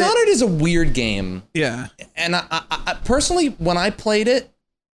trouble with Dishonored is a weird game. Yeah. And I personally, when I played it,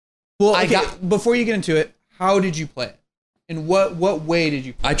 well, okay, before you get into it, how did you play it? In what way did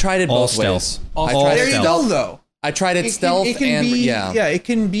you play it? I tried it All both stealth. ways. There you go, though. I tried it stealth it can and be, yeah, it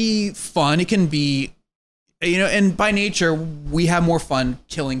can be fun. It can be, and by nature, we have more fun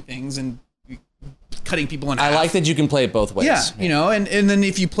killing things and cutting people in half. I like that you can play it both ways. Yeah, and then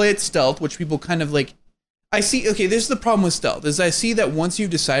if you play it stealth, which people kind of like, I see. Okay, this is the problem with stealth. Is I see that once you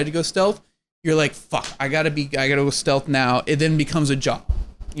decide to go stealth, you're like, fuck, I gotta go stealth now. It then becomes a job,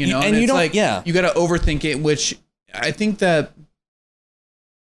 and you don't. Like, you gotta overthink it, which I think that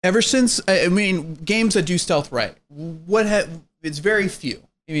ever since, I mean, games that do stealth right, it's very few.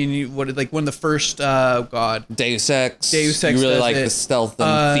 I mean, when the first, Deus Ex. You really like the stealth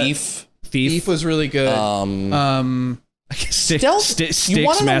and Thief. Thief was really good. Stealth. You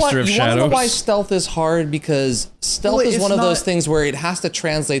want to know why stealth is hard? Because stealth is one of those things where it has to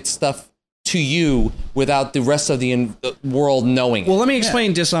translate stuff to you without the rest of the world knowing. Well, let me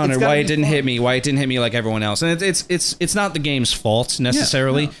explain Dishonored, why it didn't hit me, like everyone else, and it's not the game's fault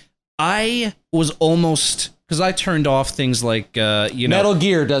necessarily. Yeah, no. I was almost, because I turned off things like Metal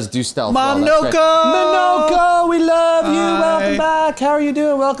Gear does do stealth. Monoko, we love you. Welcome back. How are you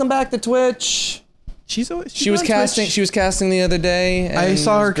doing? Welcome back to Twitch. She was casting. She was casting the other day. I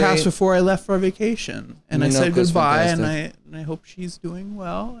saw her cast before I left for vacation, and I said goodbye. And I hope she's doing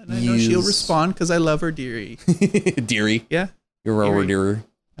well, and I know she'll respond because I love her, dearie. Dearie. Yeah. You're over, dearie.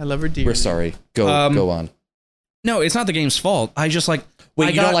 I love her, dearie. We're sorry. Go on. No, it's not the game's fault. I just like.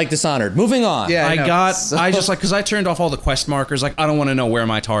 Wait, you don't like Dishonored. Moving on. Yeah, I just like, because I turned off all the quest markers. Like, I don't want to know where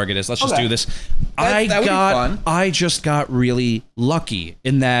my target is. Let's just do this. That would be fun. I just got really lucky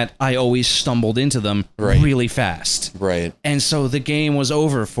in that I always stumbled into them really fast. Right. And so the game was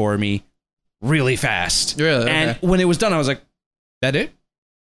over for me really fast. Really? And when it was done, I was like, that it?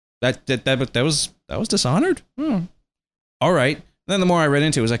 That was Dishonored? All right. And then the more I read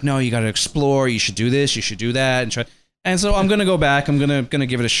into it, it was like, no, you got to explore. You should do this. You should do that. And try. And so I'm gonna go back. I'm gonna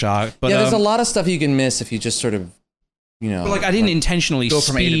give it a shot. But there's a lot of stuff you can miss if you just sort of, Like I didn't intentionally go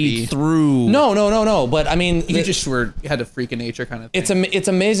from A to B through. No. But I mean, you had a freak of nature kind of thing. It's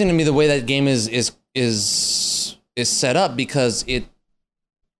amazing to me the way that game is set up, because it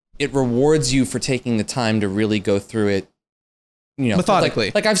rewards you for taking the time to really go through it.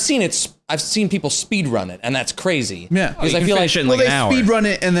 Methodically. Like I've seen people speed run it, and that's crazy. Yeah, because I feel like they speed run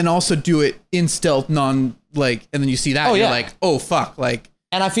it and then also do it in stealth, and then you see that, and you're like, oh fuck, like.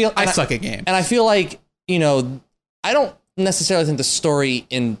 And I suck at games, and I feel like I don't necessarily think the story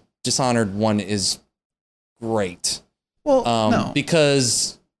in Dishonored 1 is great. Well, no,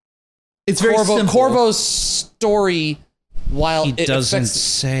 because it's very simple. Corvo's story. While he doesn't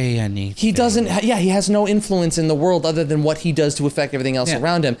say anything. He doesn't. Yeah, he has no influence in the world other than what he does to affect everything else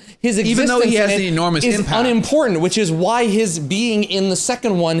around him. His existence, even though he has the enormous is impact, unimportant, which is why his being in the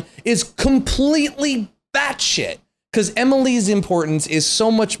second one is completely batshit. Because Emily's importance is so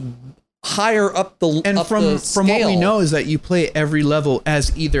much higher up the from what we know is that you play every level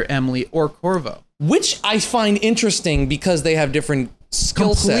as either Emily or Corvo, which I find interesting because they have different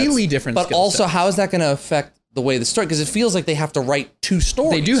skill sets, completely different. But also, how is that going to affect the way the story, because it feels like they have to write two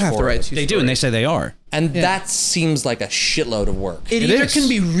stories. They do have to write two stories. They do, and they say they are. And that seems like a shitload of work. It either can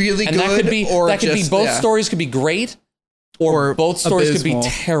be really good, or that could be both stories could be great, or both stories could be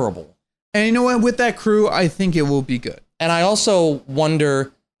terrible. And you know what? With that crew, I think it will be good. And I also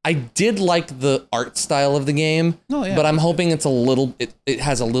wonder, I did like the art style of the game, but I'm hoping it's it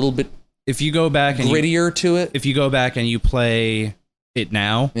has a little bit if you go back and grittier to it. If you go back and you play it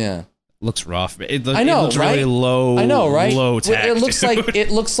now, looks rough. It looks really low. I know, right? Low tech. It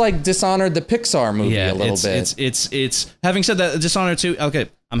looks like Dishonored, the Pixar movie, a little bit. It's. Having said that, Dishonored 2. Okay,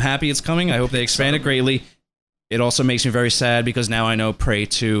 I'm happy it's coming. I hope they expand it greatly. It also makes me very sad because now I know Prey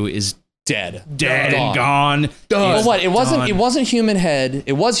 2 is dead and gone. Well, what? It wasn't Human Head.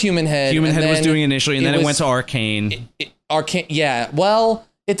 It was Human Head. Human Head was doing it initially, and then it went to Arcane. Arcane. Yeah. Well,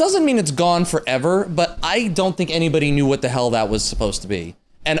 it doesn't mean it's gone forever, but I don't think anybody knew what the hell that was supposed to be.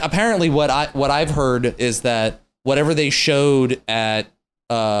 And apparently what I've heard is that whatever they showed at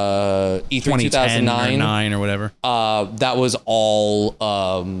E3 2009 or whatever, that was all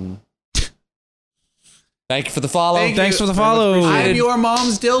thank you for the follow. Thanks for the follow. I'm your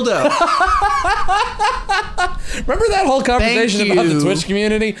mom's dildo. Remember that whole conversation about the Twitch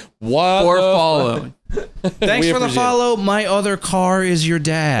community? What for following. Thanks for the follow. My other car is your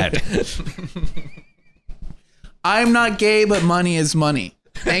dad. I'm not gay, but money is money.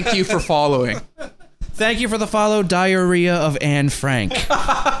 Thank you for following. Thank you for the follow. Diarrhea of Anne Frank.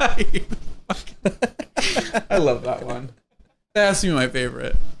 I love that one. That's my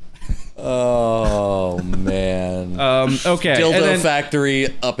favorite. Oh man. Okay. Dildo factory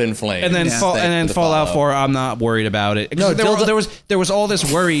up in flames. And then Fallout 4. I'm not worried about it. No, there was all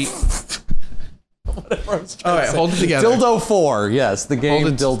this worry. All right, hold it together. Dildo 4. Yes, the game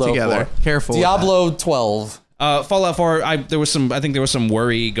Dildo together. 4. Careful. Diablo 12. Fallout 4. I think there was some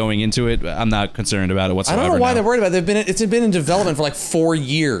worry going into it. I'm not concerned about it whatsoever. I don't know why now. they're worried about it. It's been in development for like 4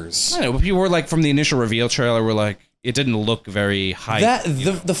 years. I know, but people were like, from the initial reveal trailer, were like, it didn't look very hype.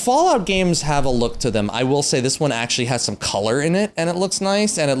 The Fallout games have a look to them. I will say this one actually has some color in it, and it looks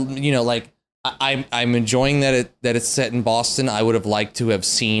nice. And it, I'm enjoying that it's set in Boston. I would have liked to have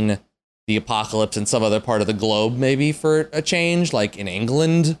seen the apocalypse in some other part of the globe, maybe for a change, like in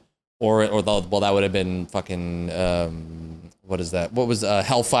England, or that would have been fucking what is that? What was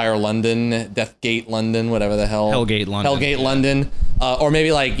Hellfire London, Deathgate London, whatever the hell. Hellgate London, or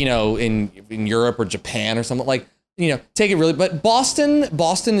maybe like in Europe or Japan or something like. Take it really, but Boston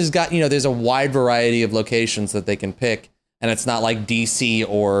has got, there's a wide variety of locations that they can pick, and it's not like DC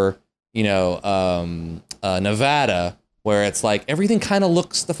or, Nevada, where it's like everything kind of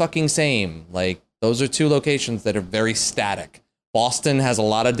looks the fucking same. Like those are two locations that are very static. Boston has a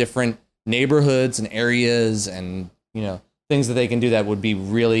lot of different neighborhoods and areas and, things that they can do that would be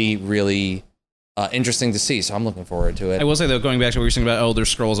really, really interesting to see, so I'm looking forward to it. I will say though, going back to what we were saying about Elder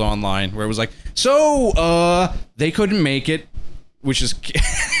Scrolls Online, where it was like, so they couldn't make it, which is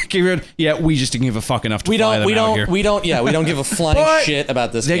yeah, we just didn't give a fuck enough to fly them out here. We don't give a flying shit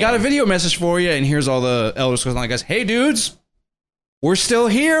about this. They game. got a video message for you, and here's all the Elder Scrolls Online guys. Hey dudes, we're still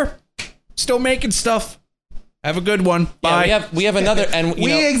here, still making stuff. Have a good one. Bye. Yeah, we have another, and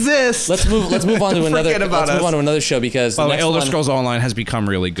we exist. Let's move on to another. Let's move on to another show because the Elder Scrolls Online has become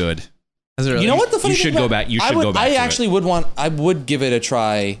really good. You know what the funny you should go back. You should go back. I actually would give it a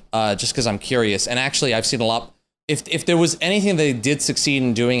try, just because I'm curious. And actually, I've seen a lot. If there was anything they did succeed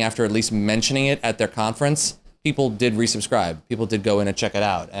in doing after at least mentioning it at their conference, people did resubscribe. People did go in and check it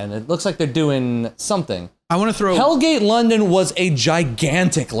out, and it looks like they're doing something. I want to throw Hellgate London was a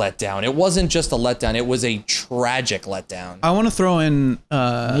gigantic letdown. It wasn't just a letdown; it was a tragic letdown. I want to throw in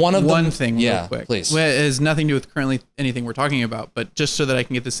one thing real quick. Please. It has nothing to do with currently anything we're talking about, but just so that I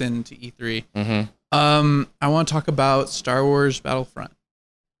can get this into E3. Mm-hmm. I want to talk about Star Wars Battlefront.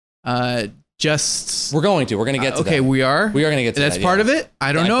 We're going to get to that. Okay, we are going to get to that. That's part of it.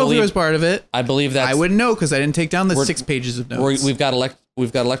 I don't know if it was part of it. I believe that I wouldn't know because I didn't take down the 6 pages of notes. We've got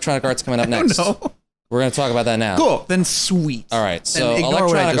Electronic Arts coming up next. I don't know. We're going to talk about that now. Cool. Then sweet. All right. So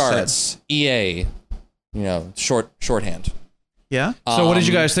Electronic Arts, EA, shorthand. Yeah. So what did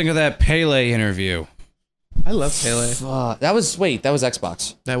you guys think of that Pele interview? I love Pele. That was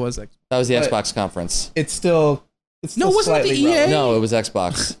Xbox. That was the Xbox conference. It's still wasn't it the EA? No, it was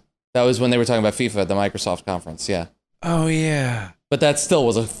Xbox. That was when they were talking about FIFA at the Microsoft conference. Yeah. Oh yeah. But that still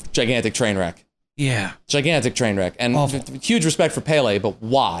was a gigantic train wreck. Yeah. Gigantic train wreck, and huge respect for Pele, but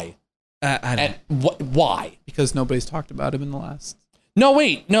why? Why? Because nobody's talked about him in the last. No,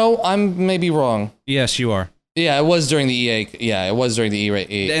 wait. No, I'm maybe wrong. Yes, you are. Yeah, it was during the EA. Yeah, it was during the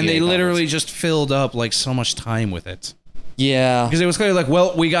EA. And they literally just filled up like so much time with it. Yeah. Because it was clearly like,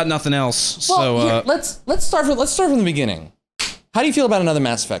 well, we got nothing else. Well, let's start from the beginning. How do you feel about another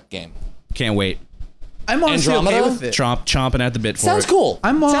Mass Effect game? Can't wait. I'm honestly okay with it. Chomping at the bit for Sounds it. Cool.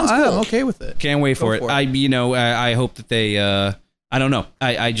 I'm okay with it. Can't wait for it. I hope that they. I don't know.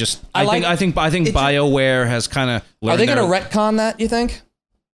 I think BioWare has kind of learned. Are they going to retcon that? You think?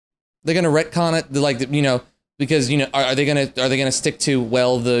 They're going to retcon it, because are they going to stick to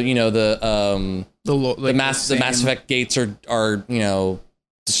the Mass Effect gates are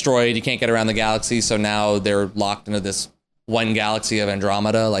destroyed. You can't get around the galaxy, so now they're locked into this one galaxy of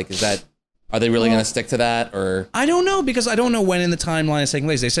Andromeda. Are they really going to stick to that, or? I don't know, because I don't know when in the timeline it's taking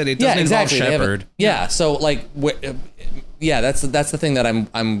place. They said it doesn't involve Shepard. So that's the thing that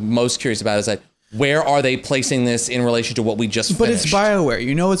I'm most curious about is where are they placing this in relation to what we just finished? But it's BioWare.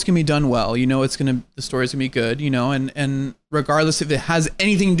 It's going to be done well. The story's going to be good, and regardless if it has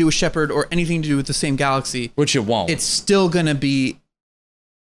anything to do with Shepard or anything to do with the same galaxy, which it won't, it's still going to be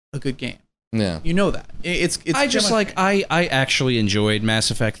a good game. Yeah. You know that. It's I actually enjoyed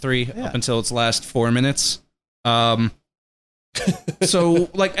Mass Effect 3 up until its last 4 minutes. So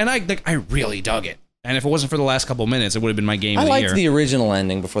I really dug it. And if it wasn't for the last couple minutes, it would have been my game of the year. I liked the original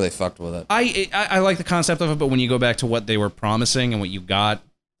ending before they fucked with it. I like the concept of it, but when you go back to what they were promising and what you got,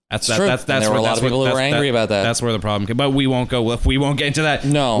 That's true. That's And there were a lot of people who were angry about that. That's where the problem came. But we won't get into that.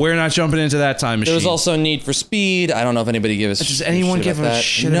 No. We're not jumping into that time machine. There was also Need for Speed. I don't know if anybody gives a shit. Does anyone give a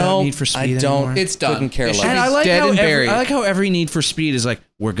shit about Need for Speed I don't. anymore? It's done. Couldn't care It should less. And be I like, dead how and buried. I like how every Need for Speed is like,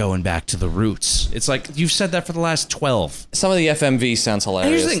 we're going back to the roots. It's like, you've said that for the last 12. Some of the FMV sounds And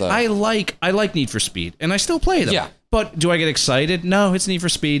hilarious. here's the thing, I like Need for Speed, and I still play them. Yeah. But do I get excited? No, it's Need for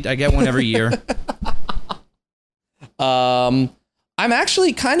Speed. I get one every year. I'm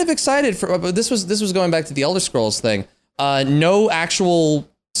actually kind of excited for. This was going back to the Elder Scrolls thing. No actual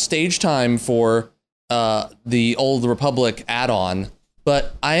stage time for the Old Republic add-on,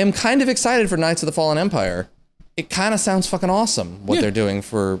 but I am kind of excited for Knights of the Fallen Empire. It kind of sounds fucking awesome what they're doing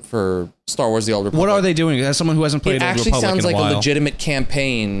for Star Wars: The Old Republic. What are they doing? As someone who hasn't played It Old actually Republic sounds in like a while. a legitimate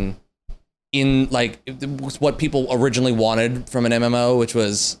campaign in like what people originally wanted from an MMO, which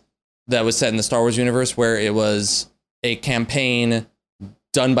was that was set in the Star Wars universe, where it was a campaign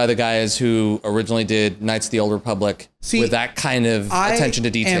done by the guys who originally did Knights of the Old Republic with that kind of attention to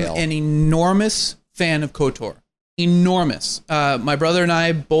detail. I am an enormous fan of KOTOR. Enormous. My brother and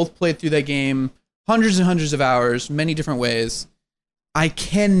I both played through that game hundreds and hundreds of hours, many different ways. I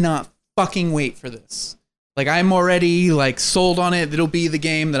cannot fucking wait for this. Like, I'm already like sold on it. It'll be the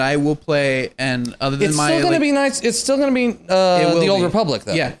game that I will play. And other than It's still going to be nice. It's still going to be the Old Republic,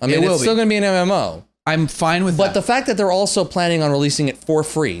 though. Yeah, I mean, it's still going to be an MMO. I'm fine with that. But the fact that they're also planning on releasing it for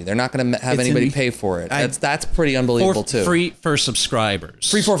free, they're not going to have anybody pay for it. That's pretty unbelievable too. Free for subscribers.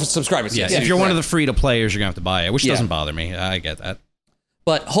 Free for subscribers. Yes. If you're one of the free to players, you're gonna have to buy it, which doesn't bother me. I get that.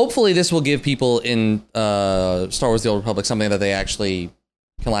 But hopefully, this will give people in Star Wars: The Old Republic something that they actually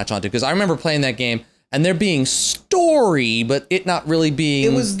can latch onto. Because I remember playing that game and there being story, but it not really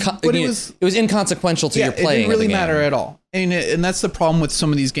being. It was inconsequential to your playing. It didn't really of the game. matter at all. And that's the problem with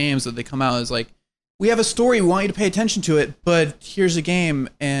some of these games that they come out is like, we have a story, we want you to pay attention to it, but here's a game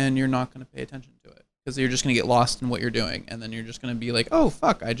and you're not going to pay attention to it because you're just going to get lost in what you're doing. And then you're just going to be like, oh,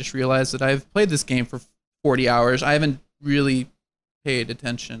 fuck, I just realized that I've played this game for 40 hours. I haven't really paid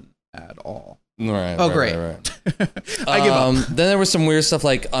attention at all. Right. Oh, great. Right. I give up. Then there was some weird stuff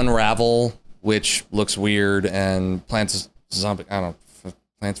like Unravel, which looks weird, and Plants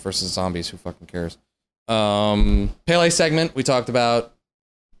vs. Zombies, who fucking cares? Pele segment, we talked about.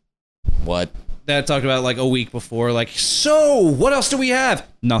 What? That talked about like a week before, like, so what else do we have?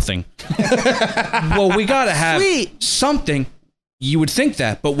 Nothing. Well, we gotta have something. You would think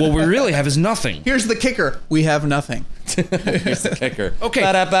that, but what we really have is nothing. Here's the kicker. We have nothing. Here's the kicker. Okay.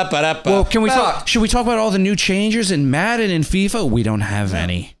 Well, can we talk? Should we talk about all the new changes in Madden and FIFA? We don't have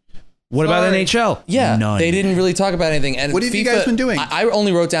any. What about NHL? Yeah, none. They didn't really talk about anything. And what have you guys been doing? I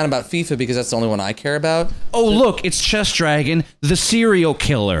only wrote down about FIFA because that's the only one I care about. Oh, look, it's Chess Dragon, the serial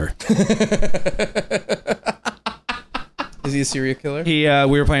killer. Is he a serial killer?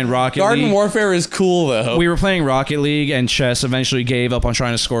 We were playing Rocket League. Garden Warfare is cool, though. We were playing Rocket League, and Chess eventually gave up on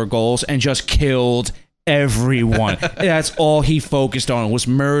trying to score goals and just killed everyone. That's all he focused on was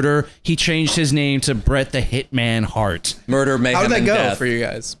murder. He changed his name to Brett the Hitman Hart. Murder, mayhem, How did that and go death. for you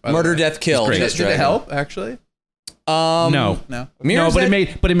guys? Murder, death, kill. Did it help, actually? No. Mirror's But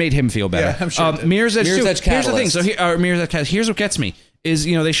Edge- it made him feel better. Yeah, I'm sure it did. Mirror's Edge. Mirror's too. Edge Here's the thing. Catalyst. So Mirror's Edge Catalyst. Here's what gets me is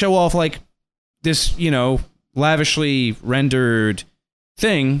they show off like this lavishly rendered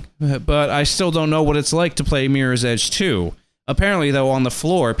thing, but I still don't know what it's like to play Mirror's Edge 2. Apparently, though, on the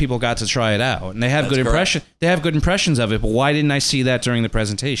floor, people got to try it out, and they have good impression. They have good impressions of it. But why didn't I see that during the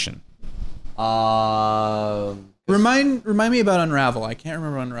presentation? Remind me about Unravel. I can't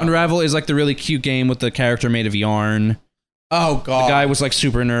remember Unravel. Unravel is like the really cute game with the character made of yarn. Oh god, The guy was like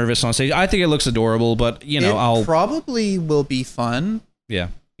super nervous on stage. I think it looks adorable, but it probably will be fun. Yeah.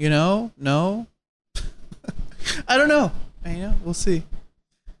 No, I don't know. We'll see.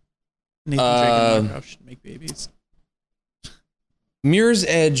 Nathan Drake and Mark should make babies. Mirror's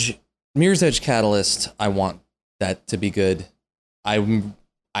Edge Catalyst. I want that to be good. I don't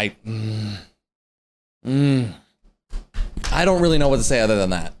really know what to say other than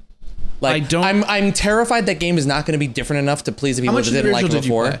that. Like, I'm terrified that game is not going to be different enough to please the people that didn't like it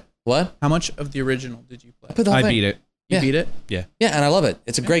before. What? How much of the original did you play? I beat it. You beat it? Yeah. Yeah, and I love it.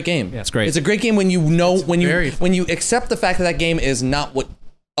 It's a great game. Yeah, it's great. It's a great game when you accept the fact that that game is not what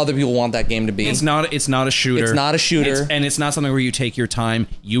other people want that game to be. It's not a shooter. It's not a shooter. And it's not something where you take your time,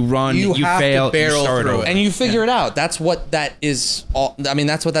 you run, you have fail, to barrel you start through over. it. And you figure it out. That's what that is.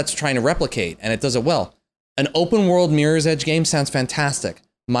 That's what that's trying to replicate, and it does it well. An open world Mirror's Edge game sounds fantastic.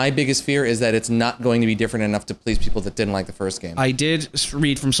 My biggest fear is that it's not going to be different enough to please people that didn't like the first game. I did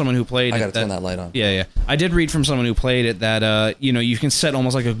read from someone who played it. I gotta turn that light on. Yeah. I did read from someone who played it that you can set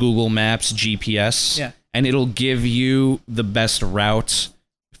almost like a Google Maps GPS. Yeah. And it'll give you the best route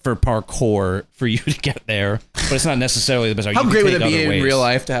for parkour for you to get there, but it's not necessarily the best. How great would it be in real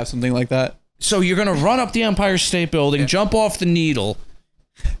life to have something like that? So you're gonna run up the Empire State Building, jump off the Needle.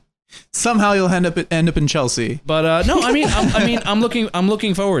 Somehow you'll end up in Chelsea. But no, I'm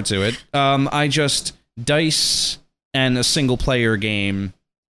looking forward to it. I just DICE and a single player game.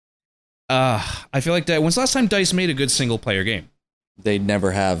 I feel like that. When's the last time DICE made a good single player game? They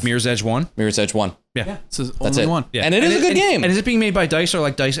never have. Mirror's Edge 1? Mirror's Edge 1. Yeah. That's only one. Yeah. And it is a good game. And is it being made by DICE or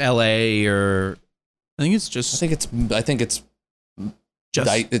like DICE LA or? I think it's just. I think it's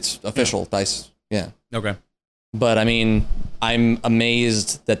just. It's official DICE. Yeah. Okay. But I mean, I'm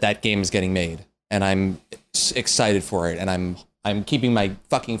amazed that game is getting made, and I'm excited for it, and I'm keeping my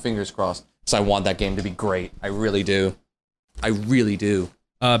fucking fingers crossed because I want that game to be great. I really do. I really do.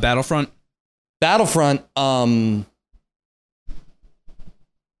 Battlefront.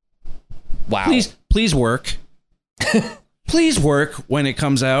 Wow. Please work. Please work when it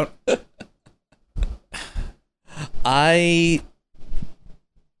comes out. I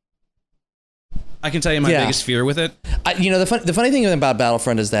can tell you my biggest fear with it. The funny thing about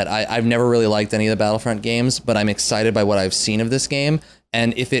Battlefront is that I've never really liked any of the Battlefront games, but I'm excited by what I've seen of this game.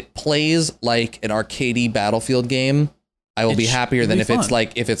 And if it plays like an arcadey Battlefield game, I will be happier than if it's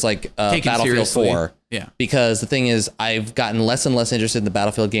like Battlefield 4. Yeah. Because the thing is, I've gotten less and less interested in the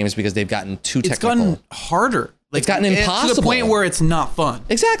Battlefield games because they've gotten too technical. It's gotten harder. It's gotten impossible. To the point where it's not fun.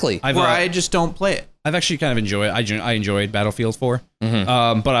 Exactly. I just don't play it. I've actually kind of enjoyed. I enjoyed Battlefield 4,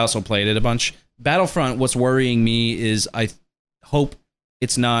 but I also played it a bunch. Battlefront. What's worrying me is I hope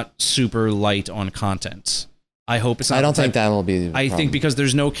it's not super light on content. I hope it's not. I don't think that will be. I think because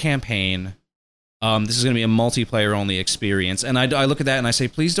there's no campaign. This is going to be a multiplayer only experience, and I look at that and I say,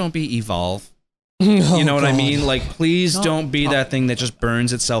 please don't be Evolve. You know what I mean? Like, please don't be that thing that just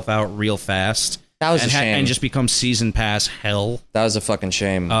burns itself out real fast. That was a shame. And just becomes season pass hell. That was a fucking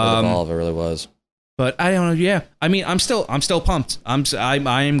shame. With Evolve, it really was. But I don't know. Yeah, I mean, I'm still pumped. I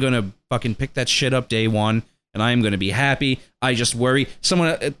am gonna fucking pick that shit up day one, and I am gonna be happy. I just worry.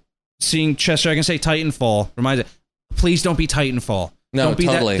 Someone seeing Chess Dragon say Titanfall reminds me. Please don't be Titanfall. No, don't be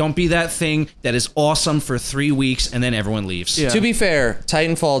totally. Don't be that thing that is awesome for 3 weeks and then everyone leaves. Yeah. To be fair,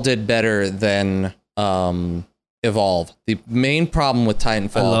 Titanfall did better than Evolve. The main problem with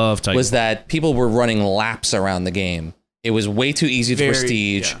Titanfall was that people were running laps around the game. It was way too easy to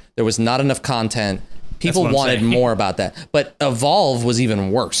prestige. Yeah. There was not enough content. People wanted more about that. But Evolve was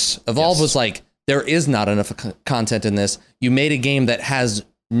even worse. Evolve was like, there is not enough content in this. You made a game that has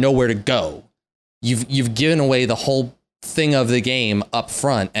nowhere to go. You've given away the whole thing of the game up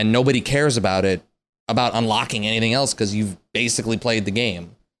front, and nobody cares about unlocking anything else because you've basically played the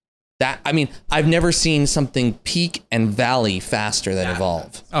game. I've never seen something peak and valley faster than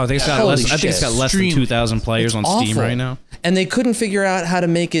Evolve. Oh, I think it's got less than 2,000 players on Steam right now. And they couldn't figure out how to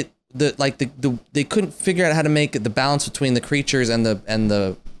make it they couldn't figure out how to make the balance between the creatures and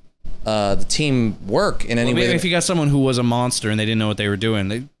the team work in any way. If you got someone who was a monster and they didn't know what they were doing,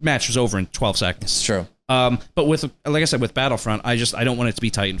 the match was over in 12 seconds. It's true. But like I said, with Battlefront, I don't want it to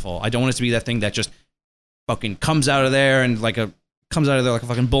be Titanfall. I don't want it to be that thing that just fucking comes out of there like a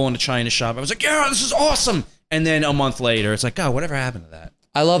fucking bull in a china shop. I was like, yeah, this is awesome. And then a month later, it's like, God, whatever happened to that?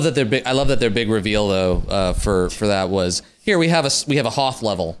 I love that their big reveal though for that was here we have a Hoth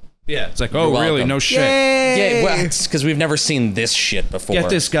level. Yeah, it's like, oh, really? No shit. Yeah, well, it's because we've never seen this shit before. Get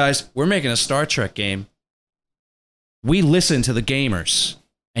this, guys. We're making a Star Trek game. We listen to the gamers,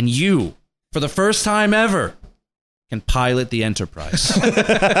 and you, for the first time ever, can pilot the Enterprise.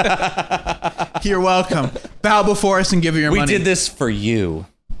 You're welcome. Bow before us and give your money. We did this for you.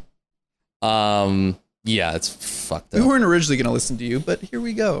 Yeah, it's fucked up. We weren't originally going to listen to you, but here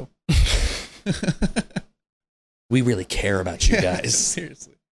we go. We really care about you guys.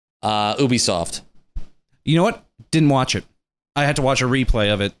 Seriously. Ubisoft. You know what? Didn't watch it. I had to watch a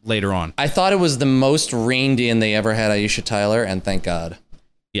replay of it later on. I thought it was the most reined in they ever had Aisha Tyler, and thank God.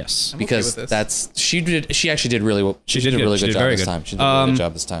 Yes, because she actually did really well. She did a really good job this time. She did a really good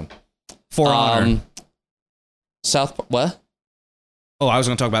job this time. For Honor. What? Oh, I was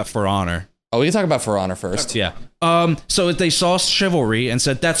going to talk about For Honor. Oh, we can talk about For Honor first. Yeah. So they saw Chivalry and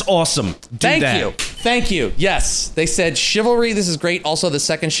said, that's awesome. Thank you. Yes. They said, Chivalry, this is great. Also, the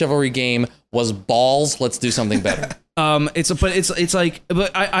second Chivalry game was balls. Let's do something better. But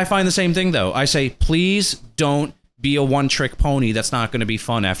I find the same thing, though. I say, please don't be a one-trick pony that's not going to be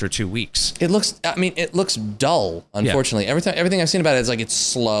fun after 2 weeks. It looks dull, unfortunately. Yeah. Everything I've seen about it is like, it's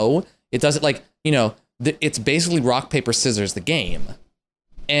slow. It does it it's basically rock, paper, scissors, the game.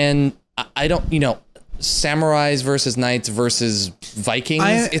 And I don't, samurais versus knights versus Vikings.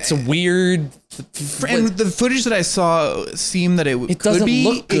 It's a weird. And the footage that I saw seemed that it doesn't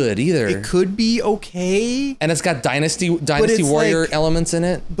look good either. It could be okay, and it's got Dynasty Warrior elements in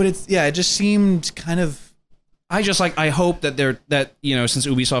it. But it just seemed kind of. I hope that since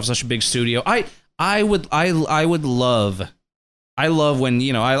Ubisoft is such a big studio, I love when,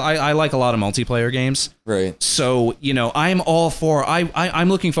 I like a lot of multiplayer games. Right. So, I'm all for, I'm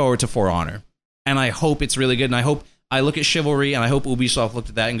looking forward to For Honor. And I hope it's really good. And I look at Chivalry and I hope Ubisoft looked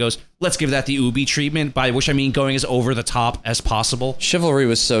at that and goes, let's give that the Ubi treatment, by which I mean going as over the top as possible. Chivalry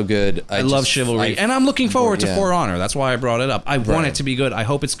was so good. I love Chivalry. And I'm looking forward to For Honor. That's why I brought it up. I want it to be good. I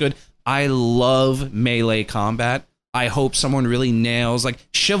hope it's good. I love melee combat. I hope someone really nails, like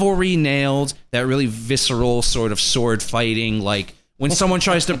Chivalry nailed that really visceral sort of sword fighting, like when someone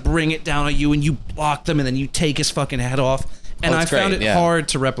tries to bring it down at you and you block them and then you take his fucking head off. And I found it hard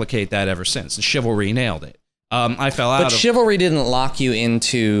to replicate that ever since. And Chivalry nailed it. I fell out. But Chivalry didn't lock you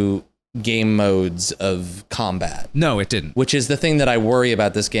into game modes of combat. No, it didn't. Which is the thing that I worry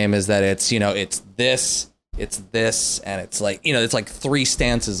about this game, is that it's, it's this, and it's like, it's like 3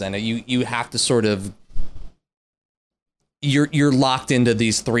 stances, and you have to sort of. You're locked into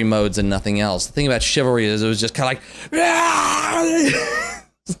these 3 modes and nothing else. The thing about Chivalry is it was just kind of like,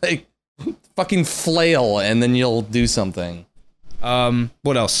 it's like fucking flail, and then you'll do something.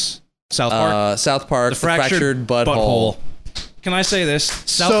 What else? South Park. South Park. The fractured butthole. Can I say this?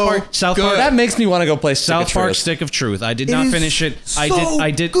 South Park. That makes me want to go play South Park Stick of Truth. I did not finish it. I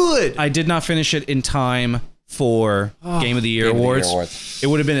did. Good. I did not finish it in time for Game of the Year awards. It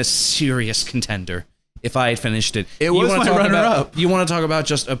would have been a serious contender if I had finished it. It was my runner-up. You want to talk about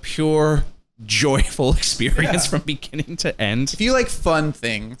just a pure, joyful experience from beginning to end? If you like fun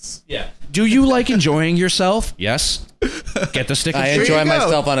things. Yeah. Do you like enjoying yourself? Yes. Get the Stick of Truth. I enjoy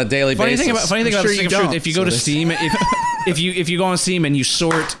myself on a daily basis. Funny thing about the Stick of Truth, if you go to Steam, if you go on Steam and you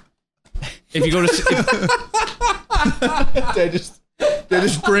sort... If you go to... They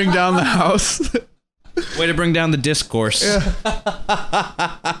just bring down the house. Way to bring down the discourse. Yeah.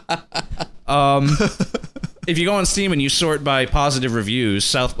 If you go on Steam and you sort by positive reviews,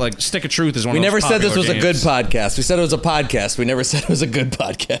 Stick of Truth is one of those. We never said this was games. a good podcast. We said it was a podcast. We never said it was a good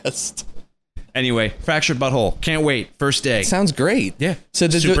podcast. Anyway, Fractured Butthole. Can't wait. First day. Sounds great. Yeah. So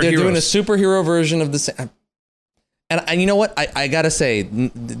they're doing a superhero version of the. And you know what? I gotta say,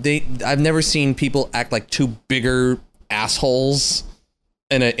 I've never seen people act like 2 bigger assholes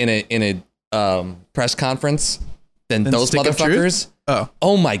in a press conference than those motherfuckers.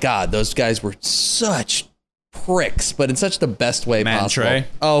 Oh my God, those guys were such pricks, but in such the best way possible. Trey.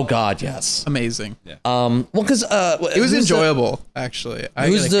 Oh God, yes, amazing. Yeah. Well, because it was enjoyable, actually.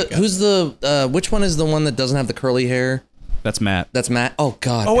 Which one is the one that doesn't have the curly hair? That's Matt. That's Matt. Oh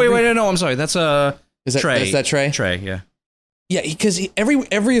God. Oh wait, no, I'm sorry. That's Trey. Is that Trey? Trey, yeah. Yeah, because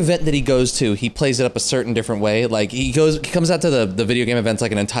every event that he goes to, he plays it up a certain different way. Like he comes out to the video game events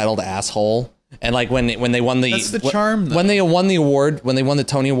like an entitled asshole. And like when they won the that's the charm, though. When they won the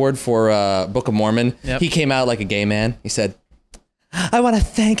Tony Award for Book of Mormon, he came out like a gay man. He said, "I want to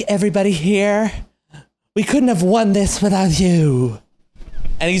thank everybody here. We couldn't have won this without you."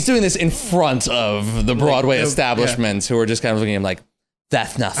 And he's doing this in front of the Broadway establishments who are just kind of looking at him like,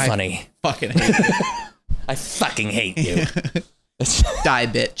 "That's not funny. Fucking hate you. I fucking hate you." Die,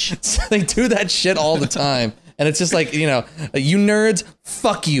 bitch. So they do that shit all the time. And it's just like, you nerds,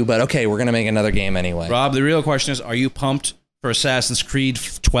 fuck you, but okay, we're going to make another game anyway. Rob, the real question is, are you pumped for Assassin's Creed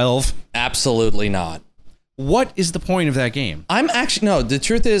 12? Absolutely not. What is the point of that game? The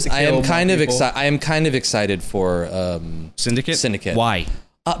truth is, I am kind of excited for Syndicate? Syndicate. Why?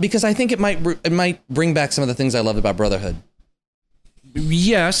 Because I think it might bring back some of the things I loved about Brotherhood.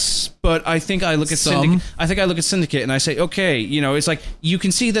 Yes, but I think I look at Syndicate and I say, okay, it's like you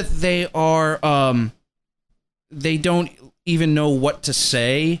can see that they are they don't even know what to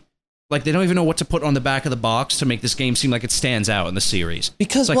say. Like, they don't even know what to put on the back of the box to make this game seem like it stands out in the series.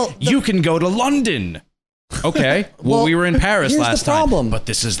 Because, it's like, you can go to London. Okay, well, we were in Paris last time, but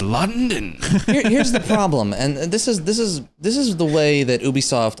this is London. Here's the problem, and this is the way that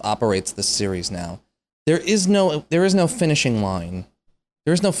Ubisoft operates this series now. There is no finishing line.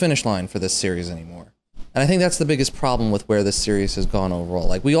 There is no finish line for this series anymore. And I think that's the biggest problem with where this series has gone overall.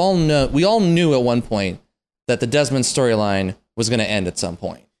 Like, we all knew at one point that the Desmond storyline was going to end at some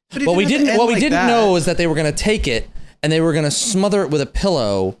point. What we didn't know is that they were going to take it and they were going to smother it with a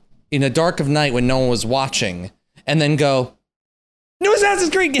pillow in a dark of night when no one was watching, and then go, "New Assassin's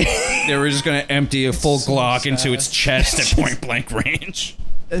Creed game." They were just going to empty a full Glock into its chest at point blank range.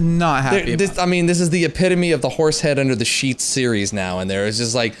 not happy. This is the epitome of the horse head under the sheets series now, and there is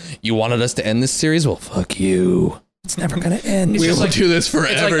just like, you wanted us to end this series? Well, fuck you. It's never gonna end. We will do this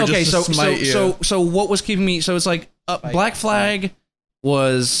forever. Like, okay, just to smite you. so what was keeping me? So it's like Black Flag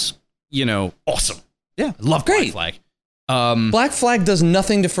was, awesome. Yeah, I love great. Black Flag. Black Flag does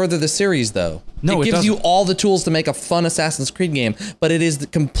nothing to further the series, though. No, it gives doesn't. you all the tools to make a fun Assassin's Creed game, but it is the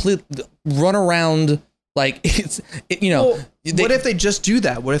complete run around. Like what if they just do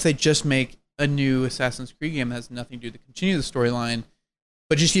that? What if they just make a new Assassin's Creed game that has nothing to do to continue the storyline,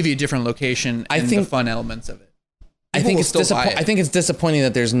 but just give you a different location and the fun elements of it? I think it's disappointing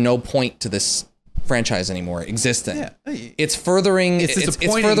that there's no point to this franchise anymore existing. Yeah, it's furthering. It's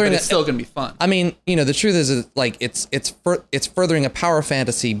disappointing, but it's still gonna be fun. I mean, the truth is, like, it's furthering a power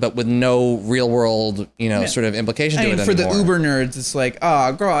fantasy, but with no real world, sort of implication to it anymore. For the uber nerds, it's like,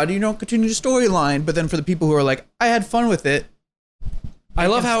 oh god, continue the storyline. But then for the people who are like, I had fun with it. I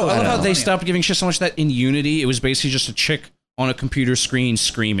love how they stopped giving shit so much that in Unity it was basically just a chick on a computer screen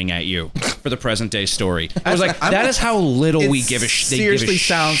screaming at you for the present day story. I was like, that is how little we give a shit. Seriously,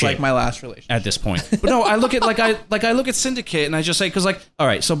 sounds like my last relationship at this point. But no, I look at I look at Syndicate and I just say, because all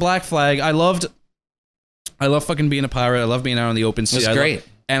right, so Black Flag, I love fucking being a pirate. I love being out on the open sea. It's great.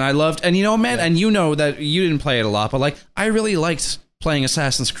 And and that you didn't play it a lot, but I really liked playing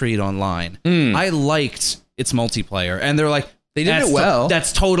Assassin's Creed Online. I liked its multiplayer, and they're like, they did it well.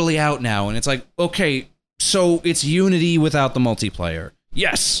 That's totally out now, and it's like, okay. So it's Unity without the multiplayer.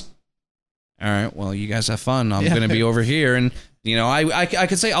 Yes. All right. Well, you guys have fun. I'm going to be over here, and I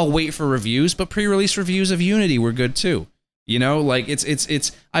could say I'll wait for reviews, but pre-release reviews of Unity were good too.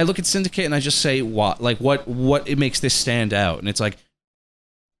 It's. I look at Syndicate and I just say what it makes this stand out, and it's like,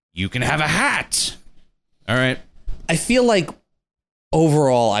 you can have a hat. All right. I feel like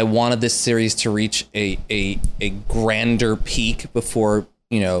overall, I wanted this series to reach a grander peak before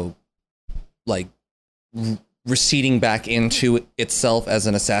receding back into itself as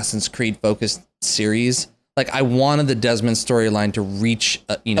an Assassin's Creed focused series. Like, I wanted the Desmond storyline to reach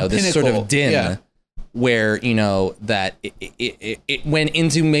this pinnacle, sort of din where that it went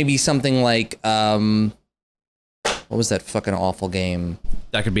into maybe something like what was that fucking awful game?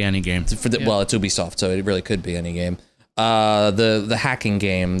 That could be any game. Well, it's Ubisoft, so it really could be any game. The hacking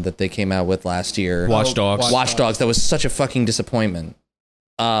game that they came out with last year, Watch Dogs. Watch Dogs. That was such a fucking disappointment.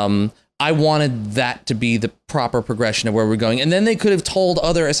 I wanted that to be the proper progression of where we're going, and then they could have told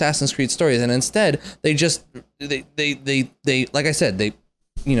other Assassin's Creed stories, and instead they just they like I said, they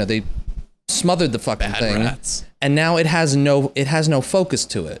smothered the fucking thing, rats. And now it has no focus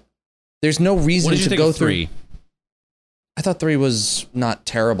to it. There's no reason to go through. I thought 3 was not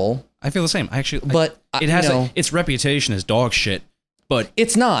terrible. I feel the same. But it has its reputation as dog shit. But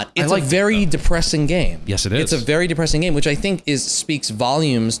it's not. It's a very depressing game. Yes, it is. It's a very depressing game, which I think speaks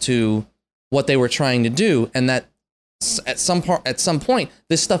volumes to what they were trying to do, and that at some point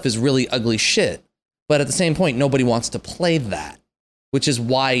this stuff is really ugly shit. But at the same point, nobody wants to play that, which is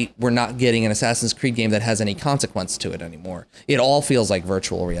why we're not getting an Assassin's Creed game that has any consequence to it anymore. It all feels like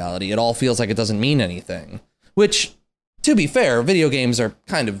virtual reality. It all feels like it doesn't mean anything. Which, to be fair, video games are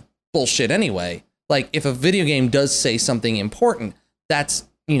kind of bullshit anyway. Like, if a video game does say something important, that's,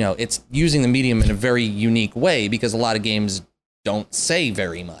 it's using the medium in a very unique way, because a lot of games don't say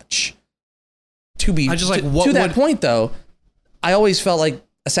very much. To that point, though, I always felt like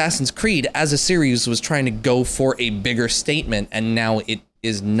Assassin's Creed as a series was trying to go for a bigger statement, and now it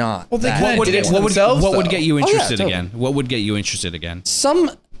is not. Well, what would get you interested again? What would get you interested again? Some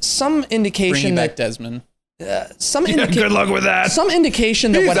indication bringing back Desmond. Good luck with that. Some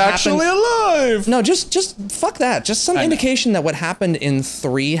indication that he's what actually happened, alive. No, just fuck that. Just some indication that what happened in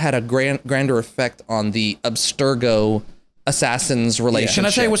 3 had a grander effect on the Abstergo assassins relationship. Can I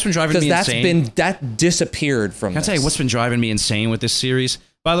tell you what's been driving me insane? That disappeared from. Can I tell you what's been driving me insane with this series?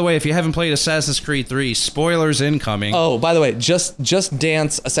 By the way, if you haven't played Assassin's Creed 3, spoilers incoming. Oh, by the way, Just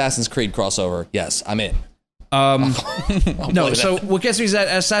Dance Assassin's Creed crossover. Yes, I'm in. No, so what gets me is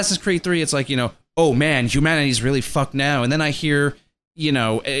that Assassin's Creed 3, it's like, oh man, humanity's really fucked now. And then I hear,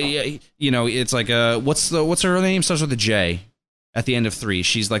 it's like what's her name? Starts with a J at the end of 3.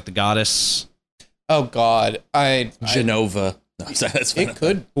 She's like the goddess. Oh God, Genova. No, that's it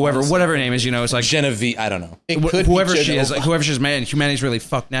could whatever her name is. It's like Genevieve. I don't know. Whoever she is, whoever she's, man, humanity's really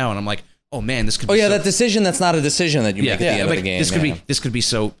fucked now. And I'm like, oh man, this could. Oh yeah, that decision. That's not a decision that you make at the end of the game. This could be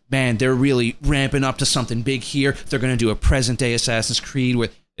so. Man, they're really ramping up to something big here. They're gonna do a present day Assassin's Creed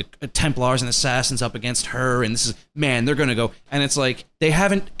with Templars and assassins up against her, and this is, man, they're gonna go. And it's like they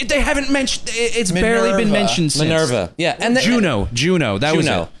haven't mentioned. It's barely been mentioned since Minerva. Yeah, and Juno. That was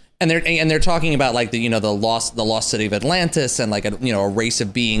it. And they're talking about like the lost city of Atlantis and like a race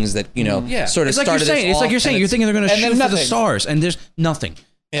of beings that sort of it's like started. It's like you're saying you're thinking they're going to shoot for the stars, and there's nothing.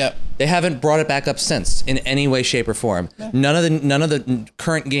 Yeah, they haven't brought it back up since in any way, shape, or form. Yeah. None of the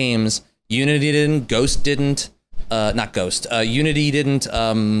current games. Unity didn't. Ghost didn't. Not Ghost. Unity didn't.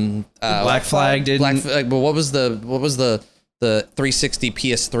 Black Flag didn't. But what was the 360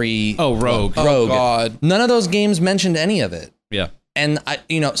 PS3? Oh, Rogue. Rogue. Oh God. None of those games mentioned any of it. Yeah. And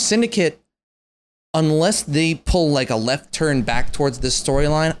Syndicate, unless they pull like a left turn back towards this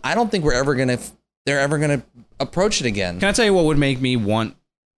storyline, I don't think they're ever gonna approach it again. Can I tell you what would make me want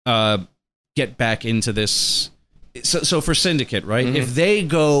get back into this? So for Syndicate, right? Mm-hmm. If they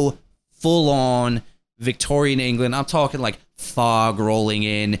go full on Victorian England, I'm talking like fog rolling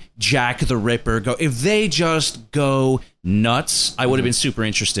in, Jack the Ripper go. If they just go nuts, I would have been super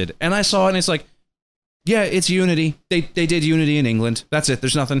interested. And I saw it, and it's like, yeah, it's Unity. They did Unity in England. That's it.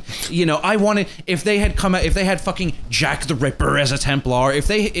 There's nothing. I wanted, if they had come out, if they had fucking Jack the Ripper as a Templar, if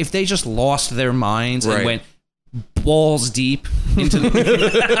they just lost their minds and went balls deep into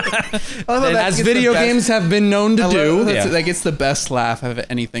as video games have been known to do. That gets the best laugh of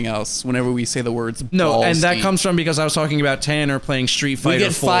anything else whenever we say the words balls and that deep. comes from because I was talking about Tanner playing Street Fighter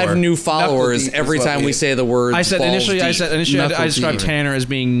 4. We get 5 new followers every time we say the word I initially I described Tanner as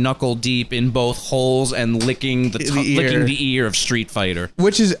being knuckle deep in both holes and licking the ear of Street Fighter,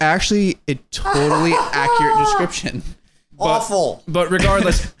 which is actually a totally accurate description. Awful. But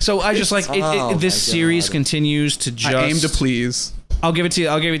regardless, so I just like this series continues to just. I aim to please. I'll give it to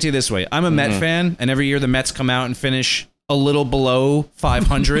you this way. I'm a Met fan, and every year the Mets come out and finish a little below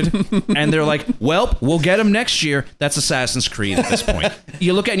 500, and they're like, "Well, we'll get them next year." That's Assassin's Creed at this point.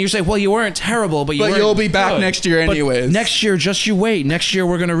 You look at it and you say, "Well, you weren't terrible, but you'll be back next year anyways." But next year, just you wait. Next year,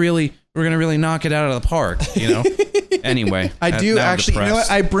 we're gonna really knock it out of the park. Anyway, I do actually. You know what?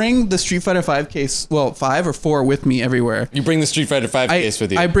 I bring the Street Fighter 5 case, 5 or 4, with me everywhere. You bring the Street Fighter 5 case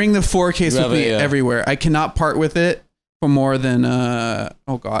with you. I bring the 4 case with me everywhere. I cannot part with it for more than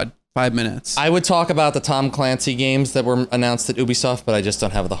 5 minutes. I would talk about the Tom Clancy games that were announced at Ubisoft, but I just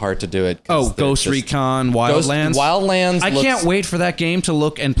don't have the heart to do it. Ghost Recon Wildlands. Wildlands. I can't wait for that game to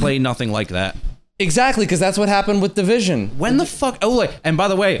look and play nothing like that. Exactly, because that's what happened with Division. When the fuck? And by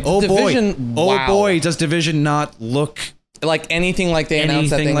the way, Division, boy, does Division not look like anything like they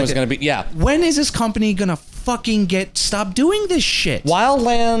announced that thing was going to be. Yeah. When is this company gonna fucking stop doing this shit?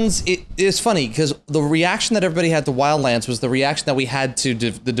 Wildlands. It is funny because the reaction that everybody had to Wildlands was the reaction that we had to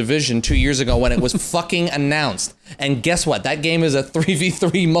the Division 2 years ago when it was fucking announced. And guess what? That game is a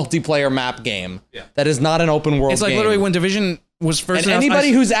 3v3 multiplayer map game. Yeah. That is not an open world. It's like game. Literally when Division was first and announced, anybody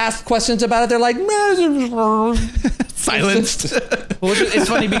who's asked questions about it, they're like, silenced. Well, it's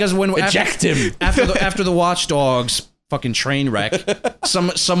funny because when eject him after the Watch Dogs fucking train wreck,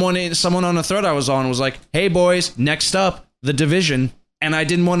 someone on a thread I was on was like, "Hey boys, next up, The Division," and I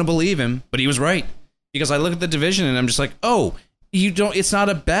didn't want to believe him, but he was right because I look at The Division and I'm just like, "Oh, it's not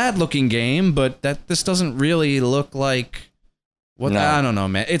a bad looking game, but this doesn't really look like." What? No. I don't know,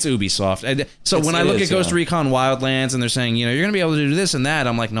 man. It's Ubisoft. When I look at Ghost Recon Wildlands and they're saying, you're going to be able to do this and that,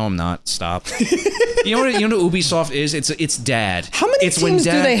 I'm like, no, I'm not. Stop. You know what Ubisoft is? It's dad. How many teams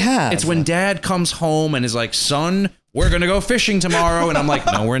do they have? It's when dad comes home and is like, son, we're going to go fishing tomorrow. And I'm like,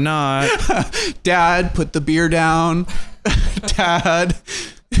 no, we're not. Dad, put the beer down. Dad,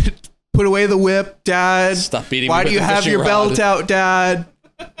 put away the whip. Dad, stop beating why me do you have your belt out, Dad?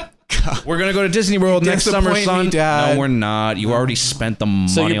 God. We're gonna go to Disney World next summer, son. Dad. No, we're not. You already spent the money on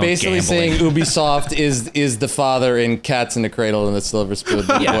gambling. So you're basically saying Ubisoft is the father in Cats in the Cradle and the Silver Spoon, the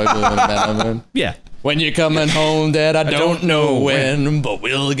Boy Blue and the Moon. Yeah. When you're coming home, Dad, I don't know when, but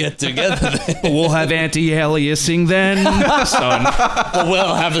we'll get together then. We'll have anti-aliasing then, son. But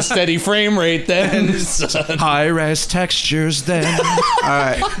we'll have a steady frame rate then, son. High-res textures then. All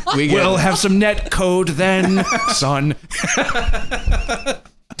right. We'll have some net code then, son.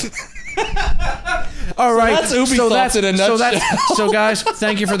 All right, so that's Ubisoft in a nutshell. So guys,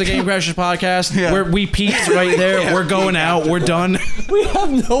 thank you for the Game Crashers podcast. Yeah. We peaked right there. Yeah. We're going out. We're done. We have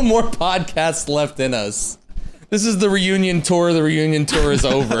no more podcasts left in us. This is the reunion tour. The reunion tour is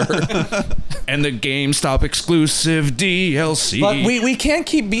over. And the GameStop exclusive DLC. But we can't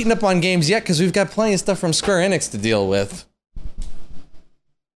keep beating up on games yet because we've got plenty of stuff from Square Enix to deal with.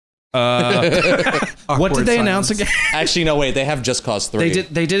 What did they announce again? Actually, no, wait. They have Just Cause 3.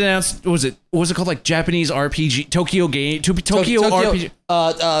 They did announce. Was it called like Japanese RPG Tokyo game? Tokyo RPG.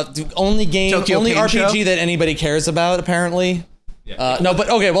 Only Pain RPG Show? that anybody cares about. Apparently. Yeah. No, but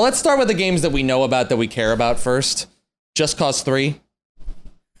okay. Well, let's start with the games that we know about that we care about first. Just Cause 3.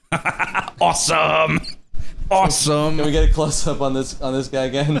 Awesome. awesome. Can we get a close up on this guy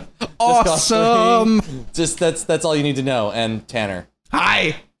again? Awesome. Just that's all you need to know. And Tanner.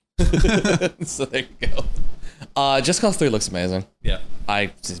 Hi. So there you go. Just Cause 3 looks amazing. Yeah.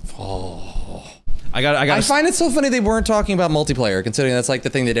 I got. find it so funny they weren't talking about multiplayer, considering that's like the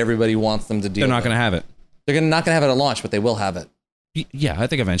thing that everybody wants them to do. They're not going to have it. They're not going to have it at launch, but they will have it. Yeah, I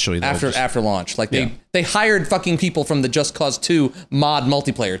think eventually. After launch. Like they hired fucking people from the Just Cause 2 mod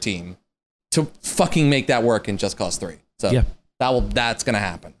multiplayer team to fucking make that work in Just Cause 3. So yeah. That's going to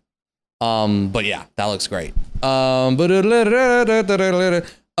happen. But yeah, that looks great.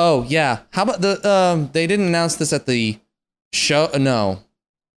 Oh yeah, how about they didn't announce this at the show? No.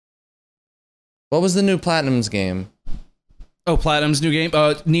 What was the new Platinum's game? Oh, Platinum's new game?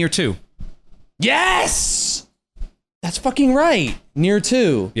 Nier 2. Yes! That's fucking right. Nier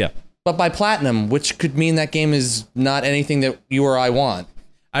 2. Yeah. But by Platinum, which could mean that game is not anything that you or I want.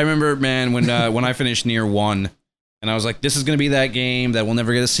 I remember, man, when I finished Nier 1, and I was like, this is going to be that game that will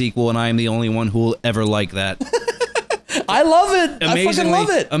never get a sequel, and I am the only one who will ever like that. I love it. I fucking love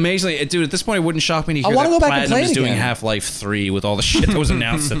it. Amazingly. Dude, at this point, it wouldn't shock me to hear that Platinum back and play is it doing again. Half-Life 3 with all the shit that was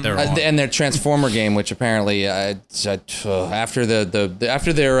announced that they're on. And their Transformer game, which apparently after their the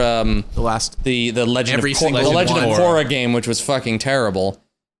Legend of Korra game, which was fucking terrible.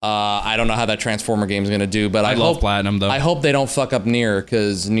 I don't know how that Transformer game is going to do, but I love hope Platinum though. I hope they don't fuck up Nier,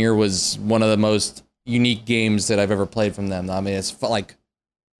 because Nier was one of the most unique games that I've ever played from them. I mean, it's like.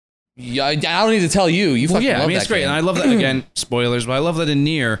 Yeah, I don't need to tell you. You fucking love that. I mean, it's great, and I love that. Again, spoilers, but I love that in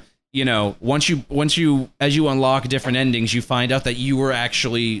Nier. You know, once you as you unlock different endings, you find out that you were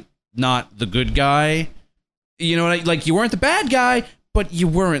actually not the good guy. You know, like you weren't the bad guy, but you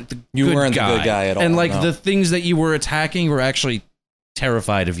weren't the good guy at all. And like the things that you were attacking were actually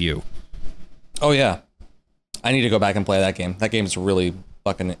terrified of you. Oh yeah, I need to go back and play that game. That game's really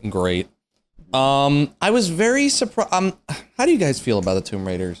fucking great. I was very surprised. How do you guys feel about the Tomb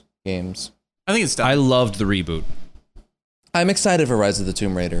Raiders games? I think it's done. I loved the reboot. I'm excited for Rise of the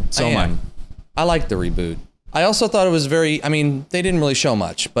Tomb Raider. So am I liked the reboot. I also thought it was very. I mean, they didn't really show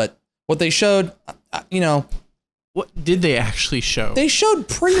much, but what they showed, what did they actually show? They showed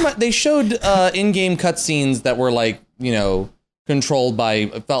pretty much. They showed in-game cutscenes that were like, controlled by,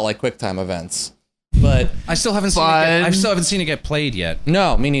 it felt like QuickTime events. But I still haven't seen it get played yet.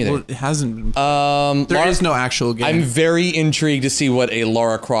 No, me neither. Well, it hasn't been. There is no actual game. I'm very intrigued to see what a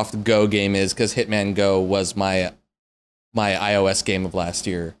Lara Croft Go game is, because Hitman Go was my iOS game of last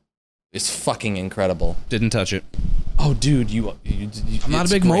year. It's fucking incredible. Didn't touch it. Oh, dude, I'm not a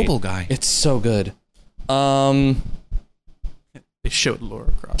big mobile guy. It's so good. They showed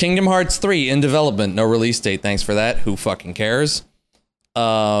Lara Croft. Kingdom Hearts 3 in development, no release date. Thanks for that. Who fucking cares?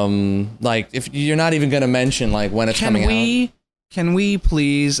 Like, if you're not even gonna mention like when it's coming out. Can we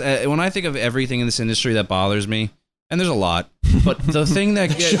please? When I think of everything in this industry that bothers me, and there's a lot, but the thing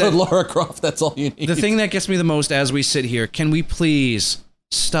that Lara Croft, that's all you need. The thing that gets me the most as we sit here, can we please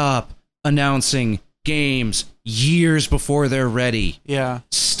stop announcing games years before they're ready? Yeah.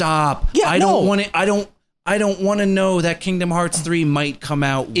 Stop. Yeah. I don't want to know that Kingdom Hearts 3 might come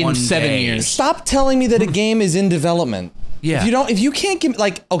out in 7 years. Stop telling me that a game is in development. Yeah. If you can't give,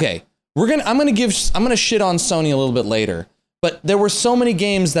 like, okay, I'm gonna shit on Sony a little bit later, but there were so many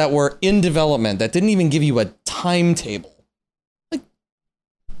games that were in development that didn't even give you a timetable. Like,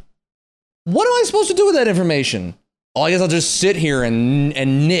 what am I supposed to do with that information? Oh, I guess I'll just sit here and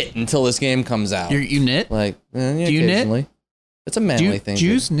knit until this game comes out. You knit? Like, yeah, do you knit? It's a manly thing. Do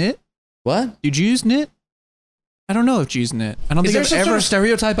Jews knit? What? Do Jews knit? I don't know if Jews knit. I don't think I've ever sort of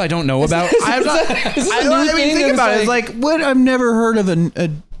stereotype I don't know about. I mean, think about it. It's like, what? I've never heard of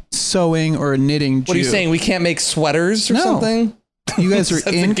a sewing or a knitting Jew. What are you saying? We can't make sweaters or something? You guys are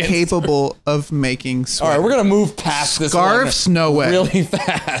incapable of making sweaters. All right, we're gonna move past this. Scarves, no way. Really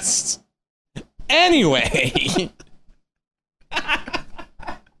fast. Anyway.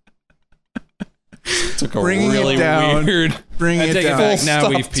 Took a really weird. Bring it down. Now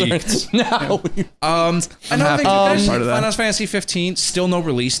we've peaked. I don't think Final Fantasy 15 still no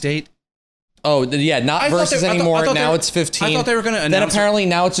release date. Oh yeah, not Versus anymore. Now it's 15. I thought they were going to announce. Then apparently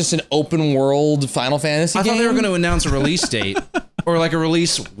now it's just an open world Final Fantasy game. I thought they were going to announce a release date or like a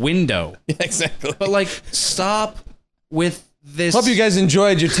release window. Yeah, exactly. But like, stop with this. Hope you guys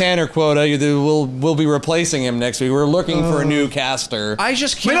enjoyed your Tanner quota. We'll be replacing him next week. We're looking for a new caster. I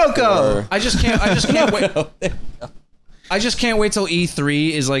just can't. I just can't wait. I just can't wait till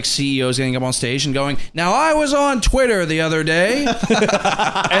E3 is like CEOs getting up on stage and going, now I was on Twitter the other day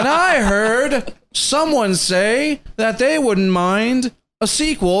and I heard someone say that they wouldn't mind a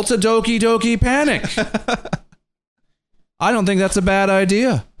sequel to Doki Doki Panic. I don't think that's a bad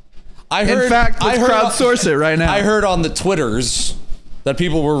idea. I heard. In fact, let's I heard crowdsource it right now. I heard on the Twitters that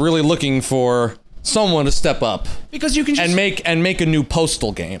people were really looking for someone to step up Because you can just and make a new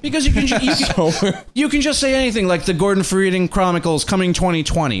Postal game. Because you can just say anything like the Gordon Freeman Chronicles coming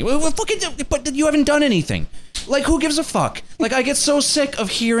 2020. Well, but you haven't done anything. Like, who gives a fuck? Like, I get so sick of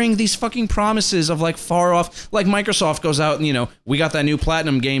hearing these fucking promises of like far off. Like Microsoft goes out and we got that new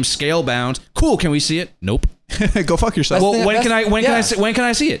Platinum game, Scalebound. Cool, can we see it? Nope. Go fuck yourself. Well, when can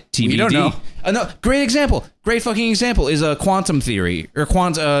I see it? TBD. We don't know. No, great example. Great fucking example is Quantum Theory or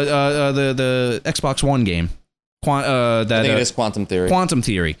the Xbox One game. I think it is Quantum Theory. Quantum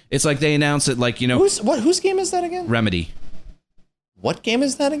Theory. It's like they announced it like whose game is that again? Remedy. What game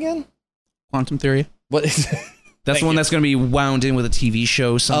is that again? Quantum Theory. What is That's the one that's going to be wound in with a TV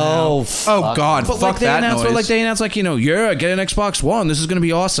show somehow. Oh God! But Fuck like that noise. But like they announced like yeah, get an Xbox One. This is going to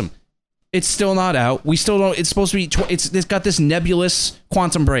be awesome. It's still not out. We still don't. It's supposed to be. It's got this nebulous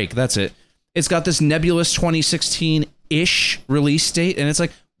Quantum Break. That's it. It's got this nebulous 2016-ish release date, and it's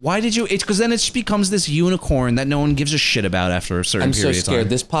like, why did you? It's because then it just becomes this unicorn that no one gives a shit about after a certain period of time. I'm so scared.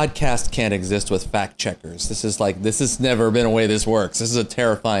 This podcast can't exist with fact checkers. This has never been a way this works. This is a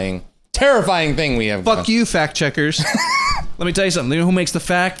terrifying thing we have. Fuck you, fact checkers. Let me tell you something. You know who makes the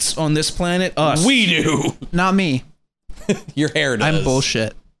facts on this planet? Us. We do. Not me. Your hair does. I'm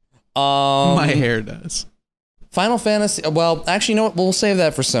bullshit. My hair does. Final Fantasy. Well, actually, you know what? We'll save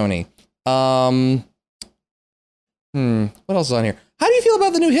that for Sony. What else is on here? How do you feel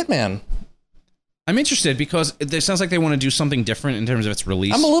about the new Hitman? I'm interested because it sounds like they want to do something different in terms of its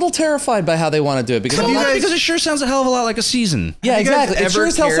release. I'm a little terrified by how they want to do it because because it sure sounds a hell of a lot like a season. Yeah, Have you guys exactly. It sure ever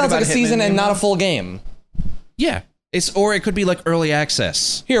as hell cared sounds like a about season Hitman and not a anymore? full game. Yeah. Or it could be like early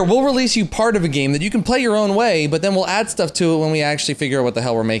access. Here, we'll release you part of a game that you can play your own way, but then we'll add stuff to it when we actually figure out what the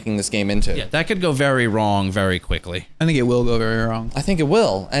hell we're making this game into. Yeah, that could go very wrong very quickly. I think it will go very wrong. I think it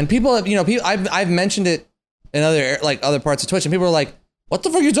will. And people have, I've mentioned it in other parts of Twitch, and people are like, "What the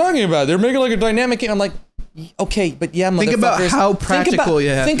fuck are you talking about? They're making like a dynamic game." I'm like, "Okay, but yeah, Think about how practical you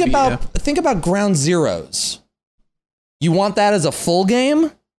have to be, yeah. Think about Ground Zeroes. You want that as a full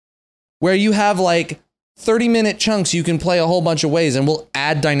game, where you have like 30-minute chunks you can play a whole bunch of ways, and we'll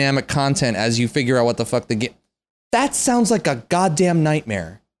add dynamic content as you figure out what the fuck the game. That sounds like a goddamn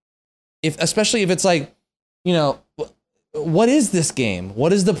nightmare. Especially if it's like, what is this game?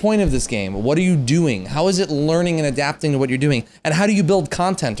 What is the point of this game? What are you doing? How is it learning and adapting to what you're doing? And how do you build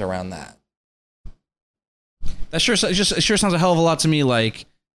content around that? That sure sounds a hell of a lot to me like,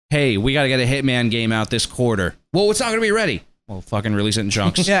 hey, we got to get a Hitman game out this quarter. Well, it's not going to be ready. Well, fucking release it in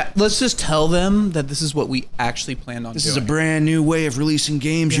chunks. Yeah, let's just tell them that this is what we actually planned on doing. This is a brand new way of releasing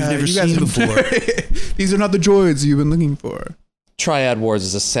games you've never seen before. These are not the droids you've been looking for. Triad Wars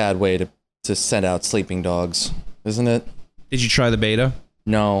is a sad way to send out sleeping dogs, isn't it? Did you try the beta?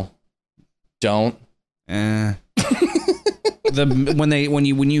 No. Don't. When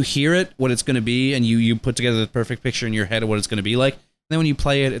you hear it, what it's going to be, and you put together the perfect picture in your head of what it's going to be like, and then when you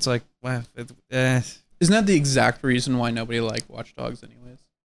play it, it's like, wow. Isn't that the exact reason why nobody liked Watch Dogs anyways?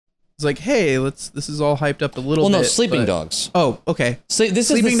 It's like, hey, this is all hyped up a little bit. Well, no, Sleeping Dogs. Oh, okay.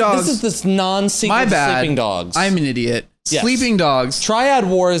 Sleeping Dogs. This is this non-sequel My bad. Sleeping Dogs. I'm an idiot. Yes. Sleeping Dogs. Triad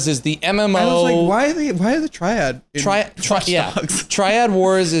Wars is the MMO. I was like, why are the Triad? Dogs. Triad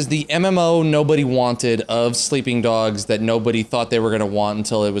Wars is the MMO nobody wanted of Sleeping Dogs that nobody thought they were going to want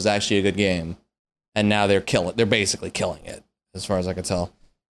until it was actually a good game. And now they're basically killing it, as far as I can tell.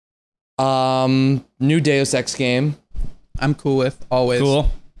 New Deus Ex game. I'm cool with, always. Cool.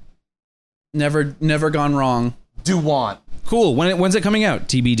 Never gone wrong. Do want. Cool. When's it coming out?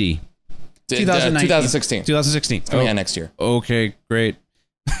 TBD. 2016. 2016. It's coming out next year. Okay, great.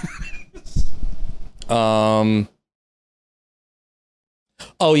 Oh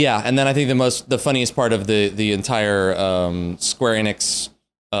yeah, and then I think the funniest part of the entire Square Enix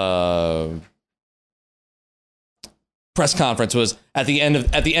press conference was at the end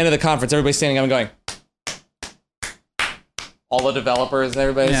of the conference, everybody's standing up and going. All the developers and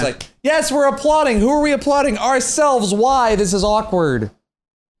everybody's like, yes, we're applauding. Who are we applauding? Ourselves. Why? This is awkward.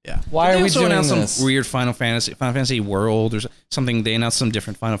 Yeah. Why are we doing this? Some weird Final Fantasy World or something. They announced some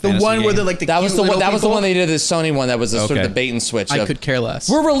different Final Fantasy. The one where game. they're like that was the one they did. The Sony one that was sort of the bait and switch. I could care less.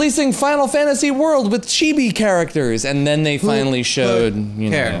 We're releasing Final Fantasy World with chibi characters, and then they finally showed.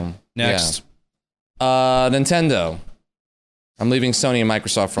 Next. Nintendo. I'm leaving Sony and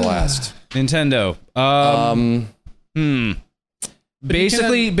Microsoft for last. Nintendo.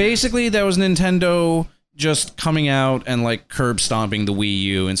 Basically, that was Nintendo just coming out and like curb stomping the Wii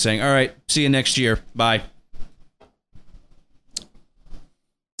U and saying, "All right, see you next year. Bye."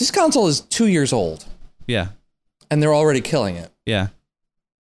 This console is 2 years old. Yeah. And they're already killing it. Yeah.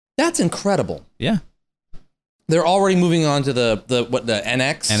 That's incredible. Yeah. They're already moving on to the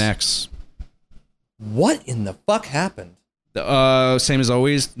NX. NX. What in the fuck happened? Same as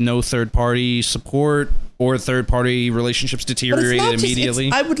always. No third-party support or third-party relationships deteriorated immediately.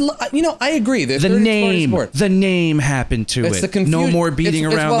 I agree. The name happened to it's it. The confusion. No more beating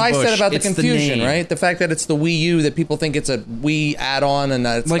around the bush. It's what I said about the It's confusion, right? The fact that it's the Wii U, that people think it's a Wii add-on, and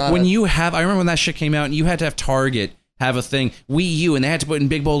that it's like not when you have. I remember when that shit came out, and you had to have Target have a thing, Wii U, and they had to put in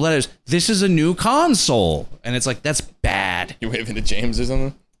big bold letters, "This is a new console," and it's like, that's bad. You waving to James or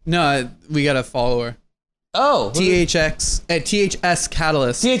something? No, we got a follower. Oh, THS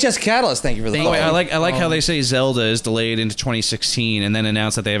Catalyst. THS Catalyst. Thank you for the follow. I like how they say Zelda is delayed into 2016 and then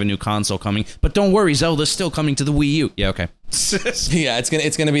announced that they have a new console coming. But don't worry, Zelda's still coming to the Wii U. Yeah, okay. Yeah,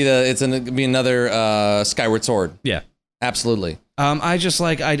 it's gonna be another Skyward Sword. Yeah, absolutely. I just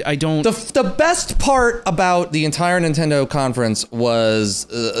like I don't. The best part about the entire Nintendo conference was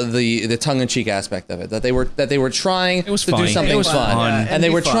the tongue-in-cheek aspect of it. That they were trying to do something fun, and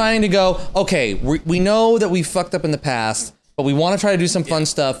they were trying to go, okay, we know that we fucked up in the past, but we want to try to do some fun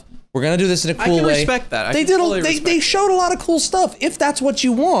stuff. We're gonna do this in a cool way. I can respect that. They showed a lot of cool stuff if that's what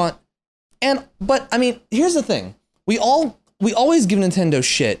you want. But I mean, here's the thing: we always give Nintendo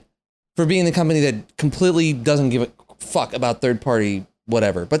shit for being the company that completely doesn't give a fuck about third-party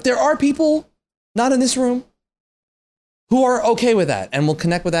whatever. But there are people, not in this room, who are okay with that and will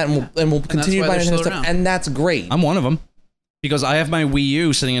connect with that and will continue buying Nintendo stuff, and that's great. I'm one of them because I have my Wii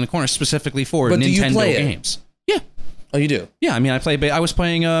U sitting in the corner specifically for Nintendo games. Yeah. Oh, you do? Yeah, I mean, I was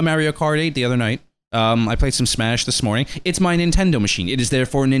playing Mario Kart 8 the other night. I played some Smash this morning. It's my Nintendo machine. It is there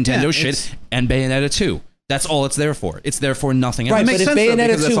for Nintendo shit and Bayonetta 2. That's all it's there for. It's there for nothing else. Right, but if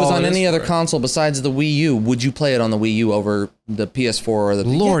Bayonetta 2 was on any other console besides the Wii U, would you play it on the Wii U over the PS4 or the...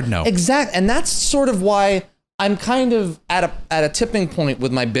 Lord, no. Exactly, and that's sort of why I'm kind of at a tipping point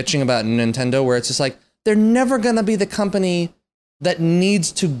with my bitching about Nintendo, where it's just like, they're never going to be the company that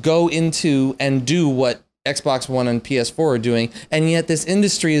needs to go into and do what Xbox One and PS4 are doing, and yet this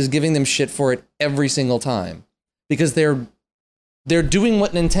industry is giving them shit for it every single time. Because they're doing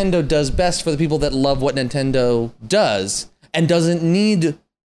what Nintendo does best for the people that love what Nintendo does and doesn't need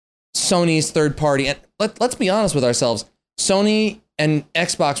Sony's third party. And let's be honest with ourselves. Sony and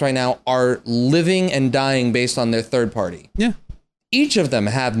Xbox right now are living and dying based on their third party. Yeah. Each of them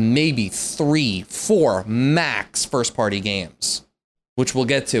have maybe 3, 4 max first party games, which we'll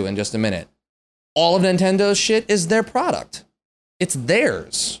get to in just a minute. All of Nintendo's shit is their product. It's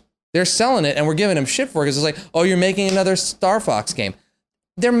theirs. They're selling it, and we're giving them shit for it because it's like, oh, you're making another Star Fox game.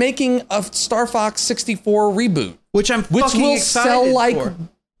 They're making a Star Fox 64 reboot, which will sell like for.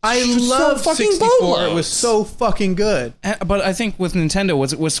 I love fucking 64. boatloads. It was so fucking good. But I think with Nintendo,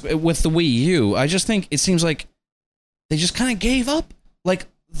 was with the Wii U, I just think it seems like they just kind of gave up. Like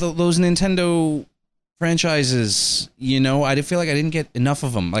those Nintendo franchises, I feel like I didn't get enough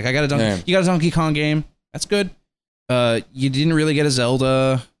of them. Like you got a Donkey Kong game, that's good. You didn't really get a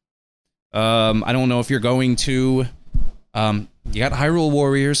Zelda. I don't know if you're going to. You got Hyrule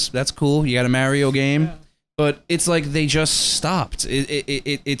Warriors. That's cool. You got a Mario game, but it's like they just stopped.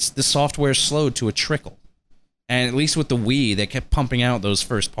 It's the software slowed to a trickle, and at least with the Wii, they kept pumping out those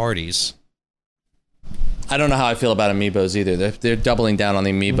first parties. I don't know how I feel about Amiibos either. They're doubling down on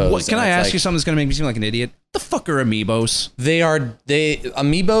the Amiibos. Can I ask you something that's going to make me seem like an idiot? The fuck are Amiibos?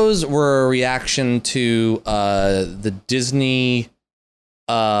 Amiibos were a reaction to the Disney.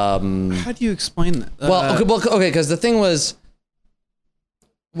 How do you explain that? Okay, because the thing was,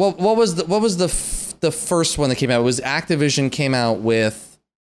 what was the first one that came out? It was Activision came out with,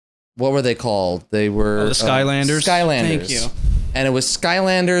 what were they called? They were the Skylanders. Skylanders. Thank you. And it was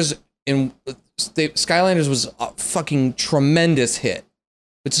Skylanders. Skylanders was a fucking tremendous hit,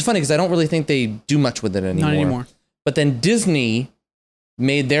 which is funny because I don't really think they do much with it anymore. Not anymore. But then Disney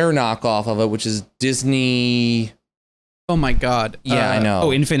made their knockoff of it, which is Disney. Oh my god. Yeah, I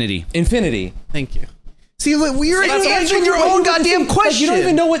know. Infinity. Thank you. See, look, you're answering your own own goddamn question. You don't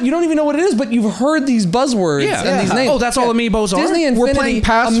even know what it is, but you've heard these buzzwords and these names. Oh, that's all Amiibos are? Disney Infinity. We're playing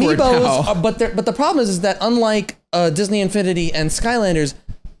Password Amiibos now. But the problem is that unlike Disney Infinity and Skylanders,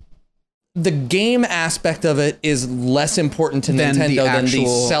 the game aspect of it is less important to Nintendo than the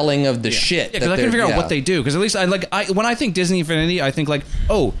selling of the shit. Yeah, because I can figure out what they do. Because at least when I think Disney Infinity, I think like,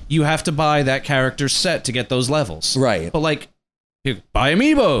 oh, you have to buy that character's set to get those levels. Right. But like, buy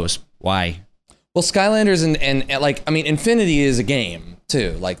Amiibos. Why? Well, Skylanders and like, I mean, Infinity is a game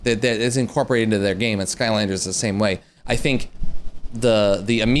too. Like that is incorporated into their game, and Skylanders is the same way. I think the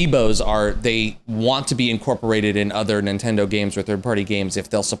Amiibos they want to be incorporated in other Nintendo games or third-party games if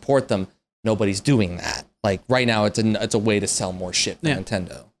they'll support them. Nobody's doing that. Like right now, it's a way to sell more shit for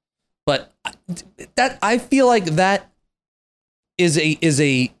Nintendo. But that I feel like that is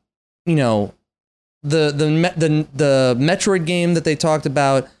a you know, the Metroid game that they talked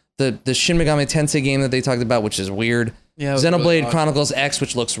about, the Shin Megami Tensei game that they talked about, which is weird. Yeah, Xenoblade really Chronicles X,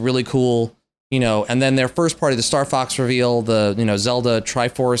 which looks really cool. You know, and then their first party, the Star Fox reveal, the Zelda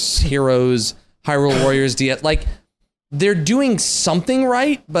Triforce Heroes, Hyrule Warriors DS. Like, they're doing something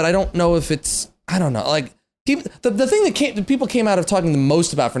right, but I don't know if it's, I don't know. Like, the thing that people came out of talking the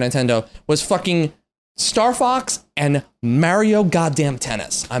most about for Nintendo was fucking Star Fox and Mario goddamn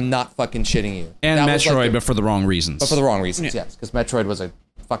Tennis. I'm not fucking shitting you. And that Metroid, but for the wrong reasons. But for the wrong reasons, yes. Because Metroid was a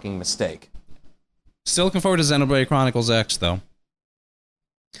fucking mistake. Still looking forward to Xenoblade Chronicles X, though.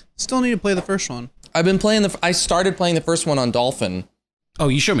 Still need to play the first one. I've been playing I started playing the first one on Dolphin. Oh,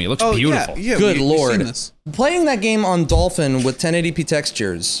 you showed me. It looks beautiful. Yeah, Good we've lord. seen this. Playing that game on Dolphin with 1080p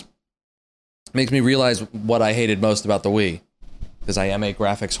textures makes me realize what I hated most about the Wii. Because I am a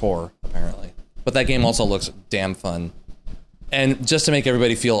graphics whore, apparently. But that game also looks damn fun. And just to make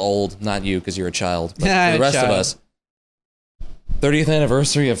everybody feel old, not you because you're a child, but for the rest of us, 30th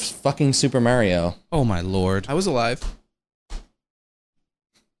anniversary of fucking Super Mario. Oh my lord. I was alive.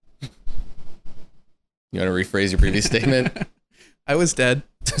 You want to rephrase your previous statement? I was dead.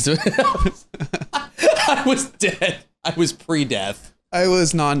 I was dead. I was pre-death. I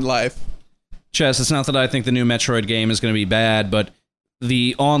was non-life. Chess, it's not that I think the new Metroid game is going to be bad, but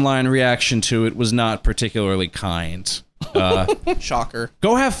the online reaction to it was not particularly kind. Shocker.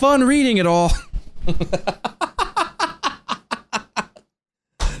 Go have fun reading it all.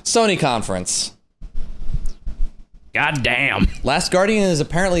 Sony conference. God damn. Last Guardian is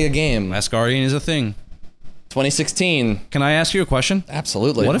apparently a game. Last Guardian is a thing. 2016. Can I ask you a question?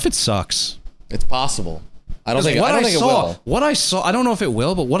 Absolutely. What if it sucks? It's possible. I don't think it will. What I saw, I don't know if it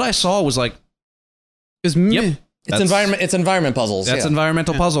will, but what I saw was like, It's environment puzzles. That's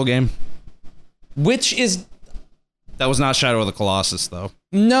environmental puzzle game. Which is That was not Shadow of the Colossus, though.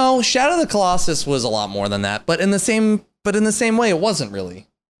 no, Shadow of the Colossus was a lot more than that, but in the same way, it wasn't really.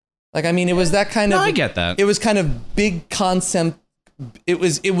 Like, I mean, it was that kind of. I get that. It was kind of big concept. It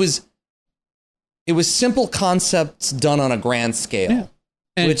was simple concepts done on a grand scale,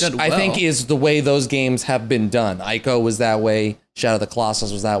 which I think is the way those games have been done. Ico was that way. Shadow of the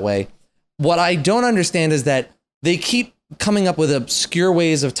Colossus was that way. What I don't understand is that they keep coming up with obscure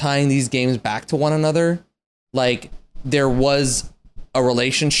ways of tying these games back to one another. Like, there was a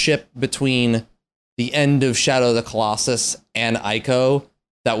relationship between the end of Shadow of the Colossus and Ico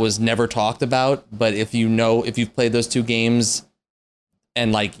that was never talked about. But if you've played those two games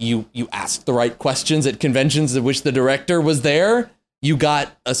and like you asked the right questions at conventions at which the director was there, you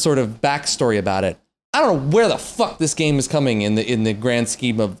got a sort of backstory about it. I don't know where the fuck this game is coming in the grand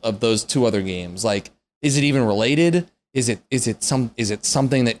scheme of those two other games. Like, is it even related? Is it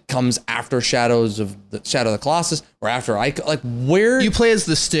something that comes after Shadow of the Colossus or after Ico? Like, where You play as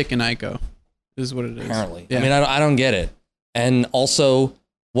the stick in Ico, is what it is. apparently. Yeah. I mean, I don't get it. And also,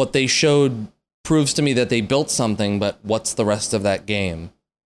 what they showed proves to me that they built something, but what's the rest of that game?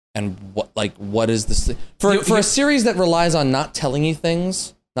 And what is this for a series that relies on not telling you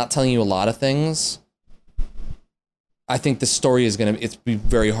things, not telling you a lot of things? I think the story is it's be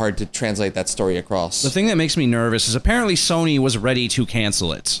very hard to translate that story across. The thing that makes me nervous is apparently Sony was ready to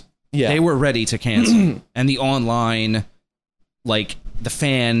cancel it. Yeah. They were ready to cancel. And the online, like, the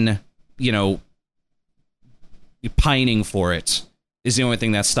fan, pining for it is the only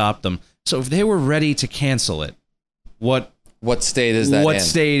thing that stopped them. So if they were ready to cancel it, what state is that in?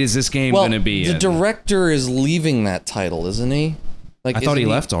 State is this game going to be the in? director is leaving that title, isn't he? Like, I thought he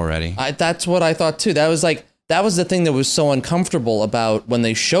left already. That's what I thought too. That was the thing that was so uncomfortable about when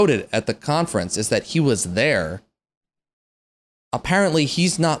they showed it at the conference, is that he was there. Apparently,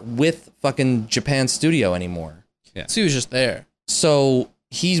 he's not with fucking Japan Studio anymore. Yeah. So he was just there. So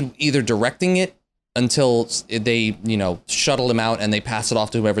he's either directing it until they, shuttle him out and they pass it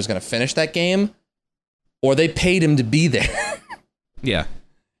off to whoever's going to finish that game, or they paid him to be there. Yeah.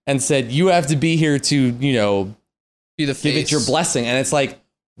 And said, you have to be here to, Be the face. give it your blessing. And it's like,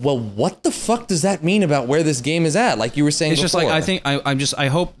 well, what the fuck does that mean about where this game is at? Like you were saying It's before. just like, I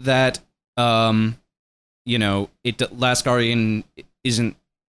hope that, Last Guardian isn't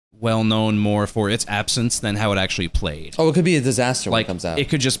well known more for its absence than how it actually played. Oh, it could be a disaster when Like, it comes out. it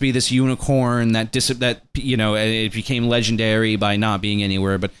could just be this unicorn that it became legendary by not being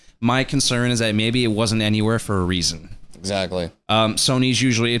anywhere. But my concern is that maybe it wasn't anywhere for a reason. Exactly. Sony's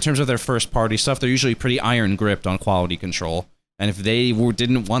usually, in terms of their first party stuff, they're usually pretty iron gripped on quality control. And if they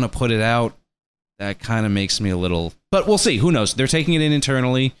didn't want to put it out, that kind of makes me a little... But we'll see. Who knows? They're taking it in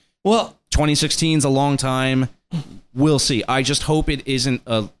internally. Well, 2016 is a long time. We'll see. I just hope it isn't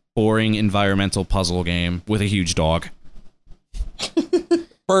a boring environmental puzzle game with a huge dog.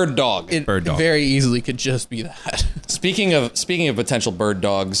 Bird dog. It Bird dog. very easily could just be that. Speaking of potential bird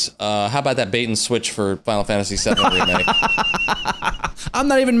dogs, how about that bait and switch for Final Fantasy VII remake? I'm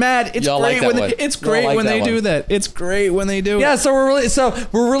not even mad. It's Y'all like great that when one. it's Y'all great like when that they one. do that. It's great when they do Yeah, it. so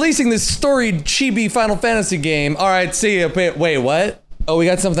we're releasing this storied chibi Final Fantasy game. All right, see ya. Wait, what? Oh, we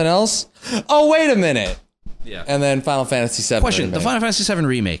got something else? Oh, wait a minute. Yeah. And then Final Fantasy VII Question: remake. the Final Fantasy VII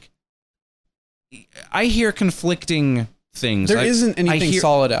remake. I hear conflicting things. There isn't anything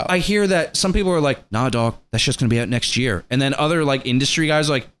solid out. I hear that some people are like, "Nah, dog, that's just gonna be out next year," and then other like industry guys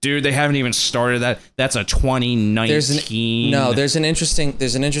are like, "Dude, they haven't even started that. That's a 2019." There's an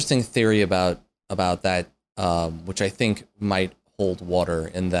interesting theory about that, which I think might hold water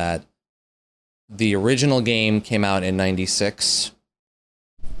in that the original game came out in '96,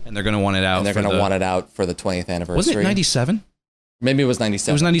 and they're gonna want it out. and they're going to want it out for the 20th anniversary. Was it '97? Maybe it was It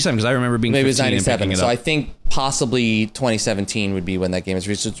 '97. was '97 because I remember being Maybe it was 15 and picking '97. it So up. I think possibly 2017 would be when that game is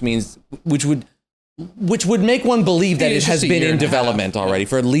released, which would make one believe that it It's has just a been year in and a half, development already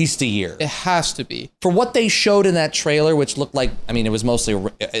for at least a year. It has to be. For what they showed in that trailer, which looked like, I mean, it was mostly,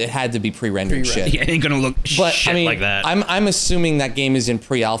 it had to be pre-rendered shit. Yeah, it ain't gonna look But shit I mean, like that. I'm assuming that game is in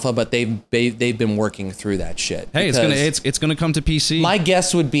pre-alpha, but they've been working through that shit. Hey, because it's gonna come to PC. my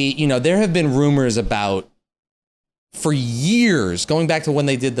guess would be, there have been rumors about for years, going back to when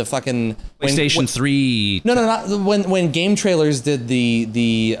they did the fucking PlayStation 3. No, not when game trailers did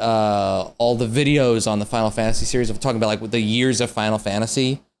the all the videos on the Final Fantasy series of talking about like the years of Final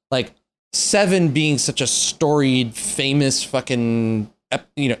Fantasy, like 7 being such a storied, famous fucking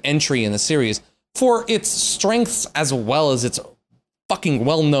entry in the series for its strengths as well as its fucking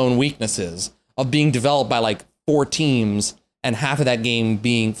well-known weaknesses of being developed by like 4 teams and half of that game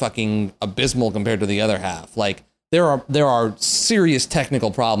being fucking abysmal compared to the other half. Like there are serious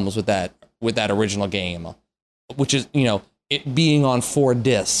technical problems with that original game, which is it being on 4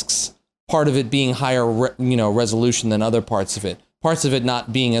 discs, part of it being higher resolution than other parts of it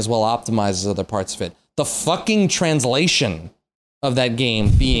not being as well optimized as other parts of it. The fucking translation of that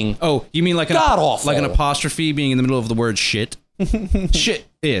game being You mean like god-awful. like an apostrophe being in the middle of the word shit? Shit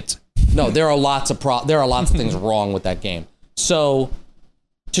it. No, there are lots of things wrong with that game. So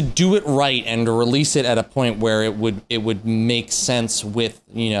to do it right and to release it at a point where it would make sense with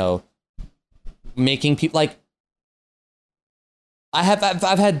making people like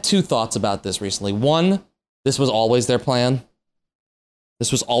I've had 2 thoughts about this recently. One, this was always their plan.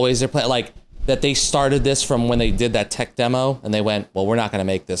 Like that they started this from when they did that tech demo and they went, well, we're not going to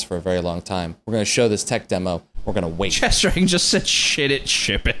make this for a very long time. We're going to show this tech demo. We're going to wait. Chess Dragon just said shit it,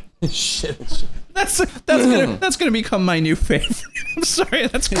 ship it. Shit. That's gonna become my new favorite. I'm sorry,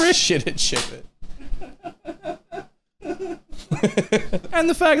 that's great. Shit it, ship it. And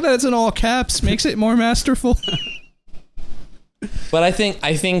the fact that it's in all caps makes it more masterful. But I think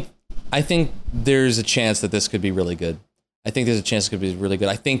there's a chance that this could be really good. I think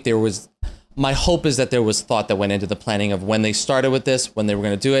my hope is that there was thought that went into the planning of when they started with this, when they were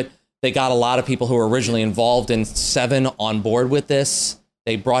going to do it. They got a lot of people who were originally involved in 7 on board with this.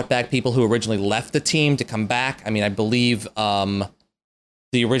 They brought back people who originally left the team to come back. I mean, I believe the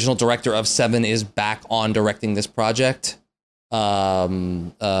original director of 7 is back on directing this project. Why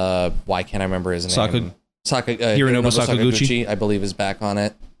can't I remember his name? Hironobu Sakaguchi, I believe, is back on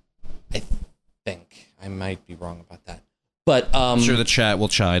it. I think. I might be wrong about that. But I'm sure the chat will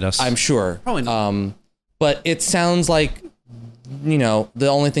chide us. I'm sure. Probably not. But it sounds like, the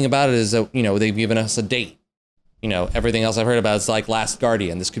only thing about it is that, they've given us a date. Everything else I've heard about is like Last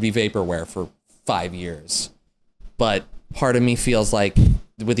Guardian. This could be vaporware for 5 years. But part of me feels like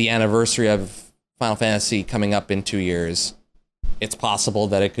with the anniversary of Final Fantasy coming up in 2 years, it's possible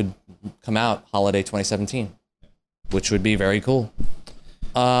that it could come out holiday 2017, which would be very cool.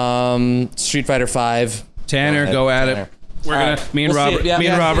 Street Fighter 5. Tanner, go at it. We're gonna. Me and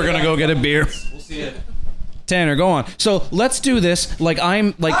Rob are gonna go get a beer. We'll see it. Tanner, go on. So let's do this.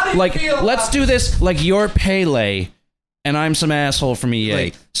 Let's do this like you're Pele, and I'm some asshole from EA.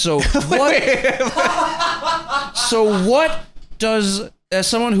 Wait. So what? So what does, as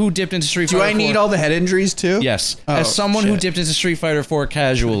someone who dipped into Street Fighter Do I need 4, all the head injuries too? Yes. Oh, As someone who shit. dipped into Street Fighter 4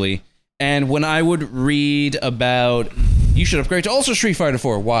 casually, and when I would read about, you should upgrade to also Street Fighter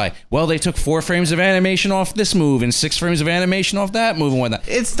 4. Why? Well, they took 4 frames of animation off this move and 6 frames of animation off that move and whatnot.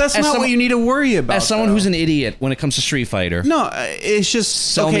 That's not what you need to worry about. As someone though. who's an idiot when it comes to Street Fighter, No, it's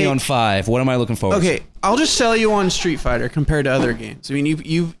just sell me on 5. What am I looking forward to? Okay, I'll just sell you on Street Fighter compared to other games. I mean,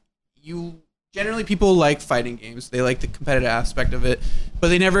 you generally people like fighting games. They like the competitive aspect of it, but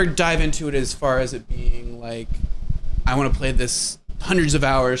they never dive into it as far as it being like, I want to play this hundreds of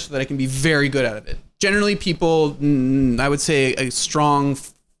hours so that I can be very good at it. Generally, people, I would say a strong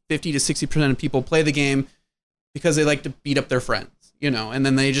 50 to 60% of people play the game because they like to beat up their friends, and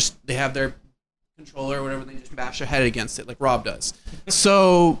then they have their controller or whatever, they just bash their head against it like Rob does.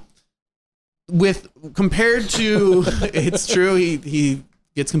 So compared to, it's true, he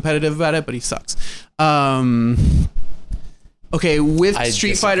gets competitive about it, but he sucks. Okay, with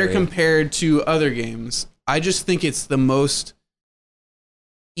Street Fighter compared to other games, I just think it's the most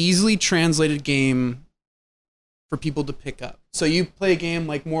easily translated game for people to pick up. So you play a game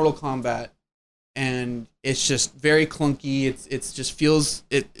like Mortal Kombat, and it's just very clunky. It's just feels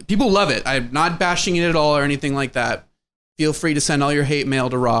it. People love it. I'm not bashing it at all or anything like that. Feel free to send all your hate mail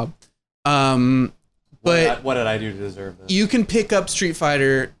to Rob. But what did I do to deserve this? You can pick up Street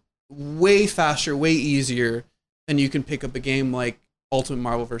Fighter way faster, way easier than you can pick up a game like Ultimate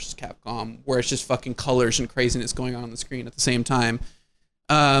Marvel vs. Capcom, where it's just fucking colors and craziness going on the screen at the same time.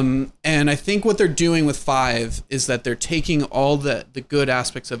 And I think what they're doing with 5 is that they're taking all the good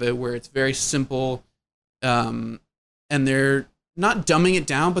aspects of it, where it's very simple, and they're not dumbing it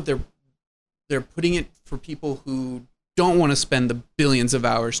down, but they're putting it for people who don't want to spend the billions of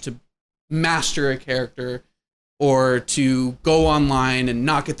hours to master a character or to go online and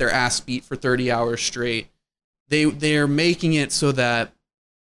not get their ass beat for 30 hours straight. They're making it so that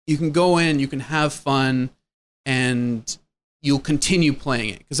you can go in, you can have fun, and you'll continue playing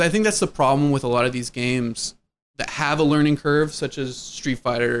it. Because I think that's the problem with a lot of these games that have a learning curve, such as Street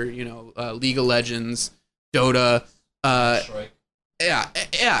Fighter, League of Legends, Dota.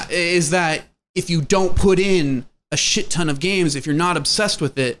 Is that if you don't put in a shit ton of games, if you're not obsessed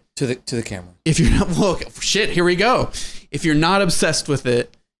with it, to the camera. If you're not, well, shit, here we go. If you're not obsessed with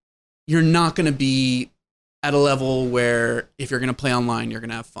it, you're not going to be at a level where if you're going to play online, you're going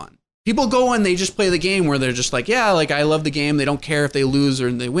to have fun. People go and they just play the game where they're just like, yeah, like I love the game. They don't care if they lose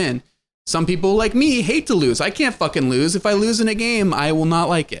or they win. Some people like me hate to lose. I can't fucking lose. If I lose in a game, I will not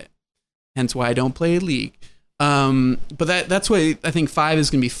like it. Hence why I don't play League. But that's why I think 5 is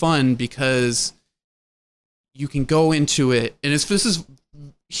going to be fun, because you can go into it. And this is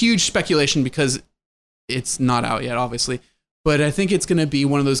huge speculation because it's not out yet, obviously. But I think it's going to be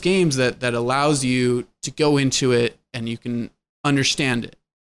one of those games that allows you to go into it and you can understand it.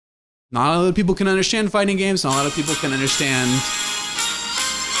 Not a lot of people can understand fighting games. Not a lot of people can understand.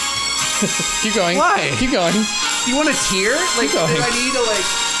 Keep going. Why? Keep going. You want a tear? Like, I need to like.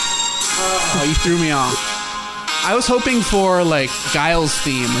 Oh, you threw me off. I was hoping for like Guile's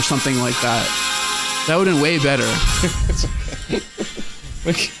theme or something like that. That would have been way better.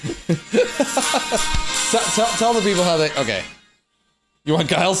 Tell the people how they. Okay. You want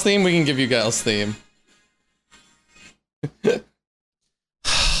Guile's theme? We can give you Guile's theme.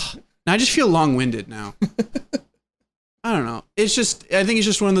 I just feel long-winded now. I don't know. I think it's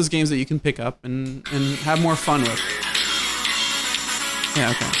just one of those games that you can pick up and have more fun with. Yeah,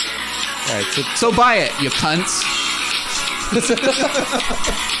 okay. All right. So buy it, you cunts.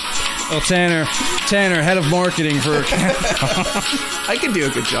 Well, Tanner, head of marketing for I can do a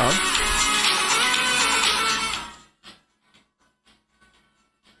good job.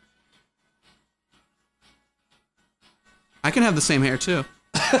 I can have the same hair too.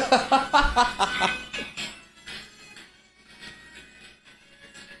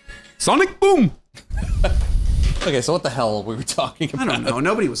 Sonic Boom. Okay, so what the hell were we talking about? I don't know.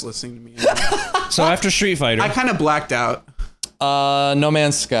 Nobody was listening to me. So after Street Fighter, I kind of blacked out. No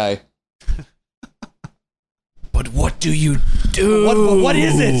Man's Sky. But what do you do? What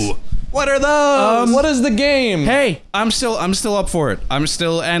is it? What are those? What is the game? Hey, I'm still up for it.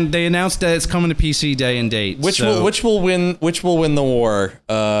 And they announced that it's coming to PC day and date. Which will win the war?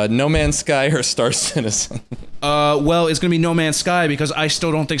 No Man's Sky or Star Citizen? Well, it's gonna be No Man's Sky, because I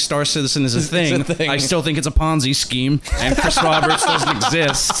still don't think Star Citizen is a thing. I still think it's a Ponzi scheme, and Chris Roberts doesn't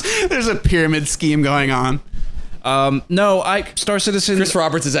exist. There's a pyramid scheme going on. No, Star Citizen. Chris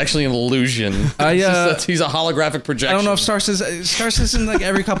Roberts is actually an illusion. He's a holographic projection. I don't know if Star Citizen like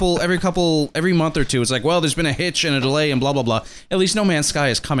every month or two, it's like, well, there's been a hitch and a delay and blah blah blah. At least No Man's Sky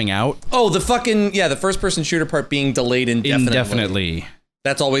is coming out. Oh, the first person shooter part being delayed indefinitely.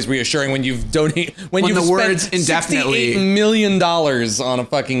 That's always reassuring when you've donated when you've spent $68 million on a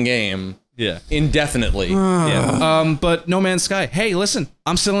fucking game. Yeah. Indefinitely. Yeah. But No Man's Sky. Hey, listen,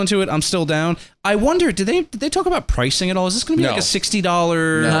 I'm still into it. I'm still down. I wonder, did they talk about pricing at all? Is this going to be like a $60?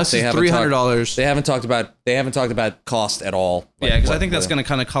 No, this is $300. They haven't talked about cost at all. Yeah, because I think that's going to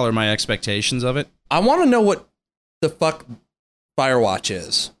kind of color my expectations of it. I want to know what the fuck Firewatch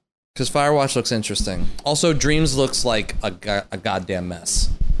is, because Firewatch looks interesting. Also, Dreams looks like a goddamn mess.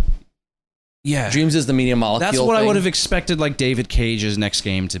 Yeah. Dreams is the media molecule. That's what I thing. would have expected like David Cage's next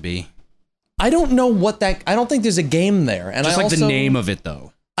game to be. I don't know what that. I don't think there's a game there, and Just I like also, the name of it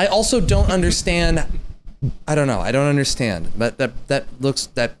though. I also don't understand. I don't know. I don't understand. That looks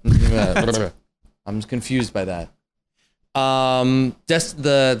that. I'm confused by that.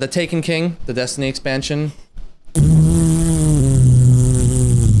 The Taken King, the Destiny expansion.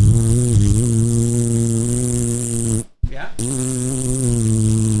 Yeah.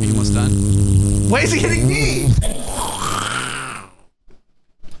 Are you almost done? Why is he hitting me?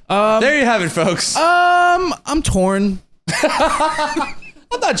 There you have it, folks. I'm torn.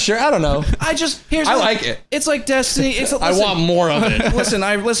 I'm not sure. I don't know. I like it. It's like Destiny. It's I want more of it.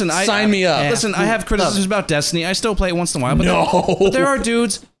 Sign me up. Listen, I have criticisms about Destiny. I still play it once in a while. But but there are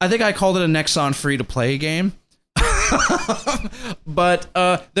dudes. I think I called it a Nexon free-to-play game. But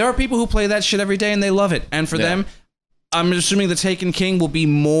there are people who play that shit every day and they love it. And for them, I'm assuming the Taken King will be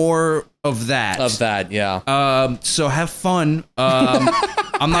more of that. Yeah. So have fun.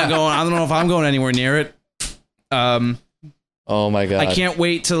 I'm not going. I don't know if I'm going anywhere near it. Oh my god. I can't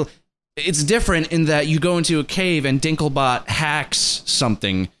wait till. It's different in that you go into a cave and Dinklebot hacks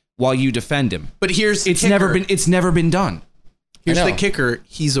something while you defend him. But here's the It's kicker. never been done. Here's I know. the kicker.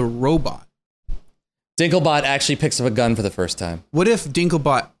 He's a robot. Dinklebot actually picks up a gun for the first time. What if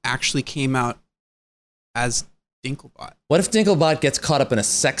Dinklebot actually came out as Dinklebot? What if Dinklebot gets caught up in a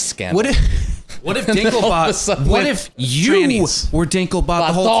sex scandal? What if Dinklebot? What if you trannies. were Dinklebot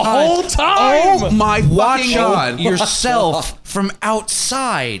the whole the time? whole time? Oh my Watch fucking god! yourself from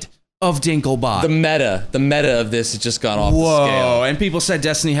outside of Dinklebot. The meta of this has just gone off the Whoa! scale. And people said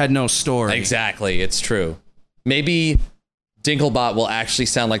Destiny had no story. Exactly, it's true. Maybe Dinklebot will actually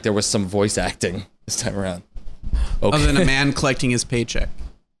sound like there was some voice acting this time around. Okay. Other than a man collecting his paycheck.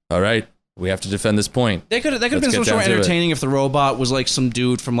 All right, we have to defend this point. They could have been Let's so get much more down to it. entertaining if the robot was like some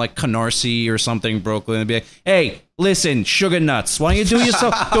dude from like Canarsie or something, Brooklyn, and be like, "Hey, listen, sugar nuts, why don't you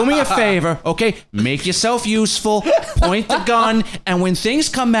do me a favor, okay? Make yourself useful, point the gun, and when things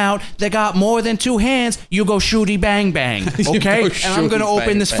come out that got more than two hands, you go shooty bang bang, okay? And I'm gonna shooty open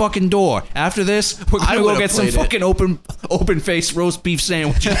bang this bang. fucking door. After this, we're gonna go would've get some played it. fucking open face roast beef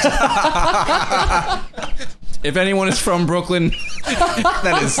sandwiches." If anyone is from Brooklyn,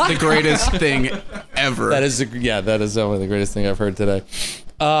 That is the greatest thing ever. That is definitely the greatest thing I've heard today.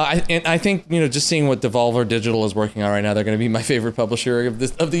 I think just seeing what Devolver Digital is working on right now, they're going to be my favorite publisher of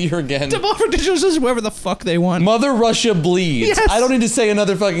the year again. Devolver Digital says whoever the fuck they want. Mother Russia Bleeds. Yes. I don't need to say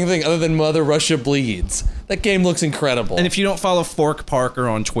another fucking thing other than Mother Russia Bleeds. That game looks incredible. And if you don't follow Fork Parker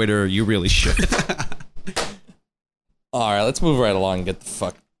on Twitter, you really should. All right, let's move right along and get the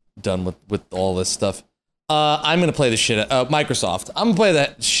fuck done with all this stuff. I'm gonna play the shit at Microsoft. I'm gonna play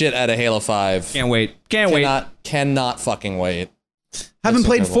that shit out of Halo 5. Can't wait. Cannot fucking wait. Haven't That's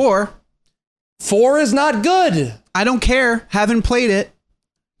played incredible. 4. 4 is not good. I don't care. Haven't played it.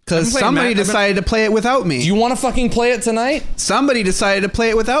 Because Haven't played somebody Matt- decided to play it without Do me. you want to fucking play it tonight? Somebody decided to play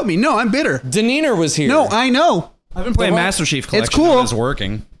it without me. No, I'm bitter. Deneener was here. No, I know. I've been playing Well, Master Chief Collection. it's cool. It's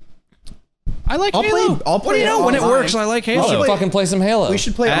working. I like I'll Halo. play- I'll What do play you it know? When it online. works, I like We Halo. should fucking play some Halo. We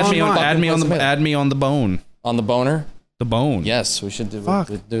should play it Add me on. online. Add me on Fucking the. play some Add me on the bone. on the boner. The bone. Yes, we should do Fuck.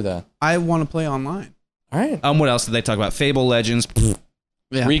 do that. I want to play online. All right. What else did they talk about? Fable Legends.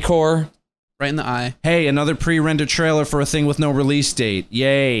 Yeah. Recore. Right in the eye. Hey, another pre-rendered trailer for a thing with no release date.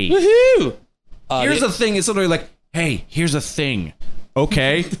 Yay. Woohoo! Here's the thing. It's literally like, hey, here's a thing.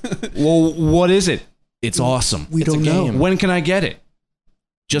 Okay. Well, what is it? It's awesome. We It's a don't know. game. When can I get it?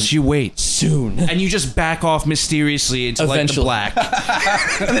 Just you wait. soon. And you just back off mysteriously into like the Eventually. black.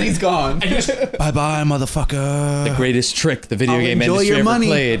 And then he's gone. Bye-bye, motherfucker. The greatest trick the video I'll game enjoy industry your ever money.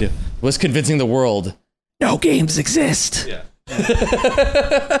 played was convincing the world no games exist. Yeah.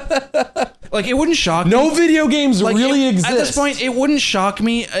 Like, it wouldn't shock me. No video games Like, really exist. At this point, it wouldn't shock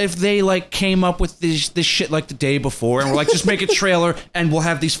me if they like came up with this shit like the day before and were like, just make a trailer and we'll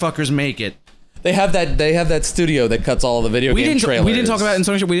have these fuckers make it. They have that studio that cuts all the video game trailers. We didn't talk about in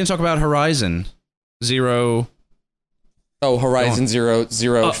some shit. We didn't talk about Horizon Zero. Oh, Horizon Zero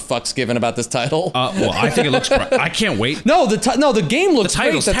fucks given about this title. Well, I think it looks. I can't wait. No, the game looks The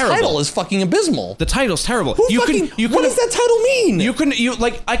title's great. The terrible. title is fucking abysmal. The title's terrible. What does that title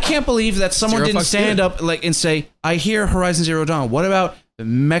mean? I can't believe that someone Zero didn't fucks stand good. up like and say, I hear Horizon Zero Dawn. What about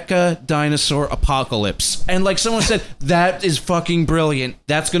Mecha Dinosaur Apocalypse? And like someone said, that is fucking brilliant.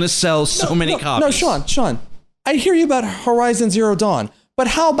 That's gonna sell so many copies. No, Sean, I hear you about Horizon Zero Dawn, but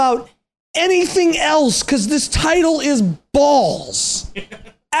how about anything else? Because this title is balls.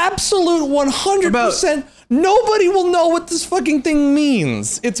 Absolute 100%. Nobody will know what this fucking thing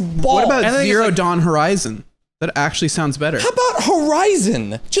means. It's balls. What about And then it's Zero like- Dawn Horizon? That actually sounds better. How about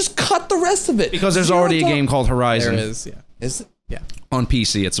Horizon? Just cut the rest of it. Because there's already a game called Horizon. There is, yeah. Is it? Yeah. On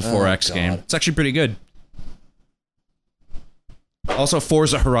PC. It's a 4X God. game. It's actually pretty good. Also,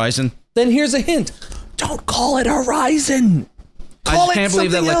 Forza Horizon. Then here's a hint. Don't call it Horizon. Call I can't it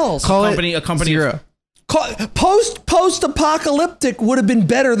believe that something else. a company Zero. Post-apocalyptic would have been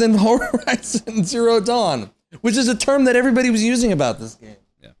better than Horizon Zero Dawn, which is a term that everybody was using about this game.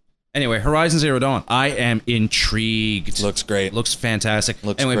 Anyway, Horizon Zero Dawn. I am intrigued. Looks great. Looks fantastic.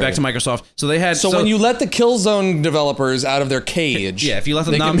 Looks anyway, great. back to Microsoft. So they had. So when you let the Killzone developers out of their cage, if you let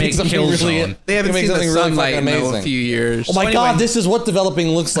them they not can make something Killzone. They haven't make seen the something really sunlight fucking in amazing. a few years. Oh my anyway- God, this is what developing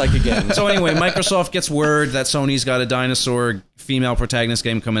looks like again. So anyway, Microsoft gets word that Sony's got a dinosaur female protagonist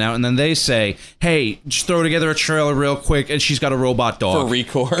game coming out, and then they say, "Hey, just throw together a trailer real quick," and she's got a robot dog. For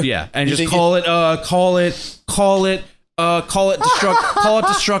Recore. Yeah, and You just think call it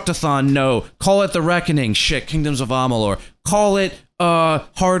Destructathon. No, call it The Reckoning. Shit, Kingdoms of Amalur. Call it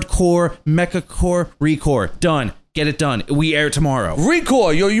Hardcore Mechacore Recore. Done. Get it done. We air tomorrow.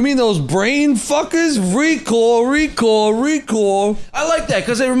 Recore, yo, you mean those brain fuckers? Recore. I like that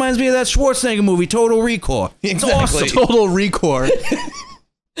because it reminds me of that Schwarzenegger movie, Total Recall. It's Exactly. awesome. Total Recore.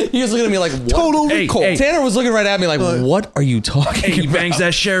 He was looking at me like, what? Total Hey, Recall. hey. Tanner was looking right at me like, what are you talking Hey, he about? bangs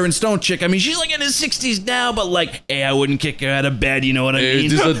that Sharon Stone chick. I mean, she's like in his 60s now, but like, hey, I wouldn't kick her out of bed. You know what I mean?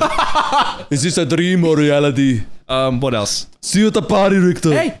 Is this a dream or reality? What else? See you at the party,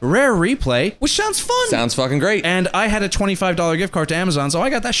 Richter. Hey, Rare Replay, which sounds fun. Sounds fucking great. And I had a $25 gift card to Amazon, so I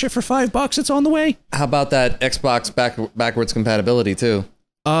got that shit for $5. It's on the way. How about that Xbox backwards compatibility, too?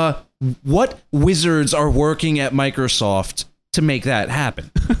 What wizards are working at Microsoft to make that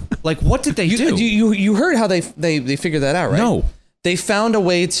happen? Like, what did they do? You heard how they figured that out, right? No. They found a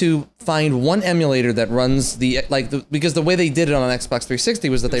way to find one emulator that runs because the way they did it on an Xbox 360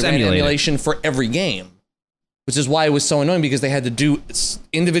 was that they ran emulated. emulation for every game, which is why it was so annoying because they had to do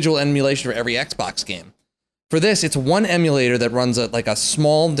individual emulation for every Xbox game. For this, it's one emulator that runs a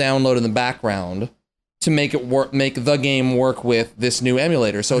small download in the background to make the game work with this new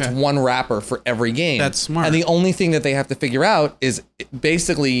emulator. So it's one wrapper for every game. That's smart. And the only thing that they have to figure out is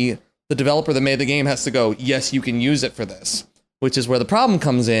basically the developer that made the game has to go, yes, you can use it for this. Which is where the problem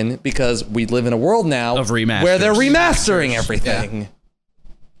comes in because we live in a world now Of remasters. where they're remastering everything.